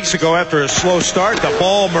couple of weeks ago, after a slow start, the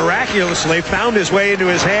ball miraculously found his way into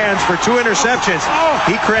his hands for 2 interceptions.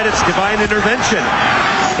 He credits divine intervention.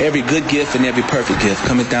 Every good gift and every perfect gift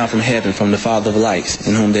cometh down from heaven from the Father of lights,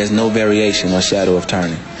 in whom there's no variation or shadow of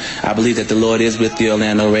turning. I believe that the Lord is with the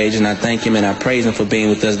Orlando Rage, and I thank Him and I praise Him for being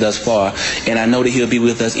with us thus far. And I know that He'll be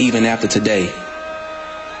with us even after today.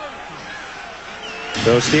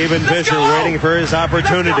 So Stephen Fisher waiting for his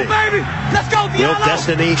opportunity. Will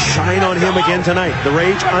destiny shine on him again tonight? The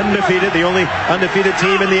Rage undefeated, the only undefeated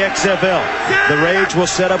team in the XFL. The Rage will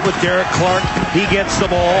set up with Derek Clark. He gets the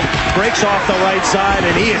ball, breaks off the right side,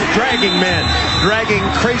 and he is dragging men, dragging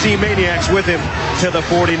crazy Maniacs with him to the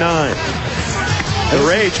 49. The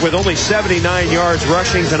Rage with only 79 yards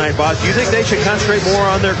rushing tonight, Bob. Do you think they should concentrate more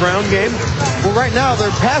on their ground game? Well, right now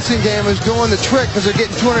their passing game is doing the trick because they're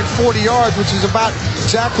getting 240 yards, which is about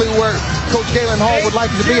exactly where Coach Galen Hall would like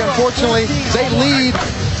it to be. Unfortunately, they lead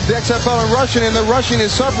the XFL in rushing, and their rushing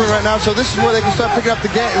is suffering right now. So this is where they can start picking up the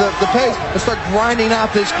pace and start grinding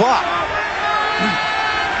out this clock.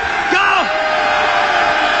 Go!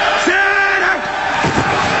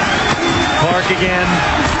 Clark again.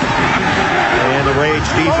 And the Rage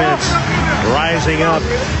defense rising up.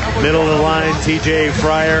 Middle of the line, TJ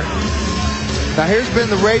Fryer. Now here's been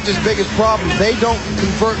the Rage's biggest problem. They don't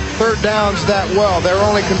convert 3rd downs that well. They're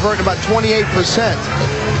only converting about 28%.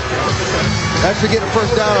 Actually get a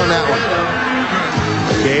first down on that one.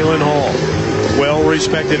 Galen Hall, well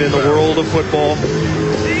respected in the world of football.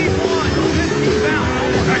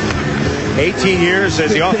 18 years as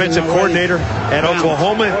the offensive coordinator at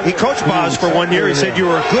Oklahoma. He coached Boz for 1 year. He said you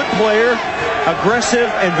were a good player, aggressive,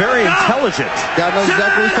 and very intelligent. God knows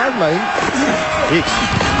exactly what he's talking about.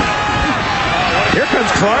 Here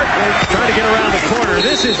comes Clark trying to get around the corner.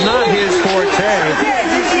 This is not his forte.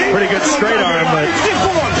 Pretty good straight arm, but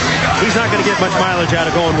he's not going to get much mileage out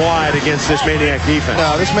of going wide against this Maniac defense.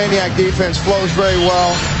 No, this Maniac defense flows very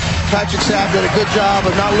well. Patrick Sapp did a good job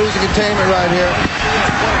of not losing containment right here.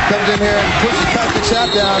 Comes in here and pushes Patrick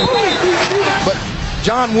Sapp down. But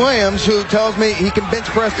John Williams, who tells me he can bench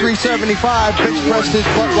press 375, bench pressed his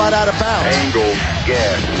butt right out of bounds. Angle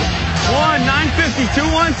gas. 1, 950,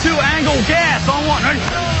 212, angle gas on 1.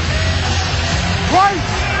 Right.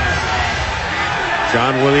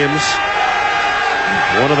 John Williams,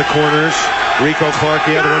 one of the corners. Rico Clark,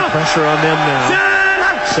 the other one. Pressure on them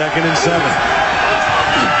now. 2nd and 7.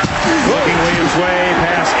 Looking Williams' way,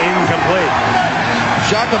 pass incomplete.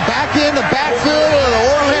 Shaka back in the backfield of the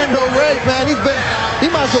Orlando Raiders, man. He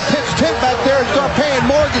might as well pitch tent back there and start paying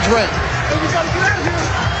mortgage rent.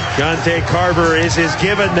 Shante Carver is his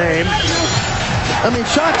given name. I mean,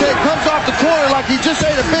 Shante comes off the corner like he just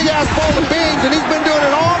ate a big-ass bowl of beans, and he's been doing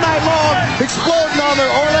it all night long, exploding on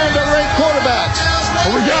their Orlando Raiders quarterbacks.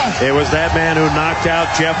 What we got? It was that man who knocked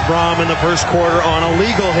out Jeff Brom in the first quarter on a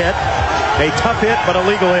legal hit. A tough hit, but a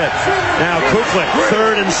legal hit. Now Kuflik,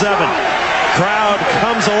 3rd and 7. Crowd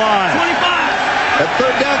comes alive. 25. That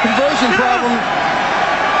third down conversion problem.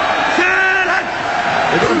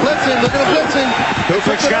 They're going to blitz him. They're going to blitz him.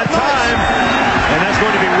 Kuflik's got time. And that's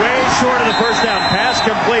going to be way short of the first down. Pass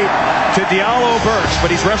complete to Diallo Burks,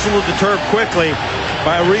 but he's wrestled to the turf quickly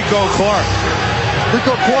by Rico Clark.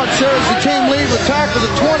 Rico Clark shares the team lead with tackles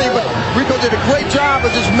at 20, but Rico did a great job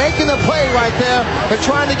of just making the play right there and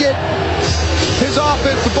trying to get his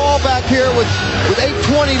offense the ball back here with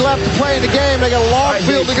 8:20 left to play in the game. They got a long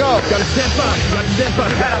field to go. Got to step up. Got to step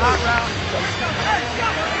up. Had a hot route.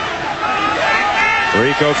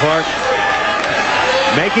 Rico Clark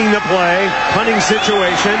making the play, punting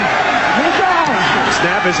situation.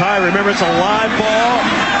 Snap is high. Remember, it's a live ball.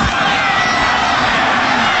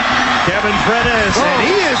 Kevin Prentice, and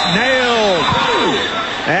he is nailed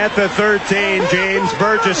at the 13. James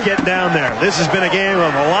Burgess getting down there. This has been a game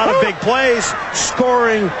of a lot of big plays,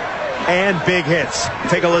 scoring, and big hits.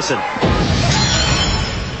 Take a listen.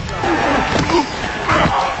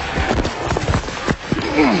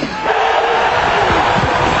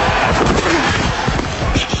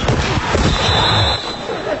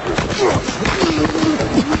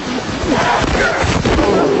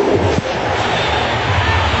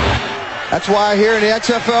 That's why here in the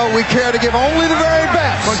XFL we care to give only the very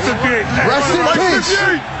best. Rest in peace.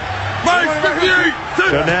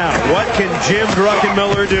 So now, what can Jim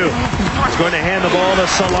Druckenmiller do? He's going to hand the ball to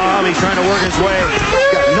Salam. He's trying to work his way. He's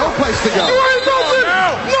got no place to go.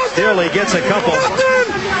 Still, he gets a couple.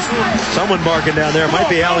 Someone barking down there. It might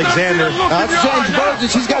be Alexander. That's James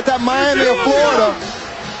Burgess. He's got that Miami of Florida.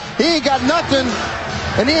 He ain't got nothing,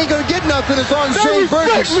 and he ain't going to get nothing as long as James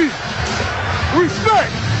Burgess. Respect.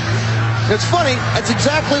 It's funny, that's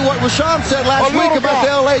exactly what Rashawn said last week about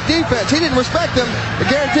the LA defense. He didn't respect them. I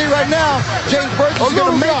guarantee right now, James Burgess is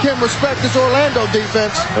going to make him respect this Orlando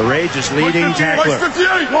defense. The Rage's leading tackler.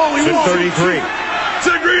 58. 33.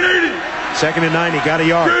 80. 2nd and 9, he got a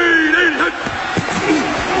yard.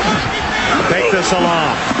 Fake the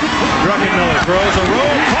Salam. Druckenmiller throws a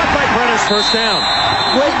roll, caught by Prentice, first down.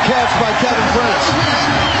 Great catch by Kevin Prentice.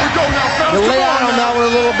 The layout on that one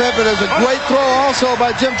a little bit, but there's a great throw also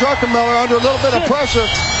by Jim Druckenmiller under a little bit of pressure.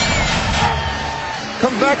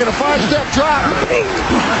 Comes back in a 5-step drop.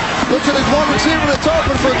 Looks at his one receiver that's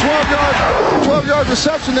open for a 12-yard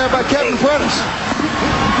reception there by Kevin Prentice.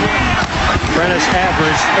 Prentice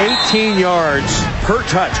averaged 18 yards per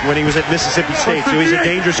touch when he was at Mississippi State, so he's a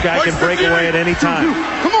dangerous guy, can break away at any time.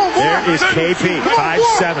 There is KP,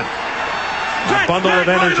 5'7". A bundle of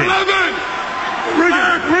energy. Rig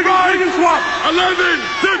it, swap. 11.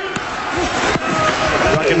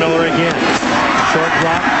 Druckenmiller again. Short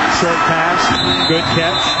drop, short pass, good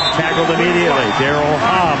catch, tackled immediately. Darryl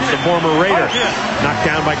Hobbs, the former Raider, knocked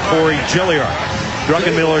down by Corey Gilliard.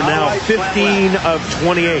 Druckenmiller now 15 of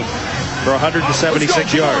 28 for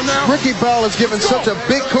 176 yards. Ricky Bell has given such a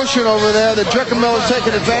big cushion over there that Druckenmiller's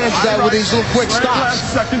taking advantage of that with these little quick stops.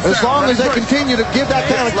 As long as they continue to give that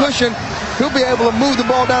kind of cushion, he'll be able to move the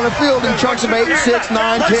ball down the field in chunks of 8, 6,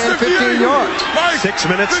 9, 10, 15 yards. 6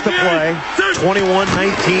 minutes to play.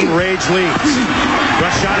 21-19 Rage leads.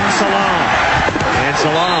 Rashaan Salam. And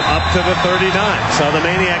Salam up to the 39. So the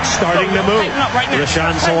Maniacs starting to move.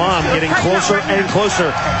 Rashaan Salam getting closer and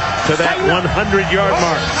closer to that 100-yard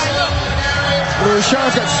mark.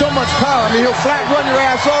 Rashawn's got so much power. I mean, he'll flat run your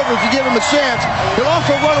ass over if you give him a chance. He'll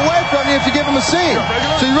also run away from you if you give him a seam.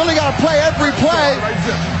 So you really got to play every play.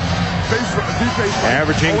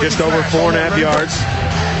 Averaging just over 4.5 yards.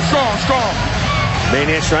 Strong.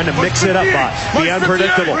 Maniax trying to mix it up, boss. Be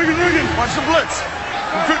unpredictable. Watch the blitz.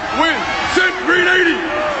 Win. Sit. Green 80.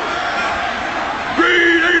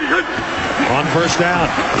 Green 80. On first down.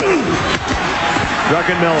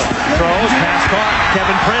 Druckenmiller throws, pass caught.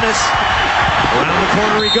 Kevin Prentice. Around the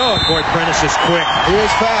corner he goes. Boy, Prentice is quick. He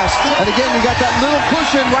is fast. And again, you got that little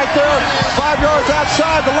cushion right there, 5 yards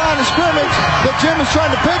outside the line of scrimmage that Jim is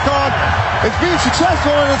trying to pick on. It's being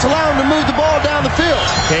successful, and it's allowing him to move the ball down the field.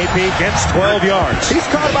 KP gets 12 yards. He's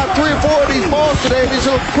caught about 3 or 4 of these balls today, these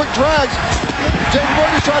little quick drags. James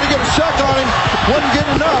Burgess tried to get a shot on him, wasn't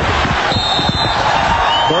getting enough.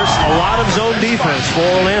 Of course, a lot of zone defense for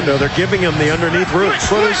Orlando. They're giving him the underneath routes.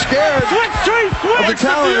 Well, they're scared of the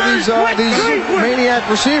talent of these Maniac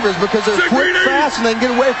receivers because they're quick, fast, and they can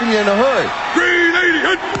get away from you in a hurry.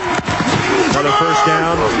 Another first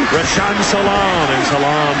down. Rashawn Salam, and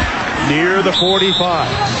Salam near the 45.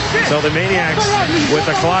 So the Maniacs with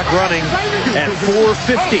the clock running at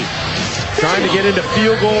 4:50. Trying to get into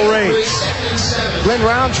field goal range. Glenn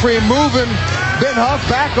Roundtree moving Ben Huff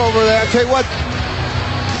back over there. I tell you what,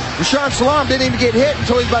 Rashawn Salam didn't even get hit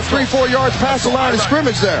until he's about 3-4 yards past the line of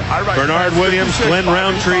scrimmage there. Bernard Williams, Glenn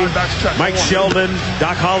Roundtree, Mike Sheldon,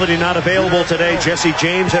 Doc Holliday not available today. Jesse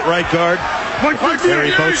James at right guard.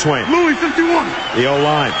 Barry Boatswain, Louis 51. the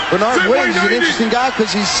O-line. Bernard Williams is an interesting guy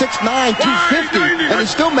because he's 6'9", 250, and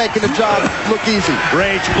he's still making the job look easy.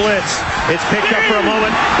 Rage blitz. It's picked up for a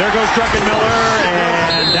moment. There goes Druckenmiller,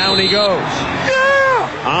 and down he goes.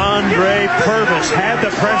 Andre Purvis had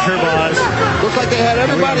the pressure, Buzz. Looks like they had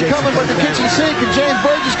everybody coming but the kitchen sink, and James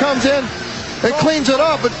Burgess comes in and cleans it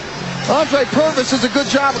up. But Andre Purvis does a good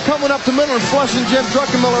job of coming up the middle and flushing Jim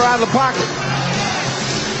Druckenmiller out of the pocket.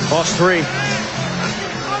 Lost 3.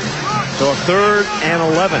 So a 3rd and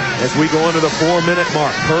 11 as we go into the 4-minute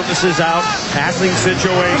mark. Purvis is out. Passing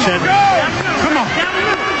situation. Come on.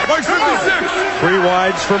 White 56. 3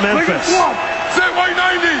 wides for Memphis. Set white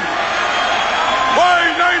 90.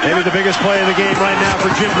 Maybe the biggest play of the game right now for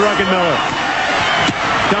Jim Druckenmiller.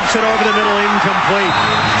 Dumps it over the middle, incomplete.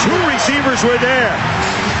 2 receivers were there.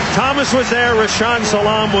 Thomas was there. Rashawn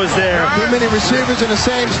Salam was there. Too many receivers in the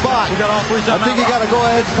same spot. I think you got to go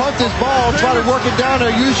ahead and punt this ball, try to work it down, or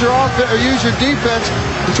use your offense, or use your defense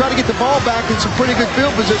to try to get the ball back in some pretty good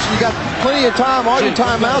field position. You got plenty of time. All your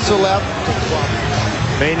timeouts are left.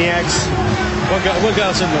 Maniacs. What got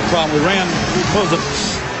us into the problem? We ran. What was the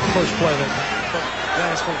first play that?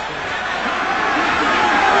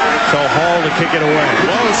 So Hall to kick it away.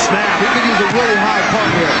 Low snap. He could use a really high punt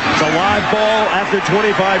here. It's a live ball after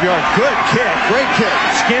 25 yards. Good kick. Great kick.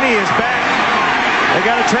 Skinny is back. They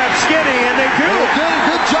got to trap Skinny, and they do.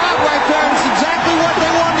 Good job right there. That's exactly what they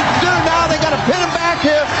wanted to do. Now they got to pin him back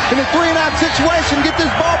here in a 3-and-out situation. Get this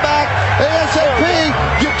ball back. ASAP.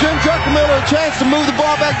 Give Jim Druckenmiller a chance to move the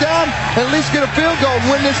ball back down and at least get a field goal and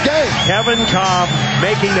win this game. Kevin Cobb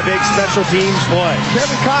making the big special teams play.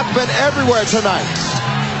 Kevin Cobb's been everywhere tonight.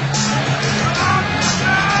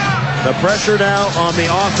 The pressure now on the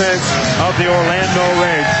offense of the Orlando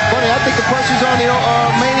Rage. Funny, I think the pressure's on the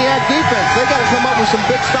Maniac defense. They got to come up with some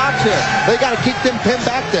big stops here. They got to keep them pinned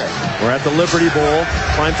back there. We're at the Liberty Bowl.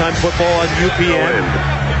 Primetime football on UPN.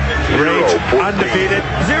 Rage undefeated.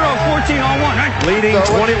 0-14 on 1. Leading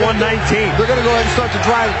 21-19. They're going to go ahead and start to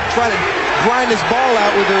try to grind this ball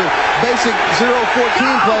out with their basic 0-14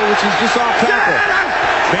 play, which is just off tackle.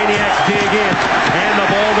 Maniacs dig in. And the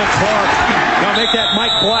ball to Clark. Now make that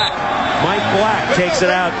Mike Black. Mike Black takes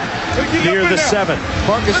it out near the 7.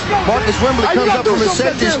 Marcus Wembley comes up from his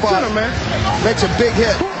safety spot. Makes a big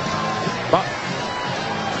hit.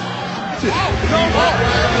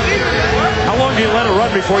 How long do you let it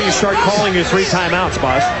run before you start calling your 3 timeouts,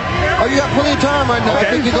 boss? Oh, you got plenty of time right now. Okay.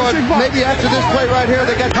 I think you go ahead, maybe after this play right here,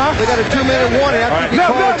 they got a 2-minute warning. I think you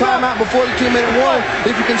call a timeout before the 2-minute warning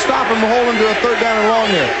if you can stop them and hold them to a 3rd down and long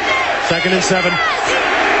here. 2nd and 7.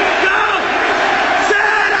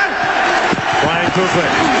 Brian Cookman.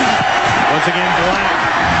 Once again, Black.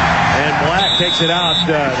 And Black takes it out.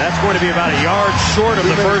 That's going to be about a yard short of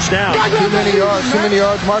the first down. Too many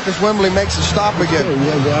yards. Marcus Wembley makes a stop again.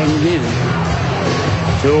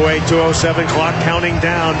 2:08, 2:07 clock counting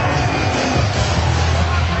down.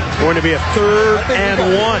 It's going to be a 3rd and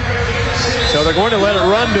 1. So they're going to let it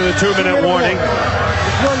run to the 2-minute warning.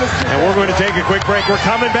 And we're going to take a quick break. We're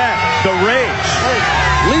coming back. The Rage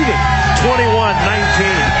leading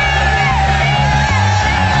 21-19.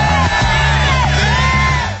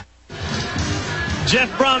 Jeff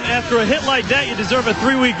Brom, after a hit like that, you deserve a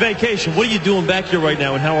 3-week vacation. What are you doing back here right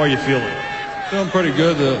now, and how are you feeling? Feeling pretty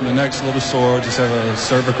good. The neck's a little sore. Just have a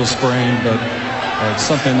cervical sprain, but it's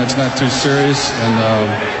something that's not too serious.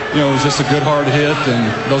 And, it was just a good hard hit, and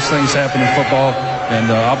those things happen in football.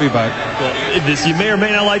 And I'll be back. Well, you may or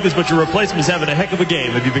may not like this, but your replacement's having a heck of a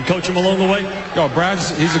game. Have you been coaching him along the way?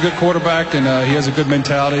 He's a good quarterback, and he has a good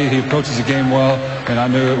mentality. He approaches the game well, and I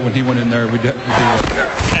knew when he went in there, we'd do it.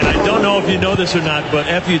 And I don't know if you know this or not, but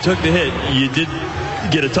after you took the hit, you did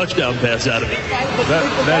get a touchdown pass out of it.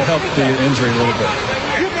 That helped the injury a little bit.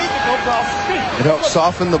 It helped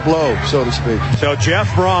soften the blow, so to speak. So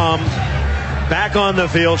Jeff Brom back on the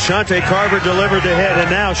field. Shante Carver delivered the hit, and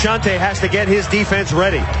now Shante has to get his defense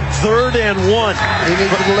ready. 3rd and 1. He needs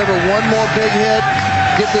to deliver one more big hit,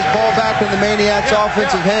 get this ball back in the Maniacs'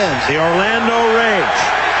 offensive hands. The Orlando Rage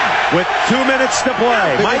with 2 minutes to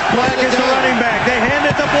play. Mike Black is the running back. They hand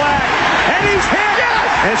it to Black, and he's hit.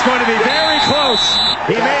 And it's going to be very close.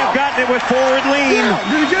 He may have gotten it with forward lean.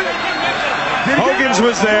 Did he get it? Hogan's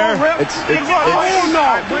was there. Oh,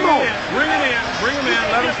 no. Bring it in. Bring him in.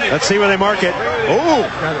 Let him see. Let's see where they mark it. Oh,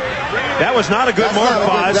 that was not a good mark,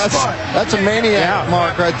 Boz. That's a Maniac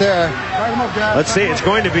mark right there. Let's see. It's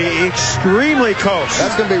going to be extremely close.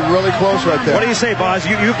 That's going to be really close right there. What do you say, Boz?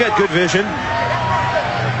 You've got good vision.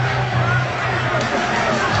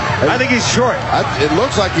 I think he's short. It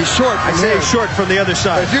looks like he's short. I say he's short from the other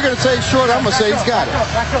side. If you're going to say he's short, I'm going to say he's got it.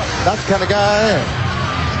 That's the kind of guy I am.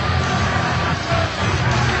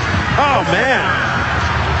 Oh, man.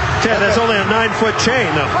 Ted, that's only a 9-foot chain,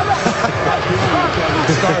 though.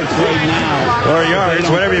 Starts right now. Or yards,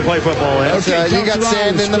 whatever you play football in. Okay, you got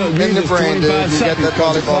sand in the brain, dude. You got that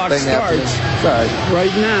volleyball thing happening. Sorry.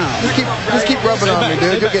 Right now. Just keep rubbing on me,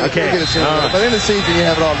 dude. You'll get it. You'll get it soon. By the end of the season, you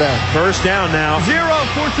have it all down. First down now.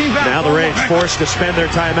 0-14 back. Now the Rage forced to spend their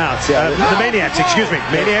timeouts. The Maniacs, excuse me.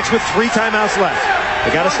 Maniacs with 3 timeouts left.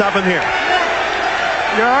 They got to stop him here.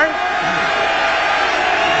 You all right?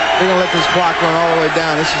 They're going to let this clock run all the way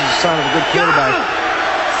down. This is a sign of a good quarterback.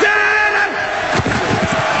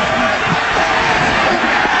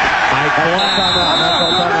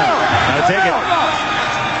 Gotta take it.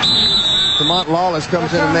 Tremont Lawless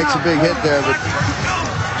comes in and makes a big hit there, but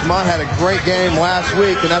Tremont had a great game last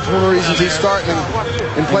week, and that's one of the reasons he's starting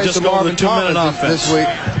in place of Marvin Thomas this week.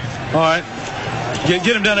 All right. Get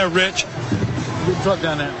him down there, Rich. Good truck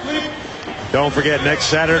down there. Don't forget, next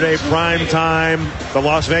Saturday, prime time, the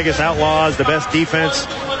Las Vegas Outlaws, the best defense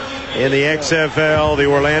in the XFL, the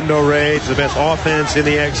Orlando Rage, the best offense in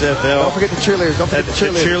the XFL. Don't forget the cheerleaders. Don't forget the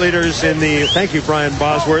cheerleaders. In the, thank you, Brian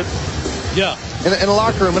Bosworth. Yeah. In the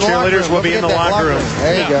locker room. Cheerleaders will be in the locker room.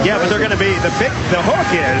 There you go. Yeah, but they're going to be, the hook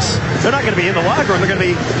is, they're not going to be in the locker room. They're going to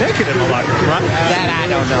be naked in the locker room, right? That I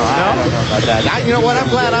don't know. I don't know about that. You know what? I'm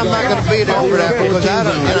glad I'm not going to be there for that because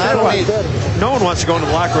I don't need it. No one wants to go into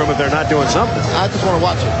the locker room if they're not doing something. I just want to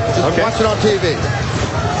watch it. Watch it on TV.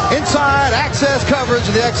 Inside access coverage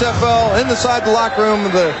of the XFL, inside the locker room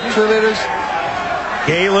of the cheerleaders.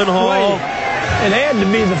 Galen Hall. It had to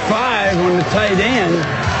be the 5 on the tight end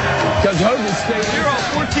because Hogan stayed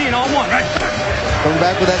 0-14 on 1, right? Coming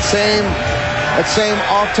back with that same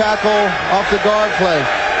off tackle, off the guard play.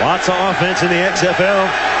 Lots of offense in the XFL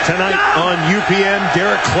tonight on UPN.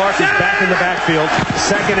 Derek Clark is back in the backfield.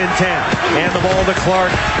 2nd and 10. And the ball to Clark.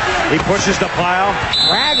 He pushes the pile.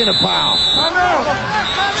 Dragging a pile.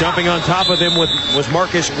 Jumping on top of him was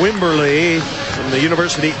Marcus Wimberly from the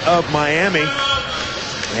University of Miami.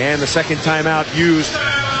 And the second timeout used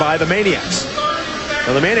by the Maniacs.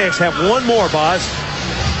 Now the Maniacs have one more, Boz.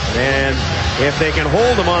 And if they can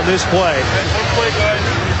hold them on this play,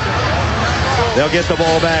 they'll get the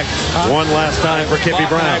ball back one last time for Kippy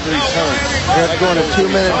Brown. They're going a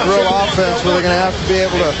 2-minute drill offense where they're going to have to be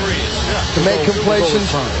able to make completions.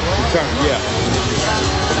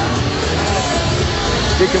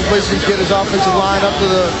 Big completions, get his offensive line up to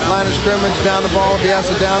the line of scrimmage, down the ball if he has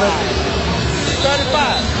to down it. 35.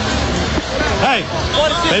 Hey,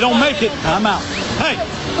 they don't make it. I'm out. Hey,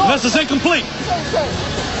 unless it's incomplete.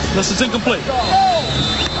 Unless it's incomplete.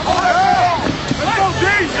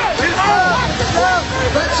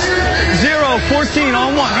 0-14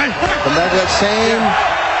 on 1, right? Come back to that same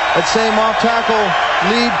off tackle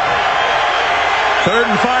lead. 3rd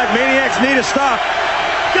and 5. Maniacs need a stop.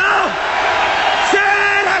 Go!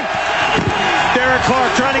 Derek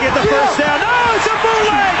Clark trying to get the first down. No, it's a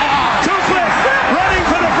bootleg! Kuklik running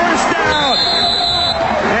for the first down.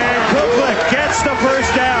 And Kuklik gets the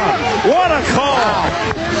first down. What a call!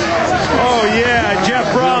 Oh yeah, Jeff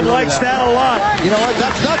Brom likes that a lot. You know what?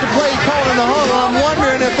 That's not the play he called in the huddle. I'm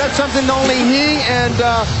wondering if that's something only he and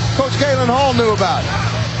Coach Galen Hall knew about.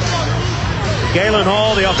 Galen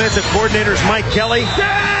Hall, the offensive coordinator, is Mike Kelly.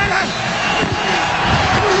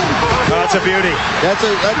 Oh, that's a beauty. That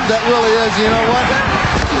really is. You know what?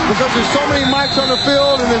 Because there's so many mics on the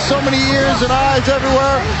field and there's so many ears and eyes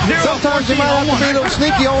everywhere. Sometimes you might have to be a little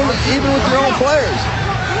sneaky even with your own players.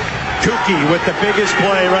 Kookie with the biggest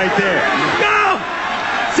play right there. Go!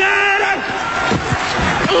 Set up!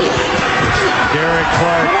 Derek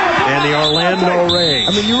Clark and the Orlando Rage.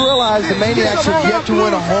 I mean, you realize the Maniacs have yet to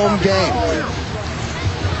win a home game.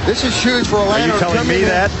 This is huge for Orlando. Are you telling me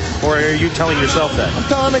that, or are you telling yourself that? I'm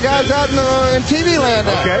telling the guys out in TV land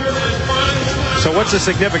now. Okay. So what's the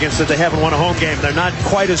significance that they haven't won a home game? They're not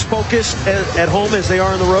quite as focused at home as they are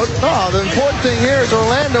on the road? No, the important thing here is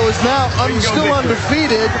Orlando is now still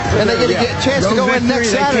undefeated, and they get a chance to go in next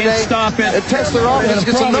Saturday and test their offense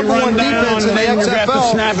against the number one defense in the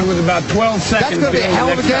XFL. Snap it with about 12 seconds. That's going to be a hell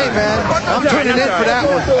of a game, man. I'm tuning in for that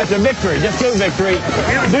one. It's a victory. Just do victory.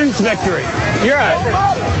 Deuce victory. You're right.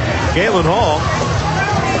 Galen Hall.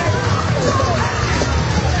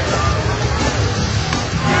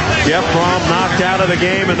 Jeff Brom knocked out of the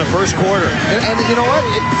game in the first quarter. And you know what?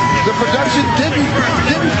 The production didn't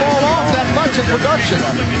fall off that much in production.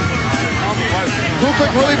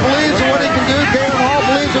 Kuklik really believes in what he can do. Galen Hall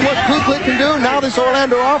believes in what Kuklik can do. Now this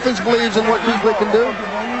Orlando offense believes in what Kuklik can do.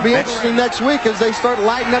 Be interesting next week as they start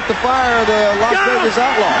lighting up the fire of the Las Vegas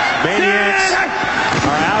Outlaws. Maniacs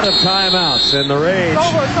are out of timeouts, and the Rage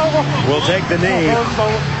will take the knee.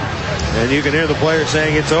 And you can hear the players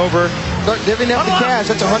saying it's over. Start divvying up the cash.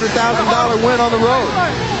 That's a $100,000 win on the road.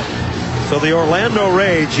 So the Orlando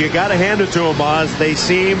Rage, you got to hand it to them, Oz. They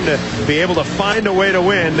seem to be able to find a way to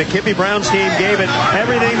win. The Kippy Browns team gave it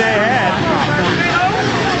everything they had.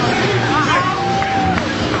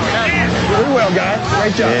 Very well, guys.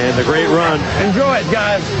 Great job. And the great run. Enjoy it,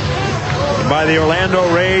 guys. By the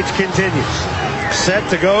Orlando Rage continues. Set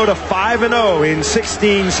to go to 5-0 in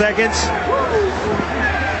 16 seconds.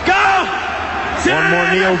 One more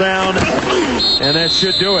kneel down, and that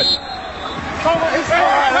should do it. A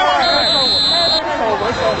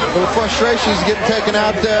little frustration is getting taken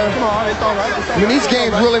out there. I mean, these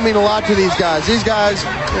games really mean a lot to these guys. These guys,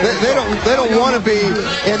 they don't want to be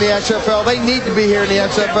in the XFL. They need to be here in the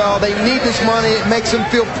XFL. They need this money. It makes them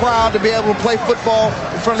feel proud to be able to play football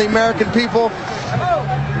in front of the American people.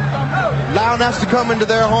 Allowing us to come into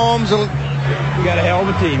their homes and. You got a hell of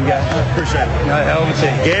a team, guys. Appreciate it. You got a hell of a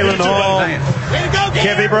team. Galen Hall,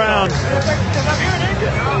 Kevin Brown.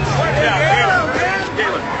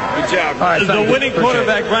 Good job. Right, the winning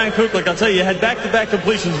quarterback, Brian Kuklik, I'll tell you, had back-to-back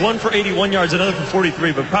completions, one for 81 yards, another for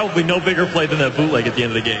 43, but probably no bigger play than that bootleg at the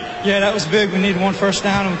end of the game. Yeah, that was big. We needed one first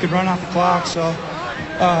down, and we could run off the clock, so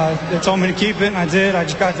they told me to keep it, and I did. I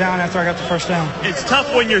just got down after I got the first down. It's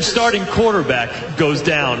tough when your starting quarterback goes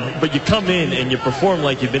down, but you come in and you perform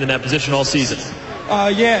like you've been in that position all season.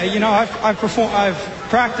 Yeah, you know, I've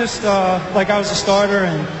practiced like I was a starter,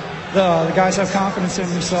 and the guys have confidence in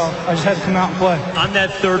me, so I just had to come out and play. On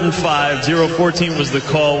that 3rd and 5, 0-14 was the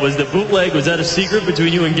call. Was the bootleg, was that a secret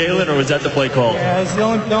between you and Galen, or was that the play call? Yeah, it was the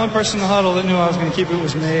only person in the huddle that knew I was going to keep it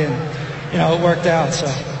was me, and, you know, it worked out, so.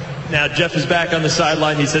 Now, Jeff is back on the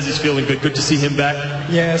sideline. He says he's feeling good. Good to see him back.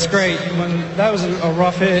 Yeah, it's great. That was a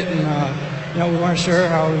rough hit, and, you know, we weren't sure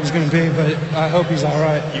how it was going to be, but I hope he's all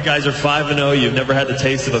right. You guys are 5-0. You've never had the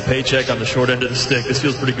taste of a paycheck on the short end of the stick. This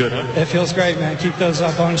feels pretty good, huh? It feels great, man. Keep those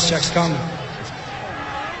bonus checks coming.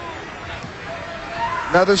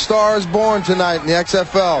 Another star is born tonight in the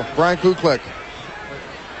XFL. Brian Kuklik.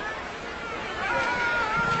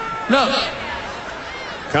 No.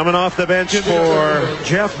 Coming off the bench for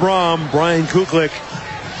Jeff Brom, Brian Kuklik.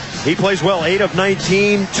 He plays well, 8 of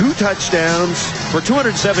 19, 2 touchdowns for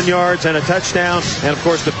 207 yards and a touchdown, and of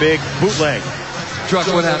course the big bootleg. Truck,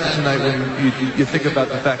 what happened tonight when you think about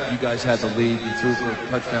the fact that you guys had the lead, you threw for a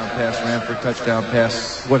touchdown pass, ran for a touchdown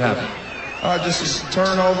pass, what happened? Just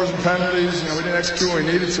turnovers and penalties. You know, we didn't execute what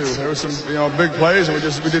we needed to. There were some, big plays, and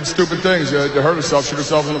we did stupid things to hurt ourselves, shoot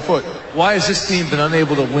ourselves in the foot. Why has this team been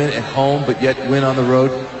unable to win at home, but yet win on the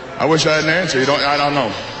road? I wish I had an answer. I don't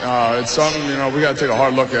know. It's something we got to take a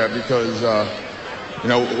hard look at because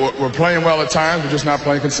we're playing well at times, we're just not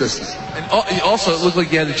playing consistent. And also, it looked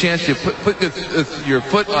like you had a chance to put your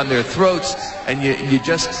foot on their throats, and you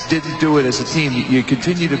just didn't do it as a team. You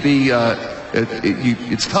continue to be.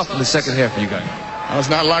 It's tough in the second half for you guys. It's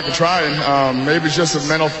not a lack of trying. Maybe it's just a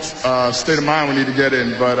mental state of mind we need to get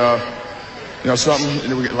in. But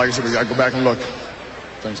something. Like I said, we got to go back and look.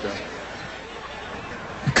 Thanks, guys.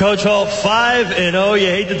 Coach Hall, 5-0. You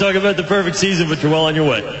hate to talk about the perfect season, but you're well on your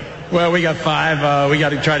way. Well, we got 5. We got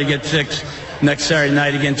to try to get 6 next Saturday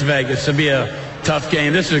night against Vegas. It'll be a tough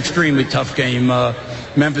game. This is an extremely tough game.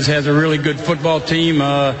 Memphis has a really good football team.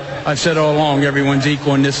 I've said all along, everyone's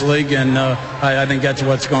equal in this league, and I think that's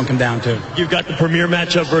what it's going to come down to. You've got the premier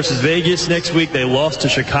matchup versus Vegas next week. They lost to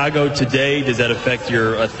Chicago today. Does that affect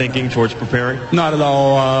your thinking towards preparing? Not at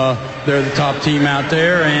all. They're the top team out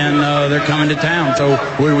there, and they're coming to town, so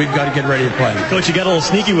we've got to get ready to play. Coach, you got a little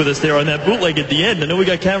sneaky with us there on that bootleg at the end. I know we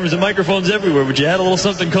got cameras and microphones everywhere, but you had a little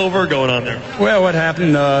something covert going on there. Well, what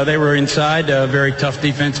happened, they were inside, a very tough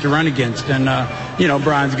defense to run against, and,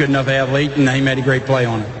 Brian's a good enough athlete, and he made a great play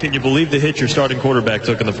on it. Can you believe the hit your starting quarterback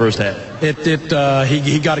took in the first half?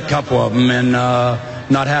 He got a couple of them, and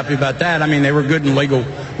not happy about that. I mean, they were good in legal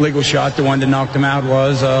shot. The one that knocked him out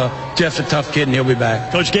was Jeff's a tough kid, and he'll be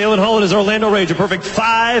back. Coach Galen Hull and his Orlando Rage, a perfect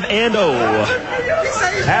 5-0.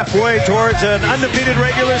 Halfway towards an undefeated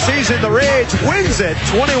regular season, the Rage wins it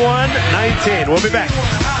 21-19. We'll be back.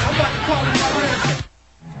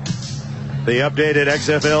 The updated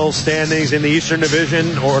XFL standings in the Eastern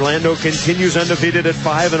Division. Orlando continues undefeated at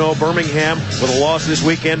 5-0. Birmingham, with a loss this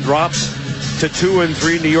weekend, drops to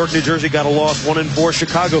 2-3. New York, New Jersey got a loss, 1-4.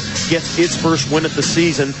 Chicago gets its first win of the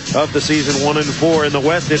season, 1-4. In the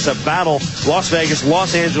West, it's a battle. Las Vegas,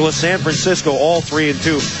 Los Angeles, San Francisco, all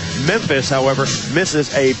 3-2. Memphis, however,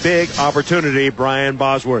 misses a big opportunity. Brian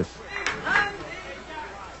Bosworth.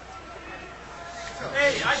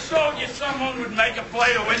 Hey, I told you someone would make a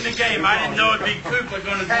play to win the game. I didn't know it'd be Cooper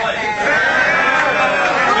going to play.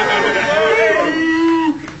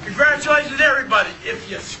 Congratulations, everybody. If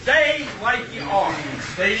you stay like you are,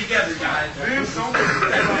 stay together, guys. It's going to be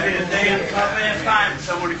a damn tough ass time for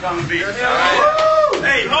someone to come and beat us. Right?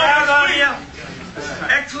 Hey, proud of you.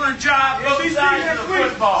 Excellent job, both sides of the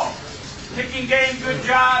football. Kicking game, good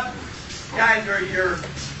job. Guys are here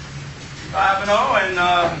 5-0, and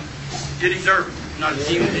you deserve it. Not a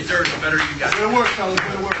team that deserves it better than you guys. Good work, fellas.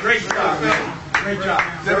 Good work. Great job, man. Great job.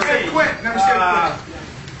 Never say quit. Never say quit.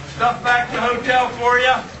 Stuff back to the hotel for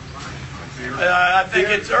you. I think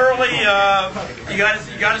it's early. You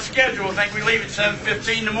got a schedule. I think we leave at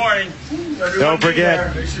 7:15 in the morning. Don't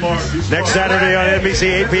forget, next Saturday on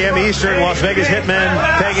NBC, 8 p.m. Eastern, Las Vegas Hitmen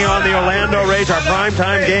taking on the Orlando Rage, our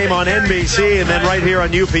primetime game on NBC, and then right here on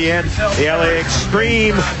UPN, the LA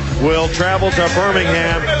Extreme will travel to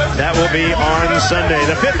Birmingham. That will be on Sunday.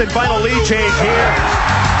 The fifth and final lead change here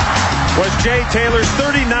was Jay Taylor's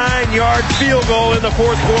 39-yard field goal in the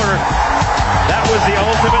fourth quarter. That was the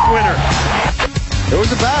ultimate winner. It was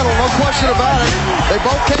a battle, no question about it. They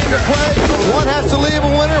both came to play. One has to leave a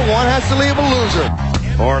winner, one has to leave a loser.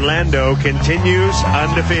 Orlando continues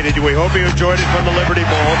undefeated. We hope you enjoyed it from the Liberty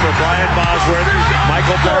Bowl. For Brian Bosworth,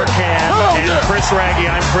 Michael Barkan, and Chris Raggy,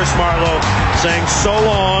 I'm Chris Marlowe saying so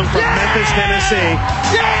long from Memphis, Tennessee.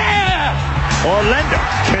 Yeah! Orlando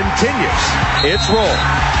continues its roll.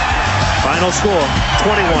 Final score,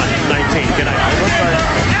 21-19. Good night.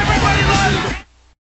 Everybody loves